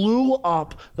blew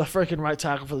up the freaking right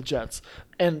tackle for the Jets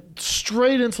and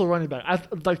straight into the running back.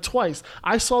 Like twice.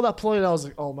 I saw that play and I was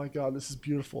like, oh my God, this is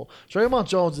beautiful. Draymond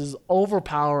Jones is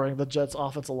overpowering the Jets'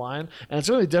 offensive line, and it's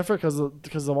really different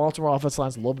because the Baltimore offensive line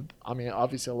is a little bit,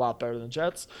 obviously a lot better than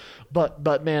Jets,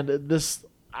 but man, this.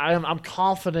 I'm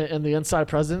confident in the inside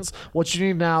presence. What you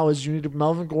need now is you need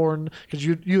Melvin Gordon, because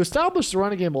you established the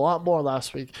running game a lot more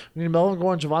last week. You need Melvin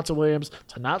Gordon, Javonte Williams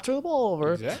to not turn the ball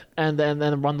over, and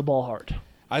then run the ball hard.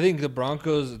 I think the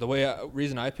Broncos,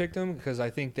 reason I picked them, because I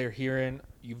think they're hearing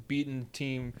you've beaten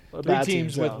three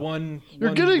teams with one.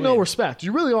 You're getting no respect.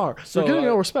 You really are. You're getting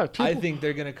no respect. I think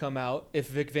they're going to come out. If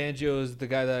Vic Fangio is the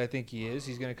guy that I think he is,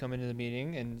 he's going to come into the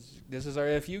meeting, and this is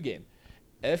our FU game.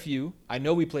 FU, I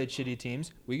know we played shitty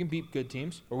teams. We can beat good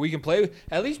teams, or we can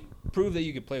at least prove that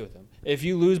you can play with them. If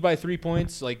you lose by 3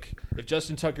 points, like if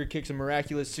Justin Tucker kicks a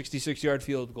miraculous 66-yard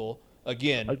field goal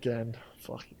again,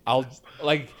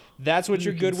 Fucking. That's what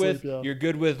you're You good can with. sleep, yeah. You're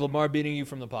good with Lamar beating you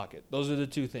from the pocket. Those are the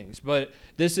two things. But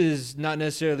this is not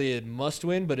necessarily a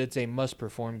must-win, but it's a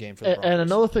must-perform game for the Broncos. And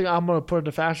another thing I'm going to put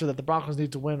into factor that the Broncos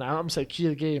need to win, I'm going to say key to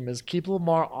the game, is keep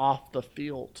Lamar off the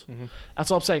field. Mm-hmm. That's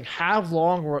what I'm saying. Have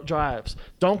long drives.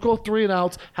 Don't go 3 and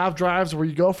outs. Have drives where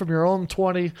you go from your own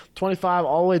 20, 25,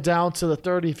 all the way down to the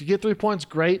 30. If you get 3 points,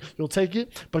 great. You'll take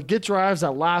it. But get drives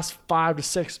that last 5 to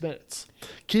 6 minutes.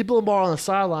 Keep Lamar on the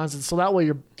sidelines, and so that way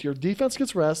your defense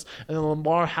gets rest, and then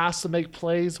Lamar has to make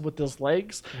plays with his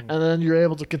legs, and then you're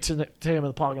able to continue him in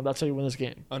the pocket. That's how you win this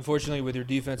game. Unfortunately, with your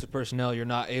defensive personnel, you're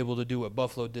not able to do what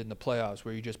Buffalo did in the playoffs,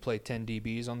 where you just play 10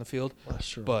 DBs on the field. That's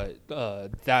true. But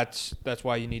that's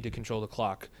why you need to control the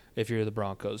clock if you're the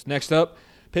Broncos. Next up,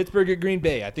 Pittsburgh at Green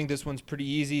Bay. I think this one's pretty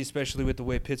easy, especially with the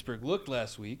way Pittsburgh looked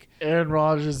last week. Aaron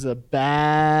Rodgers is a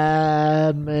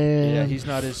bad man. Yeah, he's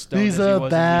not as stoned He's as he a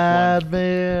was bad in week 1.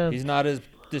 man. He's not as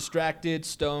distracted,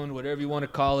 stoned, whatever you want to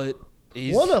call it.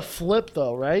 What a flip,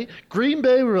 though, right? Green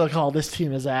Bay, we were like, oh, this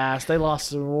team is ass. They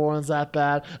lost to New Orleans that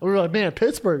bad. And we were like, man,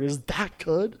 Pittsburgh is that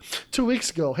good? 2 weeks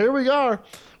ago. Here we are,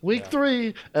 week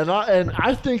 3. And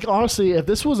I think, honestly, if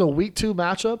this was a week 2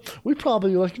 matchup, we'd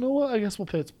probably be like, you know what? I guess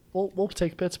we'll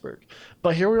take Pittsburgh.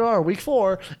 But here we are, week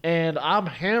 4, and I'm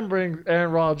hammering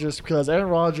Aaron Rodgers because Aaron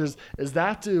Rodgers is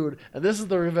that dude, and this is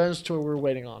the revenge tour we're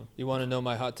waiting on. You want to know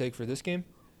my hot take for this game?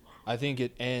 I think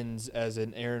it ends as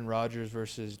an Aaron Rodgers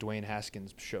versus Dwayne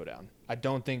Haskins showdown. I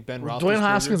don't think Ben Roethlisberger... Dwayne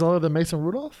Haskins other than Mason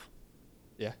Rudolph?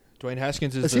 Yeah. Dwayne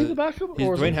Haskins is he the backup?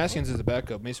 Dwayne Haskins is the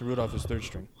backup. Mason Rudolph is third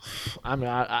string. I mean,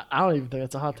 I don't even think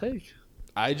it's a hot take.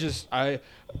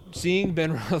 Seeing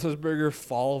Ben Roethlisberger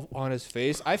fall on his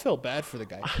face, I felt bad for the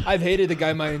guy. I've hated the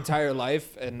guy my entire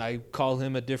life, and I call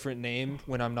him a different name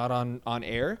when I'm not on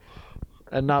air.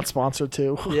 And not sponsored,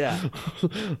 too. Yeah.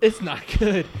 It's not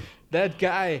good. That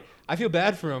guy, I feel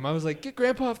bad for him. I was like, get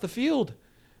Grandpa off the field.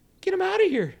 Get him out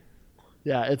of here.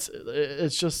 Yeah, it's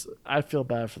just, I feel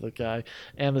bad for the guy.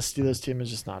 And the Steelers team is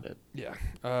just not it. Yeah.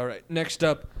 All right. Next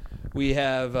up, we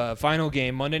have final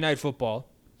game, Monday Night Football.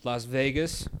 Las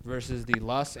Vegas versus the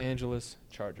Los Angeles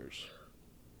Chargers.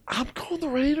 I'm going the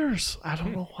Raiders. I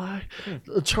don't know why.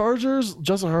 The Chargers,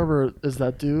 Justin Herbert is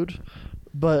that dude.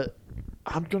 But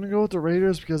I'm going to go with the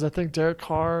Raiders because I think Derek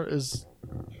Carr is,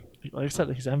 like I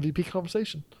said, he's MVP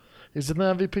conversation. He's in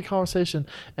the MVP conversation,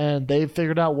 and they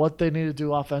figured out what they need to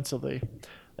do offensively.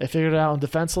 They figured it out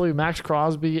defensively. Max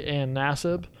Crosby and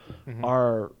Nassib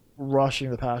are rushing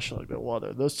the passer like no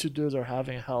other. Those two dudes are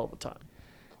having a hell of a time.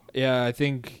 Yeah, I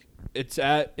think it's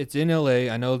in LA.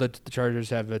 I know that the Chargers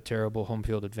have a terrible home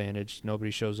field advantage.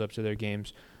 Nobody shows up to their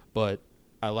games, but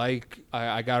I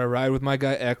got to ride with my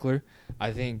guy Eckler.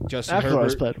 I think Justin Eckler Herbert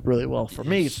has played really well for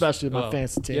me, especially with my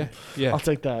fantasy team. Yeah. I'll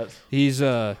take that. He's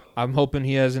I'm hoping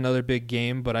he has another big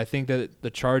game, but I think that the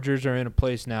Chargers are in a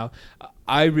place now.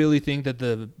 I really think that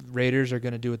the Raiders are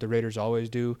going to do what the Raiders always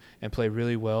do and play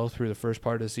really well through the first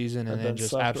part of the season and then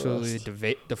just absolutely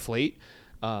deflate.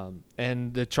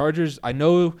 And the Chargers, I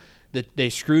know that they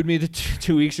screwed me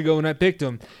 2 weeks ago when I picked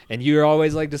them, and you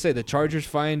always like to say the Chargers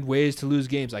find ways to lose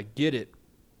games. I get it,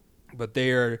 but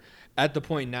they are at the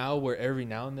point now where every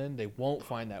now and then they won't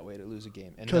find that way to lose a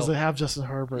game. Because they have Justin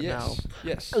Herbert now.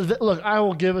 Yes. Look, I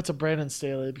will give it to Brandon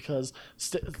Staley because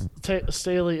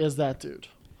Staley is that dude.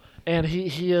 And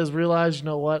he has realized, you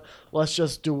know what, let's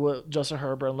just do what Justin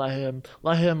Herbert and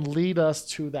let him lead us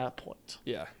to that point.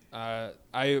 Yeah.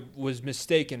 I was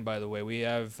mistaken, by the way. We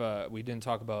didn't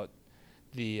talk about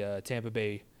the Tampa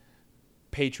Bay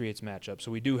Patriots matchup,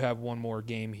 so we do have one more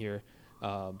game here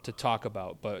to talk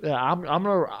about. But yeah, I'm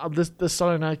gonna this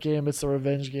Sunday night game. It's the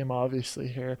revenge game, obviously.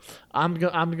 Here, I'm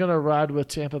gonna ride with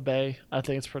Tampa Bay. I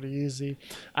think it's pretty easy.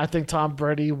 I think Tom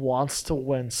Brady wants to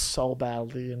win so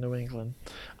badly in New England.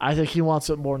 I think he wants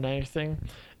it more than anything.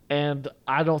 And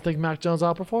I don't think Mac Jones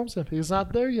outperforms him. He's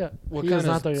not there yet. What kind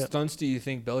of stunts do you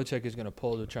think Belichick is going to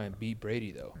pull to try and beat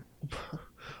Brady, though?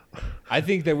 I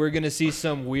think that we're going to see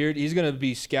some weird – he's going to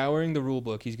be scouring the rule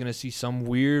book. He's going to see some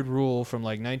weird rule from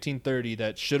like 1930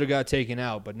 that should have got taken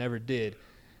out but never did.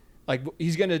 Like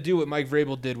he's going to do what Mike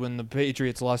Vrabel did when the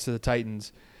Patriots lost to the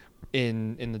Titans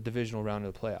in the divisional round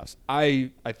of the playoffs. I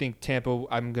think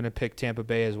I'm going to pick Tampa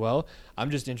Bay as well.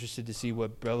 I'm just interested to see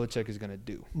what Belichick is going to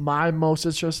do. My most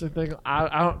interesting thing,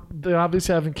 they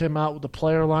obviously haven't come out with the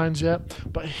player lines yet,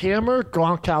 but hammer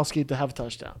Gronkowski to have a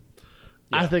touchdown.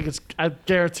 Yeah. I think it's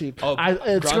guaranteed.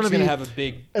 It's going to have a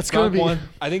big. It's going to be.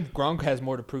 I think Gronk has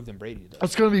more to prove than Brady does.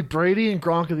 It's going to be Brady and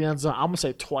Gronk in the end zone. I'm going to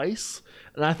say twice,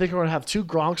 and I think we're going to have 2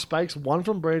 Gronk spikes, one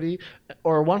from Brady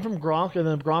or one from Gronk, and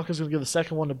then Gronk is going to give the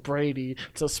second one to Brady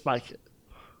to spike it.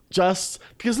 Just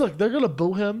because, look, they're going to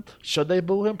boo him. Should they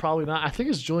boo him? Probably not. I think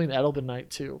it's Julian Edelman night,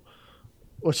 too.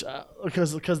 Which,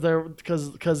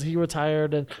 because he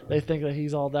retired and they think that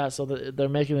he's all that, so they're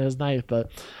making it his night.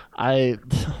 But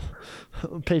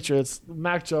Patriots,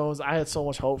 Mac Jones, I had so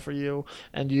much hope for you,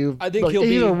 and I think he'll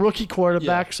he's be a rookie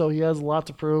quarterback, so he has a lot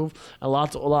to prove, a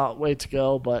lot way to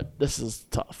go. But this is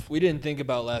tough. We didn't think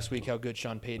about last week how good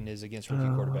Sean Payton is against rookie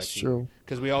quarterbacks. That's true.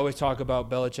 Because we always talk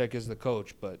about Belichick as the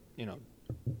coach, but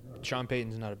Sean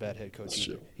Payton's not a bad head coach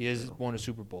either. He has won a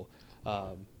Super Bowl.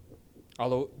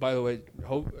 Although, by the way,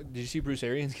 did you see Bruce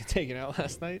Arians get taken out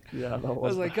last night? Yeah, I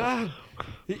was like, God,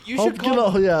 you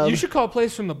should call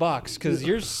plays from the box because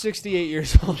you're 68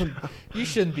 years old. You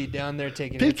shouldn't be down there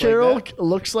taking. Pete Carroll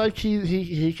looks like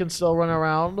he can still run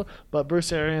around, but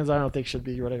Bruce Arians I don't think should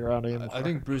be running around anymore. I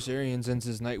think Bruce Arians ends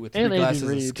his night with 3 glasses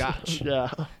of scotch.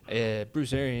 Yeah,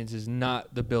 Bruce Arians is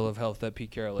not the bill of health that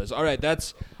Pete Carroll is. All right,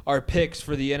 that's our picks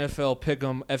for the NFL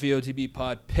Pick'em FEOTB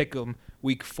Pod Pick'em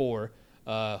Week 4.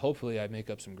 Hopefully I make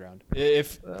up some ground.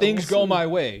 If things go my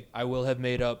way, I will have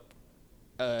made up.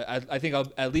 I think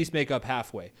I'll at least make up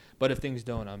halfway. But if things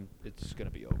don't, it's gonna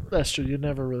be over. That's true. You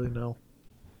never really know.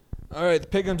 All right, the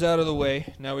pick'em's out of the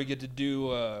way. Now we get to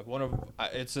do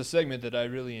it's a segment that I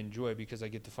really enjoy because I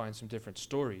get to find some different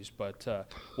stories. But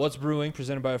What's Brewing,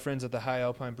 presented by our friends at the High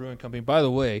Alpine Brewing Company. By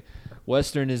the way,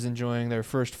 Western is enjoying their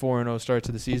first 4-0 start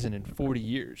to the season in 40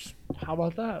 years. How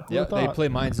about that? Yeah, they play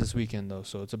Mines this weekend, though,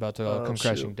 so it's about to come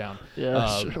crashing down.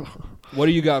 Yeah, sure. What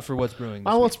do you got for What's Brewing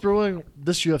this week? What's Brewing,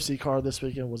 this UFC card this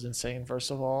weekend was insane,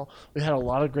 first of all. We had a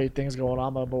lot of great things going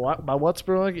on, but What's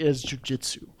Brewing is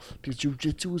jiu-jitsu. Because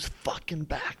jiu-jitsu is fucking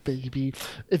back, baby.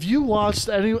 If you watched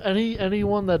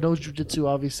anyone that knows jiu-jitsu,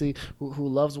 obviously, who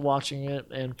loves watching it,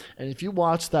 and if you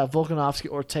watch that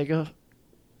Volkanovski-Ortega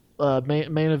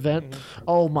main event,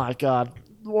 oh my God.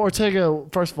 Ortega,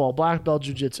 first of all, black belt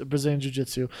jiu-jitsu, Brazilian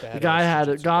jiu-jitsu. The guy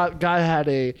had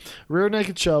a rear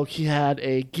naked choke. He had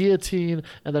a guillotine,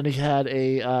 and then he had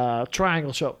a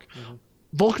triangle choke. Mm-hmm.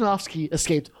 Volkanovski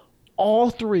escaped all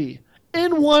 3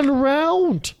 in 1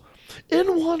 round.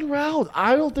 In 1 round.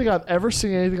 I don't think I've ever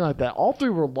seen anything like that. All 3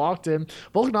 were locked in.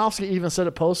 Volkanovski even said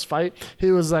it post-fight.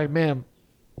 He was like, man,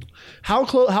 how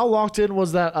locked in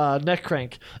was that neck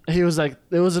crank? And he was like,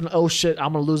 it was an oh shit,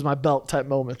 I'm gonna lose my belt type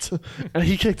moment, and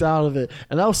he kicked out of it.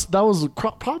 And that was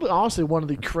probably honestly one of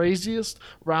the craziest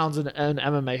rounds in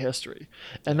MMA history.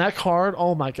 And that card,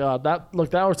 oh my God, that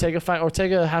Ortega fight,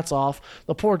 Ortega, hats off.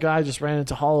 The poor guy just ran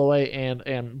into Holloway and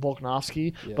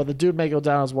Volkanovski, but the dude may go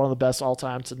down as one of the best all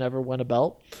time to never win a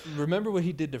belt. Remember what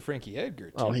he did to Frankie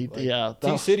Edgar? Too.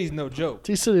 T-City's no joke.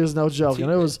 T-City was no joke, and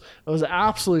it was an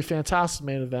absolutely fantastic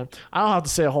main event. I don't have to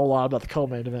say a whole lot about the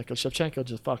co-main event because Shevchenko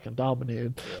just fucking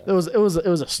dominated. Yeah. It was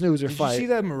a snoozer fight. Did you see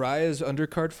that Mariah's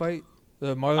undercard fight?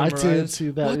 The Marlon I Moraes? did see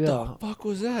that. What the fuck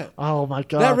was that? Oh my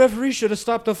God! That referee should have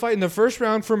stopped the fight in the first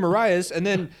round for Mariah's, and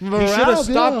then he should have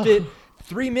stopped it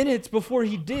 3 minutes before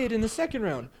he did in the second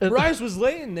round. Mariah's was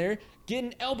laying there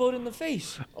getting elbowed in the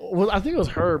face. Well, I think it was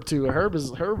Herb too. Herb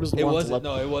is the it one. Wasn't.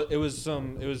 No, it was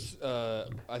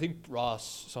I think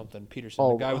Ross something Peterson,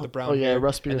 the guy with the brown hair.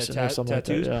 Russ Peterson or something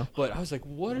tattoos. Like that, yeah. But I was like,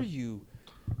 what are you?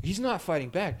 He's not fighting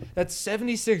back. That's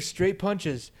 76 straight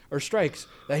punches or strikes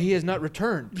that he has not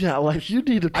returned. Yeah, like you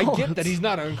need to call I get that he's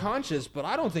not unconscious, but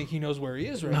I don't think he knows where he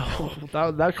is right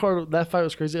now. That fight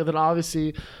was crazy. And then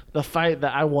obviously the fight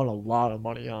that I won a lot of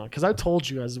money on because I told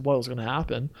you guys what was going to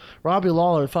happen. Robbie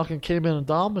Lawler fucking came in and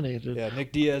dominated. Yeah,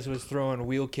 Nick Diaz was throwing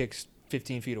wheel kicks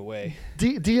 15 feet away.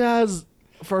 Diaz,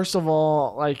 first of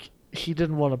all, like he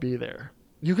didn't want to be there.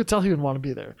 You could tell he didn't want to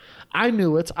be there. I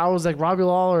knew it. I was like, Robbie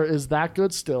Lawler is that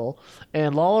good still.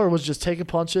 And Lawler was just taking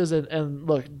punches. And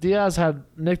look,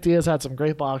 Nick Diaz had some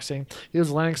great boxing. He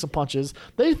was landing some punches.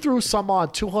 They threw some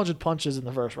on 200 punches in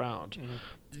the first round.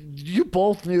 Mm-hmm. You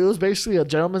both knew it was basically a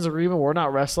gentleman's agreement. We're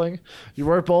not wrestling. You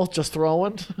were both just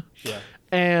throwing. Yeah.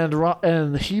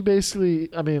 And he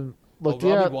basically, I mean, look,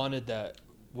 Robbie wanted that.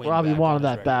 Robbie wanted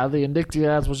that badly. And Nick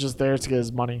Diaz was just there to get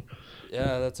his money.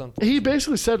 Yeah, that's something. He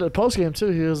basically said at postgame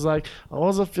too. He was like, "I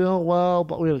wasn't feeling well,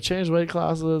 but we had to change weight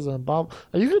classes." And Bob,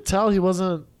 you could tell he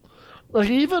wasn't like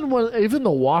even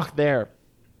the walk there,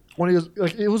 when he was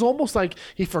like, it was almost like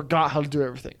he forgot how to do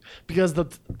everything because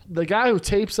the guy who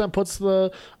tapes them puts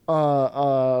the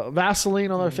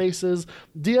Vaseline on their faces.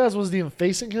 Diaz wasn't even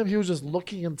facing him; he was just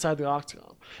looking inside the octagon.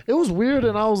 It was weird,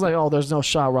 and I was like, "Oh, there's no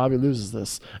shot Robbie loses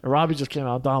this." And Robbie just came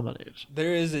out and dominated.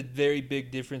 There is a very big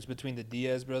difference between the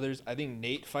Diaz brothers. I think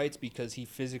Nate fights because he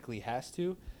physically has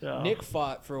to. Yeah. Nick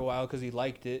fought for a while because he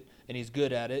liked it, and he's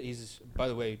good at it. He's, by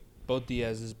the way, both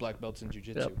Diaz's black belts in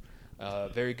jiu-jitsu.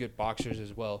 Yep. Very good boxers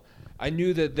as well. I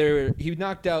knew that he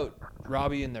knocked out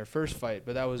Robbie in their first fight,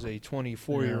 but that was a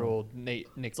 24-year-old Nick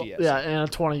Diaz. Yeah, and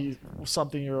a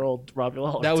 20-something-year-old Robbie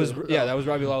Lawler. That was too. that was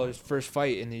Robbie Lawler's first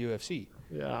fight in the UFC.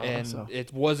 Yeah, And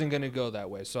it wasn't going to go that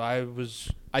way. So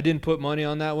I didn't put money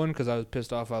on that one because I was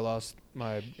pissed off I lost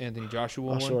my Anthony Joshua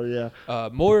one. Sure, yeah.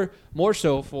 More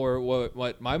so for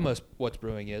what my what's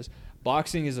brewing is.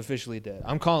 Boxing is officially dead.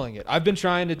 I'm calling it. I've been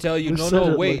trying to tell you,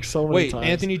 wait, times.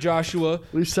 Anthony Joshua.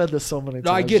 We've said this so many times.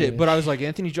 No, I get it, but I was like,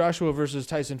 Anthony Joshua versus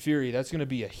Tyson Fury, that's going to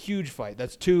be a huge fight.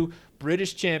 That's two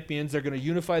British champions. They're going to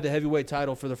unify the heavyweight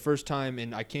title for the first time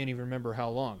in I can't even remember how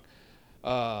long.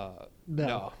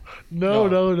 No.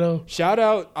 Shout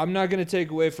out. I'm not going to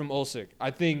take away from Usyk. I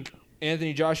think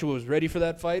Anthony Joshua was ready for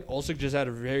that fight. Usyk just had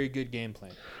a very good game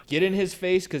plan. Get in his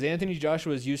face because Anthony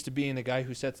Joshua is used to being the guy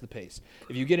who sets the pace.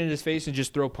 If you get in his face and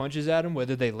just throw punches at him,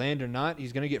 whether they land or not,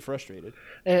 he's going to get frustrated.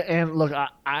 And look,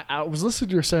 I was listening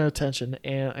to your center attention,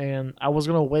 and I was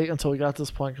going to wait until we got to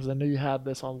this point because I knew you had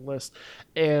this on the list.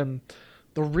 And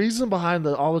the reason behind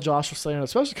all the Joshua saying,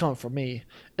 especially coming from me,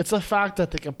 it's the fact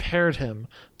that they compared him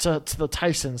to the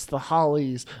Tysons, the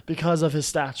Hollies, because of his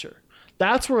stature.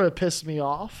 That's where it pissed me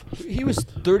off. He was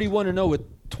 31-0 with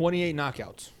 28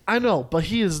 knockouts. I know, but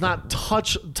he does not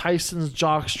touch Tyson's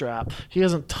jockstrap. He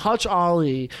doesn't touch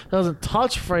Ali. He doesn't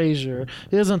touch Frazier.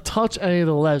 He doesn't touch any of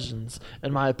the legends,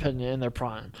 in my opinion, in their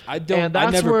prime. I don't. And that's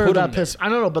I never where put that him pissed. I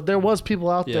don't know, but there was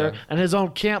people out there, Yeah. and his own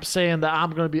camp saying that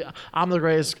I'm the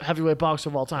greatest heavyweight boxer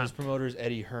of all time. His promoter is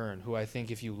Eddie Hearn, who I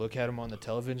think if you look at him on the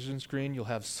television screen, you'll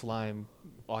have slime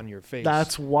on your face.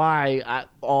 That's why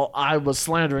I was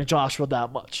slandering Joshua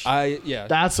that much. Yeah.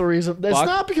 That's the reason. It's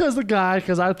not because the guy,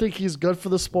 because I think he's good for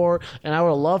the sport, and I would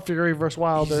have loved Fury versus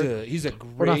Wilder. He's a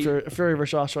Or not great. Fury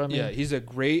versus Joshua. I mean. Yeah, he's a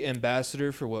great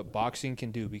ambassador for what boxing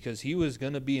can do because he was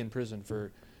gonna be in prison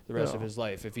for the rest of his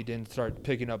life if he didn't start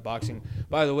picking up boxing.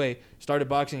 By the way, started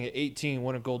boxing at 18,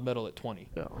 won a gold medal at 20.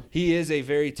 Yeah. He is a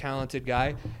very talented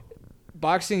guy.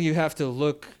 Boxing, you have to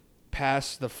look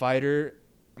past the fighter.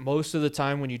 Most of the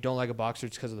time when you don't like a boxer,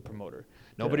 it's because of the promoter.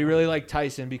 Nobody really liked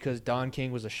Tyson because Don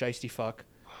King was a shiesty fuck.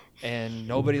 And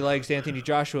nobody likes Anthony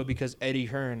Joshua because Eddie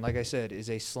Hearn, like I said, is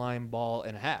a slime ball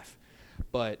and a half.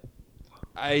 But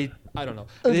I don't know.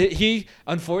 He,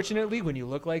 unfortunately, when you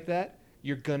look like that,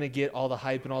 you're going to get all the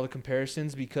hype and all the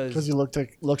comparisons because he looks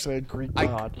like a Greek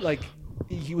god.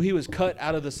 He was cut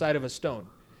out of the side of a stone.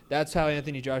 That's how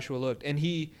Anthony Joshua looked. And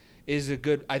he is a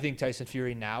good. I think Tyson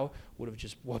Fury now would have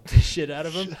just whooped the shit out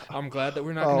of him. I'm glad that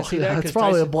we're not going to see that. It's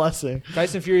probably a blessing.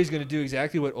 Tyson Fury is going to do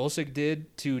exactly what Usyk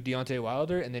did to Deontay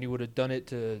Wilder, and then he would have done it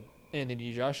to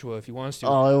Anthony Joshua if he wants to.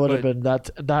 Oh, it would have been that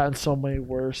and so many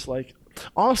worse. Like,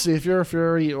 honestly, if you're a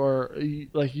Fury or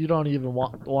like you don't even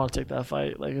want to take that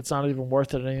fight, like it's not even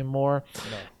worth it anymore.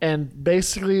 No. And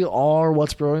basically, all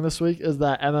what's brewing this week is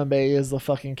that MMA is the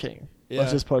fucking king. Yeah.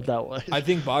 Let's just put it that way. I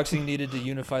think boxing needed to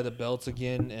unify the belts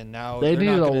again, and now they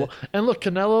they're need not and look,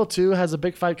 Canelo too has a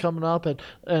big fight coming up,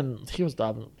 and he was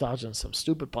dodging some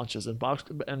stupid punches in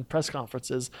press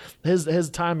conferences. His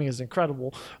timing is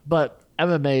incredible, but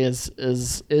MMA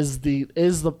is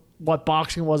the what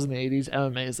boxing was in the 80s.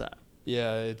 MMA is that.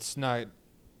 Yeah, it's not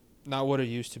what it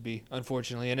used to be,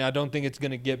 unfortunately, and I don't think it's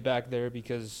going to get back there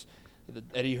because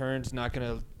Eddie Hearn's not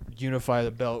going to unify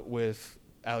the belt with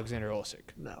Alexander Usyk.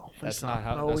 No, that's not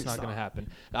going to happen.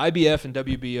 The IBF and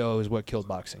WBO is what killed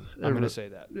boxing. I'm going to say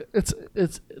that.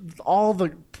 It's all the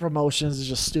promotions is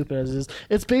just stupid as it is.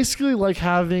 It's basically like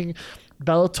having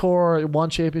Bellator, one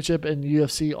championship, and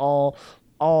UFC all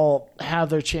have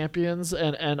their champions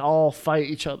and all fight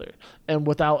each other and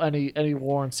without any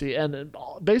warranty. And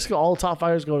basically all the top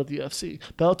fighters go to the UFC.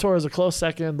 Bellator is a close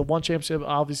second. The one championship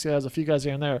obviously has a few guys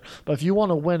here and there. But if you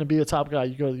want to win and be a top guy,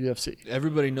 you go to the UFC.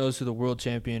 Everybody knows who the world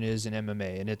champion is in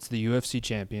MMA, and it's the UFC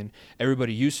champion.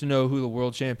 Everybody used to know who the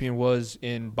world champion was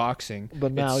in boxing.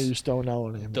 But now you just don't know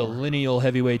anymore. The lineal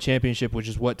heavyweight championship, which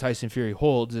is what Tyson Fury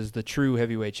holds, is the true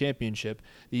heavyweight championship.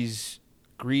 These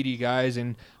greedy guys,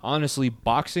 and honestly,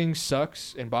 boxing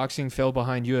sucks, and boxing fell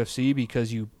behind UFC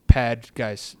because you pad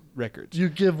guys' records. You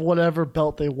give whatever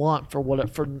belt they want for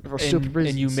stupid reasons,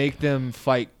 and you make them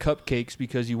fight cupcakes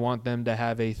because you want them to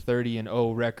have a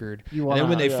 30-0 record. And then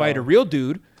when they fight a real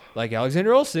dude like Alexander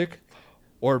Usyk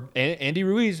or Andy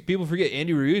Ruiz, people forget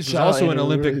Andy Ruiz was also an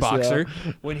Olympic boxer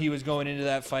when he was going into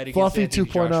that fight against Fluffy Anthony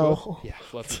 2.0. Joshua. Yeah,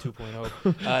 Fluffy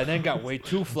 2.0. And then got way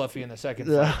too fluffy in the second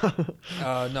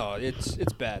fight. No,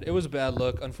 it's bad. It was a bad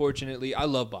look. Unfortunately, I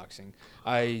love boxing.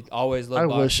 I always love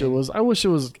boxing. I wish it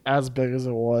was as big as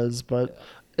it was, but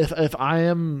if I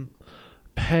am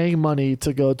paying money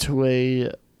to go to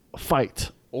a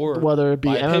fight, or whether it be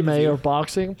MMA or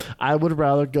boxing, I would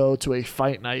rather go to a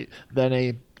fight night than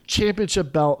a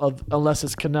championship belt unless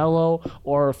it's Canelo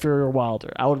or Fury or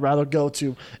Wilder. I would rather go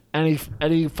to any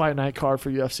fight night card for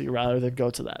UFC rather than go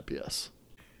to that BS.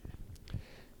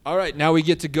 All right, now we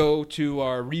get to go to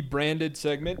our rebranded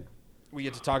segment. We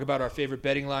get to talk about our favorite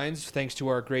betting lines thanks to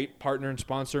our great partner and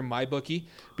sponsor, MyBookie.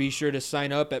 Be sure to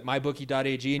sign up at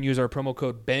mybookie.ag and use our promo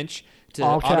code BENCH to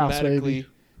All caps, automatically baby.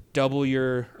 double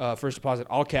your first deposit.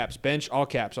 All caps, bench, all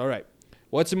caps. All right.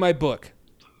 What's in my book?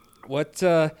 What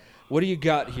do you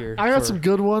got here? I got some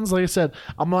good ones. Like I said,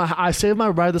 I saved my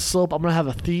ride the slope. I'm gonna have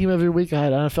a theme every week. I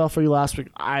had NFL for you last week.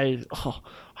 I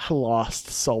lost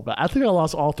so bad. I think I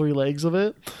lost all 3 legs of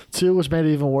it too, which made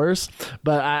it even worse.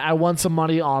 But I won some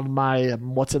money on my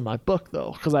what's in my book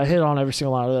though, because I hit on every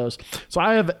single one of those. So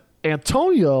I have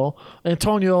Antonio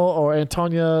or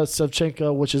Antonia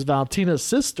Shevchenko, which is Valentina's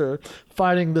sister,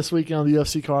 fighting this weekend on the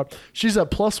UFC card. She's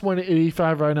at plus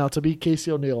 185 right now to beat Casey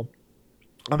O'Neill.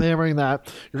 I'm hammering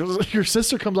that. Your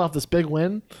sister comes off this big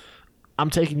win. I'm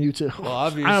taking you too. Well,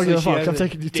 obviously, I don't give a she fuck. has I'm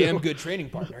taking you too. damn good training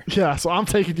partner. Yeah, so I'm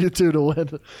taking you two to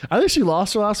win. I think she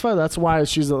lost her last fight. That's why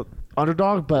she's an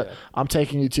underdog, but Yeah. I'm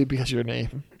taking you two because of your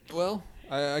name. Well,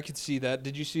 I could see that.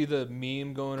 Did you see the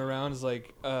meme going around? It's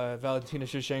like Valentina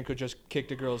Shevchenko just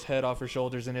kicked a girl's head off her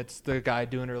shoulders, and it's the guy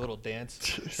doing her little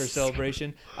dance, her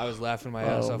celebration. I was laughing my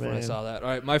ass off when I man. saw that. All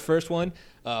right, my first one,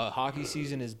 hockey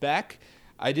season is back.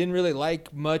 I didn't really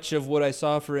like much of what I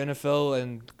saw for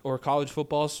NFL or college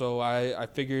football, so I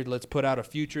figured let's put out a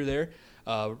future there.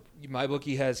 My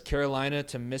bookie has Carolina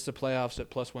to miss the playoffs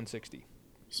at plus 160.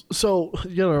 So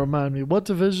you gotta remind me, what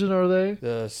division are they?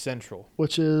 The Central.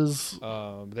 Which is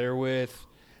They're with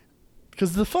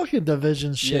because the fucking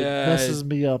division shit Yeah. messes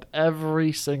me up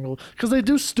every single. Because they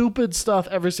do stupid stuff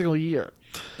every single year.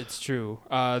 It's true.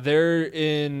 They're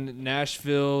in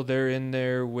Nashville. They're in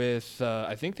there with.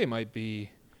 I think they might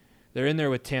be. They're in there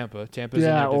with Tampa. Tampa's in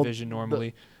Yeah, their well, division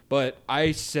normally. But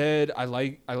I said I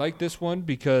like this one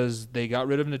because they got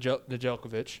rid of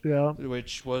Nedeljkovic, Yeah.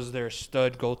 which was their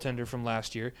stud goaltender from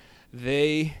last year.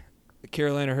 The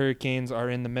Carolina Hurricanes are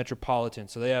in the Metropolitan,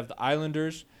 so they have the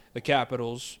Islanders, the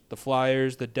Capitals, the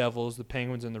Flyers, the Devils, the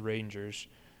Penguins, and the Rangers.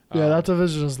 Yeah, that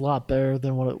division is a lot better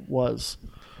than what it was.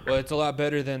 Well, it's a lot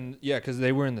better than because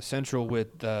they were in the Central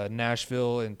with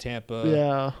Nashville and Tampa,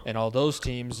 Yeah. and all those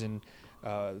teams, and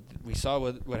we saw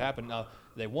what happened. Now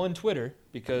they won Twitter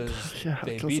because Yeah,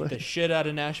 they 'cause beat they- the shit out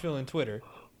of Nashville in Twitter.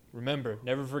 Remember,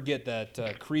 never forget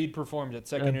that Creed performed at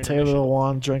second And Taylor intermission.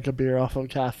 Lewan drank a beer off of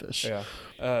Catfish. Yeah,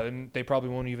 and they probably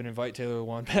won't even invite Taylor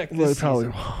Lewan back this Well, they probably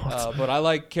season. won't. But I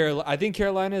like Carolina. I think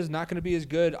Carolina is not going to be as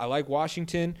good. I like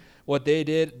Washington. What they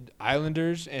did,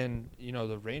 Islanders, and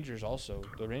the Rangers also.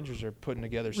 The Rangers are putting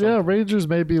together something. Yeah, Rangers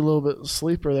may be a little bit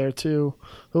sleeper there too.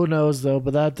 Who knows though?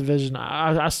 But that division,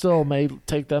 I still may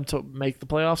take them to make the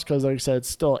playoffs because, like I said, it's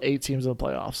still 8 teams in the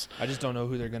playoffs. I just don't know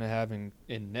who they're going to have in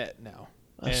net now.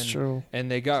 That's true. And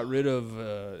they got rid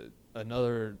of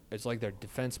another. It's like their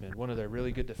defenseman, one of their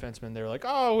really good defensemen. They're like,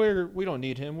 oh, we don't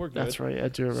need him. We're good. That's right. I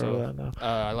do remember that now.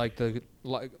 I like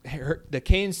the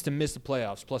Canes to miss the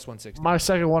playoffs plus 160. My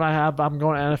second one I have, I'm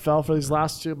going to NFL for these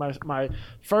last two. My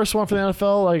first one for the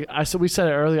NFL, like I said, we said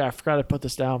it earlier. I forgot to put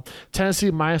this down.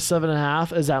 Tennessee minus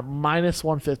 7.5 is at minus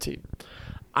 115.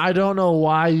 I don't know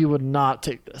why you would not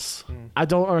take this. I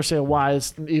don't understand why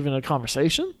it's even a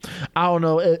conversation. I don't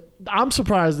know. I'm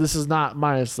surprised this is not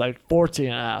minus like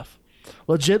 14.5.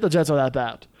 Legit, the Jets are that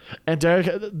bad. And Derek,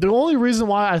 the only reason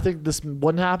why I think this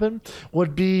wouldn't happen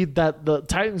would be that the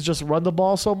Titans just run the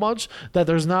ball so much that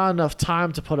there's not enough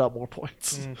time to put up more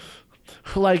points.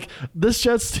 Like this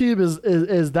Jets team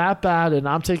is that bad, and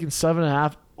I'm taking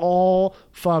 7.5 all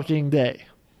fucking day.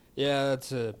 Yeah,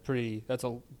 that's a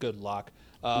good lock.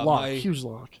 Huge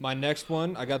lock. My next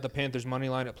one, I got the Panthers money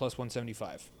line at plus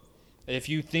 175. If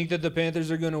you think that the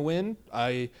Panthers are going to win,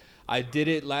 I did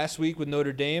it last week with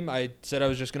Notre Dame. I said I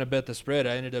was just going to bet the spread.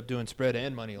 I ended up doing spread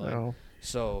and money line. No.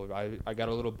 So I got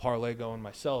a little parlay going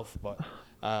myself. But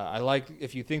I like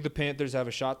if you think the Panthers have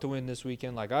a shot to win this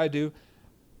weekend like I do,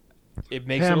 it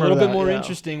makes it a Hammer little bit that, more yeah.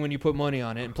 interesting when you put money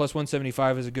on it. And plus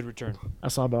 175 is a good return.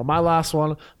 That's not bad. My last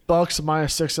one, Bucks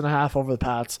minus 6.5 over the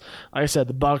Pats. Like I said,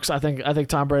 the Bucks. I think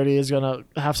Tom Brady is gonna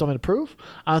have something to prove.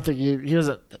 I don't think he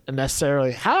doesn't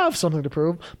necessarily have something to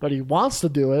prove, but he wants to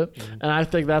do it. And I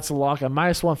think that's a lock at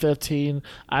minus 115.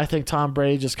 I think Tom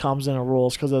Brady just comes in and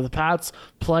rules because if the Pats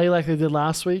play like they did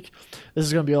last week, this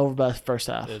is gonna be over by the first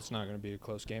half. It's not going to be a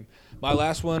close game. My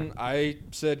last one, I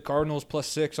said Cardinals plus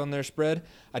 6 on their spread.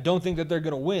 I don't think that they're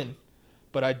going to win,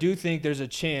 but I do think there's a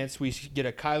chance we get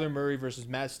a Kyler Murray versus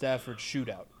Matt Stafford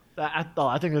shootout.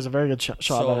 I think there's a very good shot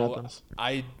that happens.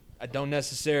 I I don't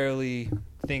necessarily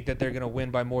think that they're going to win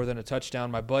by more than a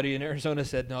touchdown. My buddy in Arizona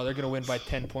said, no, they're going to win by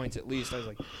 10 points at least. I was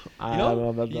like,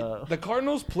 the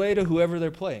Cardinals play to whoever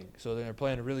they're playing. So they're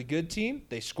playing a really good team,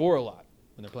 they score a lot.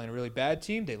 When they're playing a really bad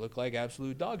team, they look like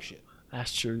absolute dog shit.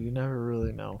 That's true. You never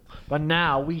really know. But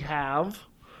now we have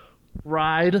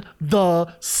Ride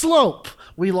the Slope.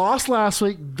 We lost last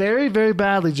week very, very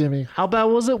badly, Jimmy. How bad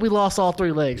was it? We lost all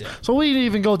 3 legs. Yeah. So we didn't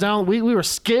even go down. We were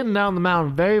skidding down the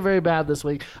mountain very, very bad this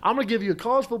week. I'm going to give you a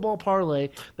college football parlay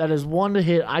that is one to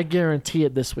hit. I guarantee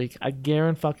it this week. I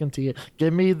guarantee it.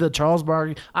 Give me the Charles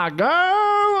Barkley. I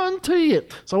guarantee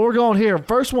it. So we're going here.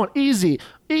 First one, easy.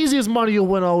 Easiest money you'll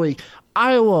win all week.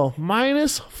 Iowa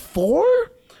 -4?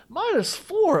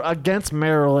 -4 against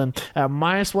Maryland at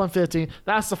 -115.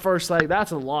 That's the first leg.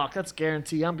 That's a lock. That's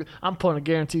guarantee. I'm putting a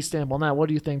guarantee stamp on that. What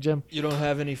do you think, Jim? You don't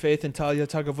have any faith in Talia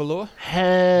Tagovailoa?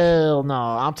 Hell no.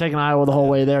 I'm taking Iowa the whole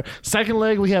way there. Second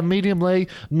leg, we have medium leg.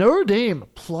 Notre Dame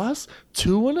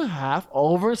 +2.5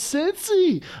 over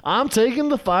Cincy. I'm taking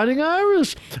the Fighting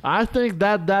Irish. I think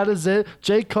that is it.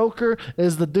 Jake Coker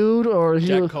is the dude, or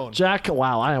Jack Cohn.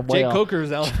 Wow, I am way off. Jake Coker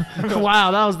is out.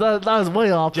 Wow, that was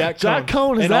way off. Jack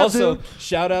Cohn is and that also dude?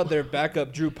 shout out their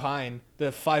backup Drew Pine,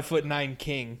 the 5'9"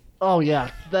 king. Oh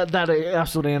yeah, that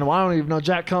absolute animal. I don't even know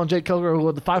Jack Cohn, Jake Coker,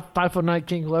 who the 5'9"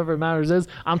 king, whoever it matters is.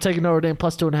 I'm taking Notre Dame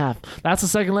 +2.5. That's the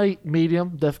second leg,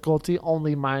 medium difficulty,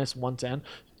 only -110.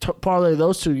 Parlay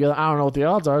those two together. I don't know what the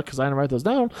odds are because I didn't write those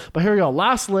down. But here we go.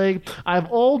 Last leg, I have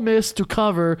Ole Miss to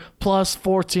cover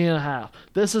 +14.5.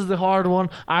 This is the hard one.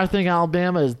 I think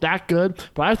Alabama is that good,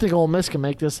 but I think Ole Miss can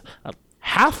make this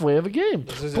halfway of a game.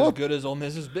 This is as good as Ole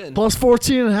Miss has been.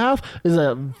 +14.5 is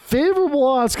a favorable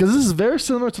odds because this is very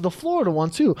similar to the Florida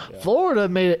one too. Yeah. Florida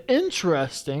made it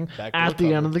interesting at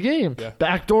the end of the game. Yeah.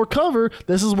 Backdoor cover.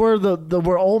 This is where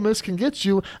where Ole Miss can get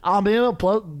you. Alabama,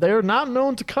 they're not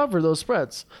known to cover those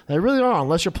spreads. They really are,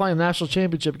 unless you're playing a national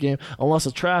championship game. Unless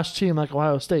a trash team like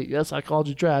Ohio State. Yes, I called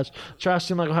you trash. Trash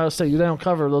team like Ohio State. They don't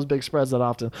cover those big spreads that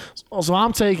often. So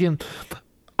I'm taking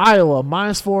Iowa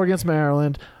 -4 against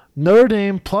Maryland. Notre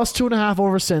Dame +2.5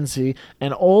 over Cincy,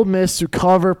 and Ole Miss to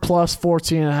cover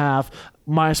 +14.5,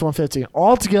 -115.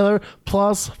 Altogether,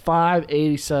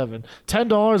 +587.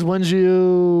 $10 wins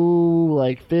you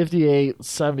like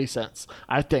 58.70 cents.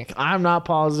 I think. I'm not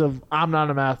positive. I'm not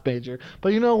a math major,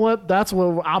 but you know what? That's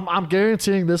what I'm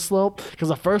guaranteeing this slope because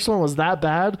the first one was that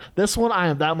bad. This one, I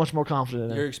am that much more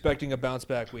confident in. You're expecting a bounce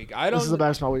back week. This is the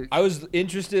bounce back week. I was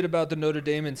interested about the Notre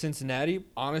Dame and Cincinnati.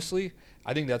 Honestly,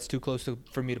 I think that's too close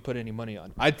for me to put any money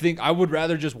on. I think I would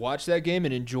rather just watch that game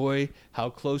and enjoy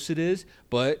how close it is.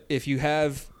 But if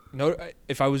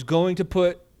I was going to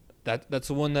put that's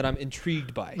the one that I'm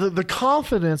intrigued by. The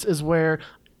confidence is where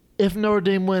if Notre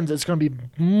Dame wins, it's going to be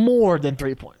more than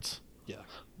 3 points. Yeah,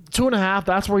 2.5.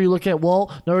 That's where you look at.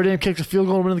 Well, Notre Dame kicks a field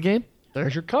goal to win the game.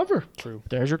 There's your cover. True.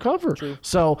 There's your cover. True.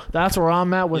 So that's where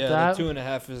I'm at with that. Yeah,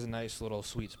 2.5 is a nice little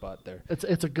sweet spot there. It's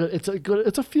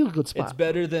a feel good spot. It's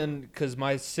better than because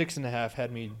my 6.5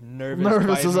 had me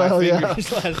nervous as hell.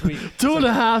 Last week.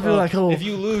 2.5, you're like, oh. If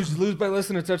you lose by less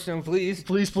than a touchdown, please.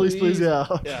 Please,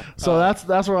 yeah. So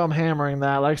that's where I'm hammering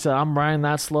that. Like I said, I'm riding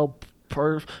that slope.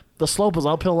 The slope was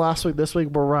uphill last week. This week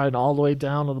we're riding all the way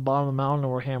down to the bottom of the mountain,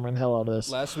 and we're hammering the hell out of this.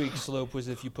 Last week's slope was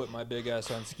if you put my big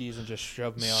ass on skis and just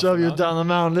shove me off. Shove you down the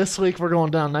mountain. This week we're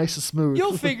going down nice and smooth.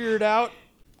 You'll figure it out.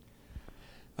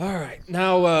 All right,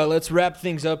 now let's wrap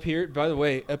things up here. By the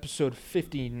way, episode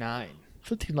 59.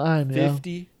 59, yeah.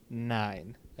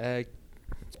 59.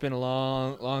 It's been a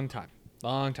long time.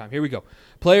 Long time. Here we go.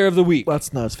 Player of the week.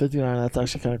 That's nuts. 59. That's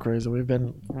actually kind of crazy.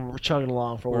 We're chugging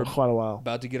along for quite a while.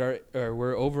 About to get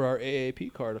we're over our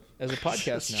AAP card as a podcast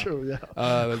That's now.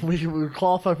 That's true, yeah. We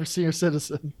qualify for senior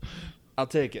citizen. I'll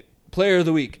take it. Player of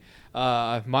the week.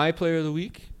 My player of the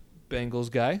week,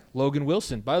 Bengals guy, Logan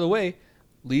Wilson. By the way,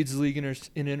 leads the league in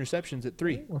interceptions at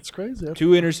 3. That's crazy. 2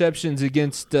 interceptions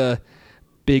against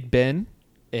Big Ben.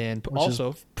 And which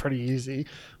also is pretty easy.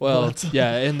 Well,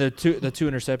 yeah, and the two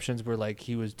interceptions were like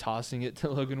he was tossing it to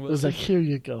Logan Wilson. It was like, here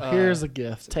you go. Here's a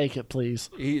gift. Take it, please.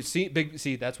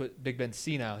 That's what Big Ben's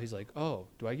see now. He's like, oh,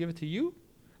 do I give it to you?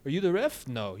 Are you the ref?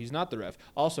 No, he's not the ref.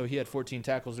 Also, he had 14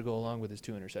 tackles to go along with his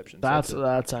 2 interceptions. That's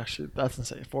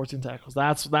insane. 14 tackles.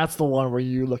 That's the one where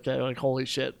you look at it like, holy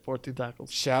shit, 14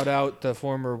 tackles. Shout out the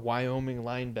former Wyoming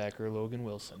linebacker Logan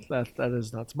Wilson. That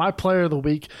is nuts. My player of the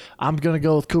week, I'm gonna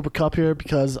go with Cooper Kupp here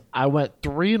because I went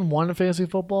 3-1 in fantasy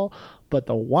football. But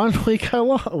the one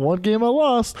game I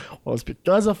lost was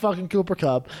because of fucking Cooper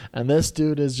Kupp, and this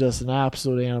dude is just an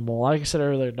absolute animal. Like I said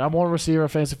earlier, number 1 receiver in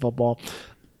fantasy football.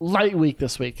 light week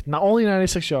this week. Not only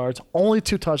 96 yards, only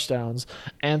 2 touchdowns,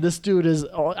 and this dude is.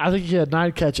 I think he had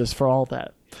 9 catches for all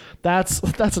that. That's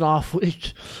an off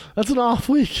week. That's an off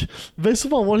week. Based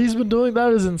upon what he's been doing,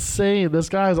 that is insane. This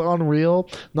guy is unreal.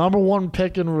 Number 1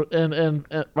 pick in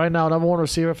right now, number 1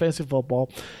 receiver in fantasy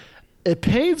football. It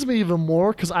pains me even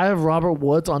more because I have Robert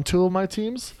Woods on 2 of my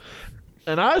teams,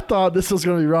 and I thought this was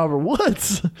going to be Robert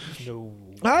Woods. No.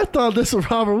 I thought this was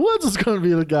Robert Woods was going to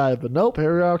be the guy, but nope.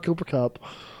 Here we are, Cooper Kupp.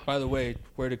 By the way,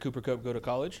 where did Cooper Kupp go to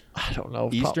college? I don't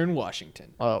know. Eastern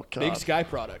Washington. Oh God. Big Sky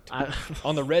product.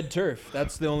 On the red turf.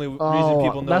 That's the only reason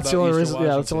people know that's about the only Eastern reason.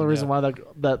 Washington. Yeah, that's the only reason why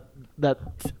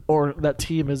that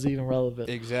team is even relevant.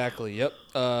 Exactly. Yep.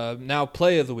 Now,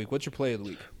 play of the week. What's your play of the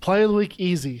week? Play of the week,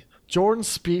 easy. Jordan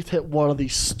Spieth hit one of the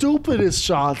stupidest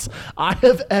shots I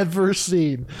have ever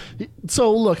seen.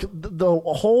 So look, the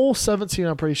whole 17,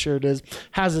 I'm pretty sure it is,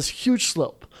 has this huge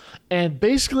slope. And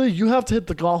basically, you have to hit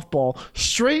the golf ball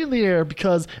straight in the air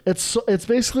because it's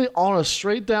basically on a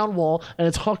straight down wall and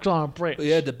it's hooked on a branch. Well,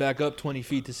 you had to back up 20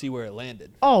 feet to see where it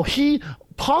landed. Oh, he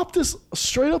popped this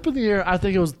straight up in the air. I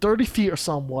think it was 30 feet or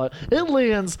somewhat. It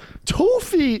lands 2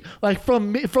 feet, like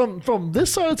from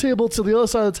this side of the table to the other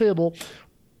side of the table,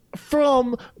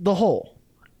 from the hole.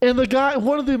 And the guy,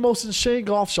 one of the most insane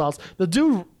golf shots, the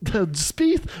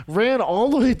Spieth ran all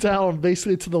the way down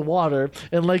basically to the water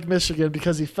in Lake Michigan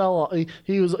because he fell. He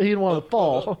didn't want to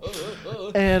fall,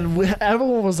 and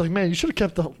everyone was like, "Man, you should have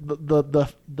kept the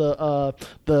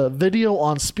video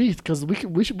on Spieth because we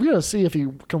gotta see if he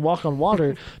can walk on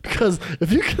water because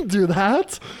if you can do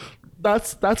that."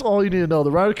 That's all you need to know. The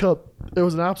Ryder Cup, it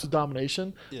was an absolute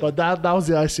domination, but that was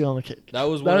the icing on the cake. That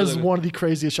is one of the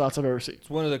craziest shots I've ever seen. It's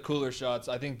one of the cooler shots.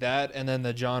 I think that, and then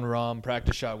the John Rahm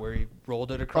practice shot where he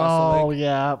rolled it across the lake. Oh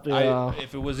yeah.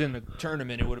 If it was in the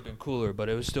tournament, it would have been cooler, but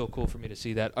it was still cool for me to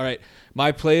see that. All right,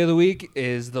 my play of the week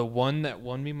is the one that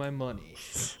won me my money.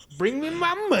 Bring me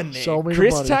my money. Show me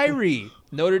Chris the money. Tyree,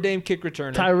 Notre Dame kick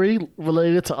returner. Tyree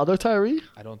related to other Tyree?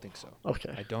 I don't think so.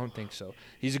 Okay. I don't think so.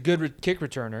 He's a good kick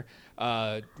returner.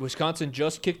 Wisconsin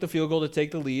just kicked the field goal to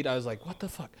take the lead. I was like, what the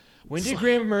fuck? When did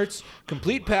Graham Mertz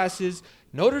complete passes?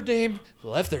 Notre Dame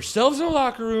left themselves in the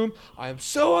locker room. I am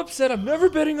so upset. I'm never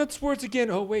betting on sports again.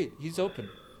 Oh, wait. He's open.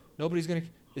 Nobody's going to...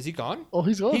 Is he gone? Oh,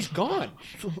 he's gone. He's gone.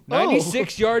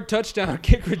 96-yard touchdown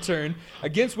kick return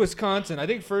against Wisconsin. I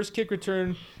think first kick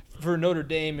return for Notre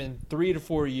Dame in 3 to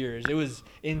 4 years. It was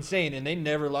insane, and they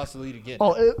never lost the lead again.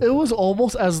 Oh, it was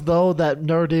almost as though that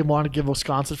Notre Dame wanted to give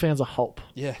Wisconsin fans a hope.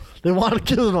 Yeah. They wanted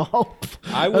to give them a hope.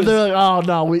 And they're like, oh,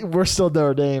 no, we're still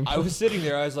Notre Dame. I was sitting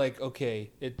there. I was like, okay,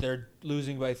 they're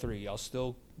losing by 3. I'll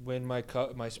still win my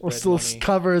spread We're still money.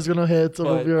 Cover is going to hit, so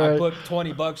we'll be right. I put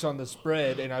 $20 on the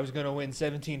spread, and I was going to win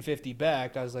 $17.50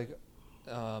 back. I was like,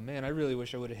 man, I really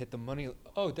wish I would have hit the money.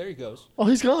 Oh, there he goes. Oh,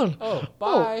 he's gone. Oh,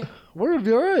 bye. We're going to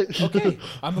be all right. Okay,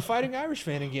 I'm a Fighting Irish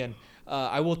fan again.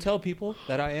 I will tell people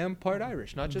that I am part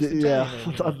Irish, not just Italian.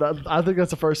 Yeah, I think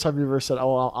that's the first time you ever said,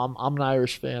 "Oh, I'm an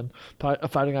Irish fan, a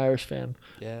Fighting Irish fan."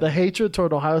 Yeah. The hatred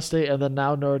toward Ohio State and then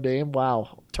now Notre Dame.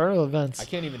 Wow, turn of events. I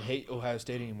can't even hate Ohio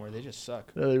State anymore. They just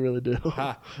suck. Yeah, they really do.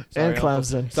 Ha. And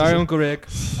Clemson. Sorry, Uncle Rick.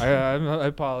 I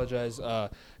apologize.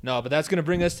 No, but that's going to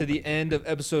bring us to the end of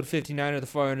episode 59 of the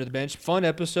Far Under the Bench. Fun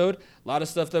episode. A lot of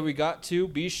stuff that we got to.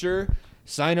 Be sure.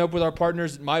 Sign up with our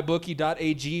partners at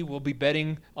mybookie.ag. We'll be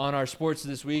betting on our sports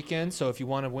this weekend. So if you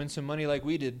want to win some money like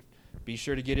we did, be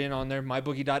sure to get in on there.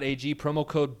 Mybookie.ag, promo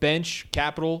code BENCH,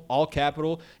 capital, all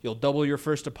capital. You'll double your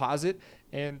first deposit.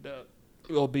 And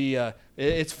it will be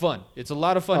it's fun. It's a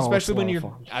lot of fun, especially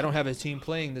when I don't have a team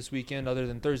playing this weekend other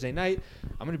than Thursday night.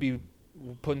 I'm going to be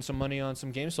putting some money on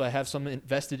some games, so I have some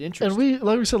invested interest. And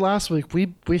like we said last week,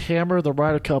 we hammered the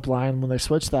Ryder Cup line when they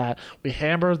switched that. We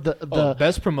hammered the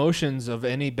best promotions of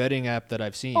any betting app that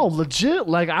I've seen. Oh, legit!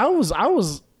 Like I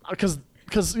was because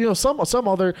some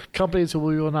other companies who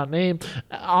we will not name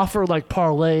offer like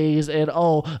parlays and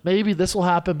maybe this will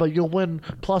happen, but you'll win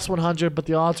plus 100, but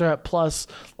the odds are at plus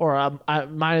or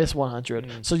at minus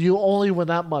 100. So you only win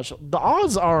that much. The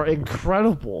odds are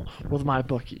incredible with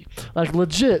MyBookie, like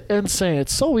legit insane.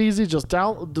 It's so easy. Just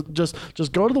go to the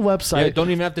website. Yeah, don't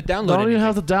even have to download. Don't even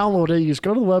have to download it. You just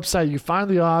go to the website. You find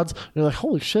the odds. And you're like,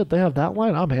 holy shit, they have that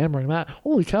line. I'm hammering that.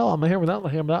 Holy cow, I'm hammering that. I'm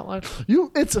hammering that line.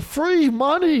 It's free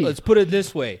money. Let's put it this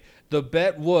way. The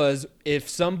bet was if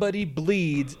somebody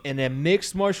bleeds in a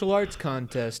mixed martial arts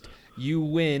contest, you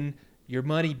win your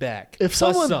money back. If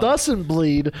someone doesn't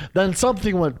bleed, then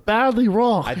something went badly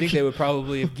wrong. I think they would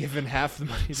probably have given half the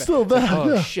money back. Still bad. Like,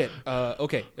 oh yeah. shit.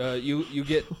 Okay. You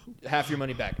get half your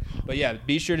money back. But yeah,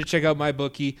 be sure to check out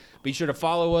MyBookie. Be sure to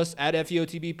follow us at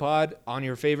FEOTB Pod on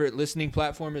your favorite listening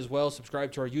platform as well.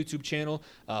 Subscribe to our YouTube channel.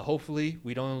 Hopefully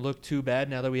we don't look too bad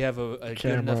now that we have a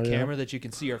good enough camera that you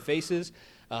can see our faces.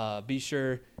 Be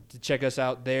sure to check us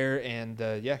out there and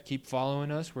keep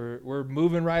following us. We're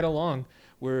moving right along.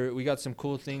 We got some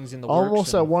cool things in the works.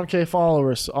 Almost at 1K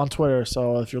followers on Twitter.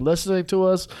 So if you're listening to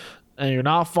us and you're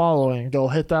not following, go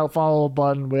hit that follow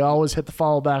button. We always hit the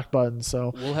follow back button.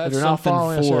 So we'll have if you're something not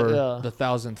following for the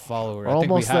 1,000th follower. We're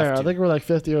almost there. I think we're like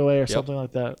 50 away or something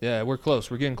like that. Yeah, we're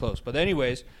close. We're getting close. But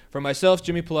anyways, for myself,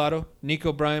 Jimmy Pilato,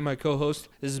 Nico Bryan, my co-host,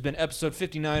 this has been episode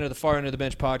 59 of the Far End of the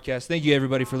Bench podcast. Thank you,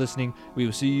 everybody, for listening. We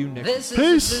will see you next week. This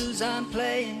Peace. is the blues I'm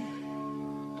playing.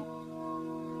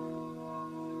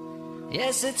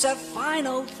 Yes, it's a fine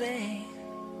old thing.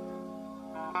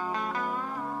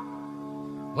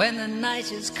 When the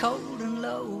night is cold and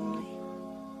lonely.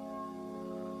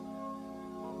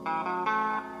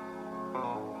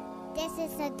 This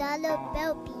is a dollar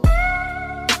bill piece.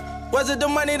 Was it the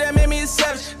money that made me a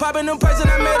savage? Popping them perks and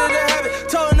I made it a habit.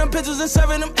 Towing them pictures and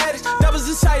serving them addicts. That was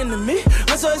exciting to me.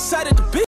 I'm so excited to be.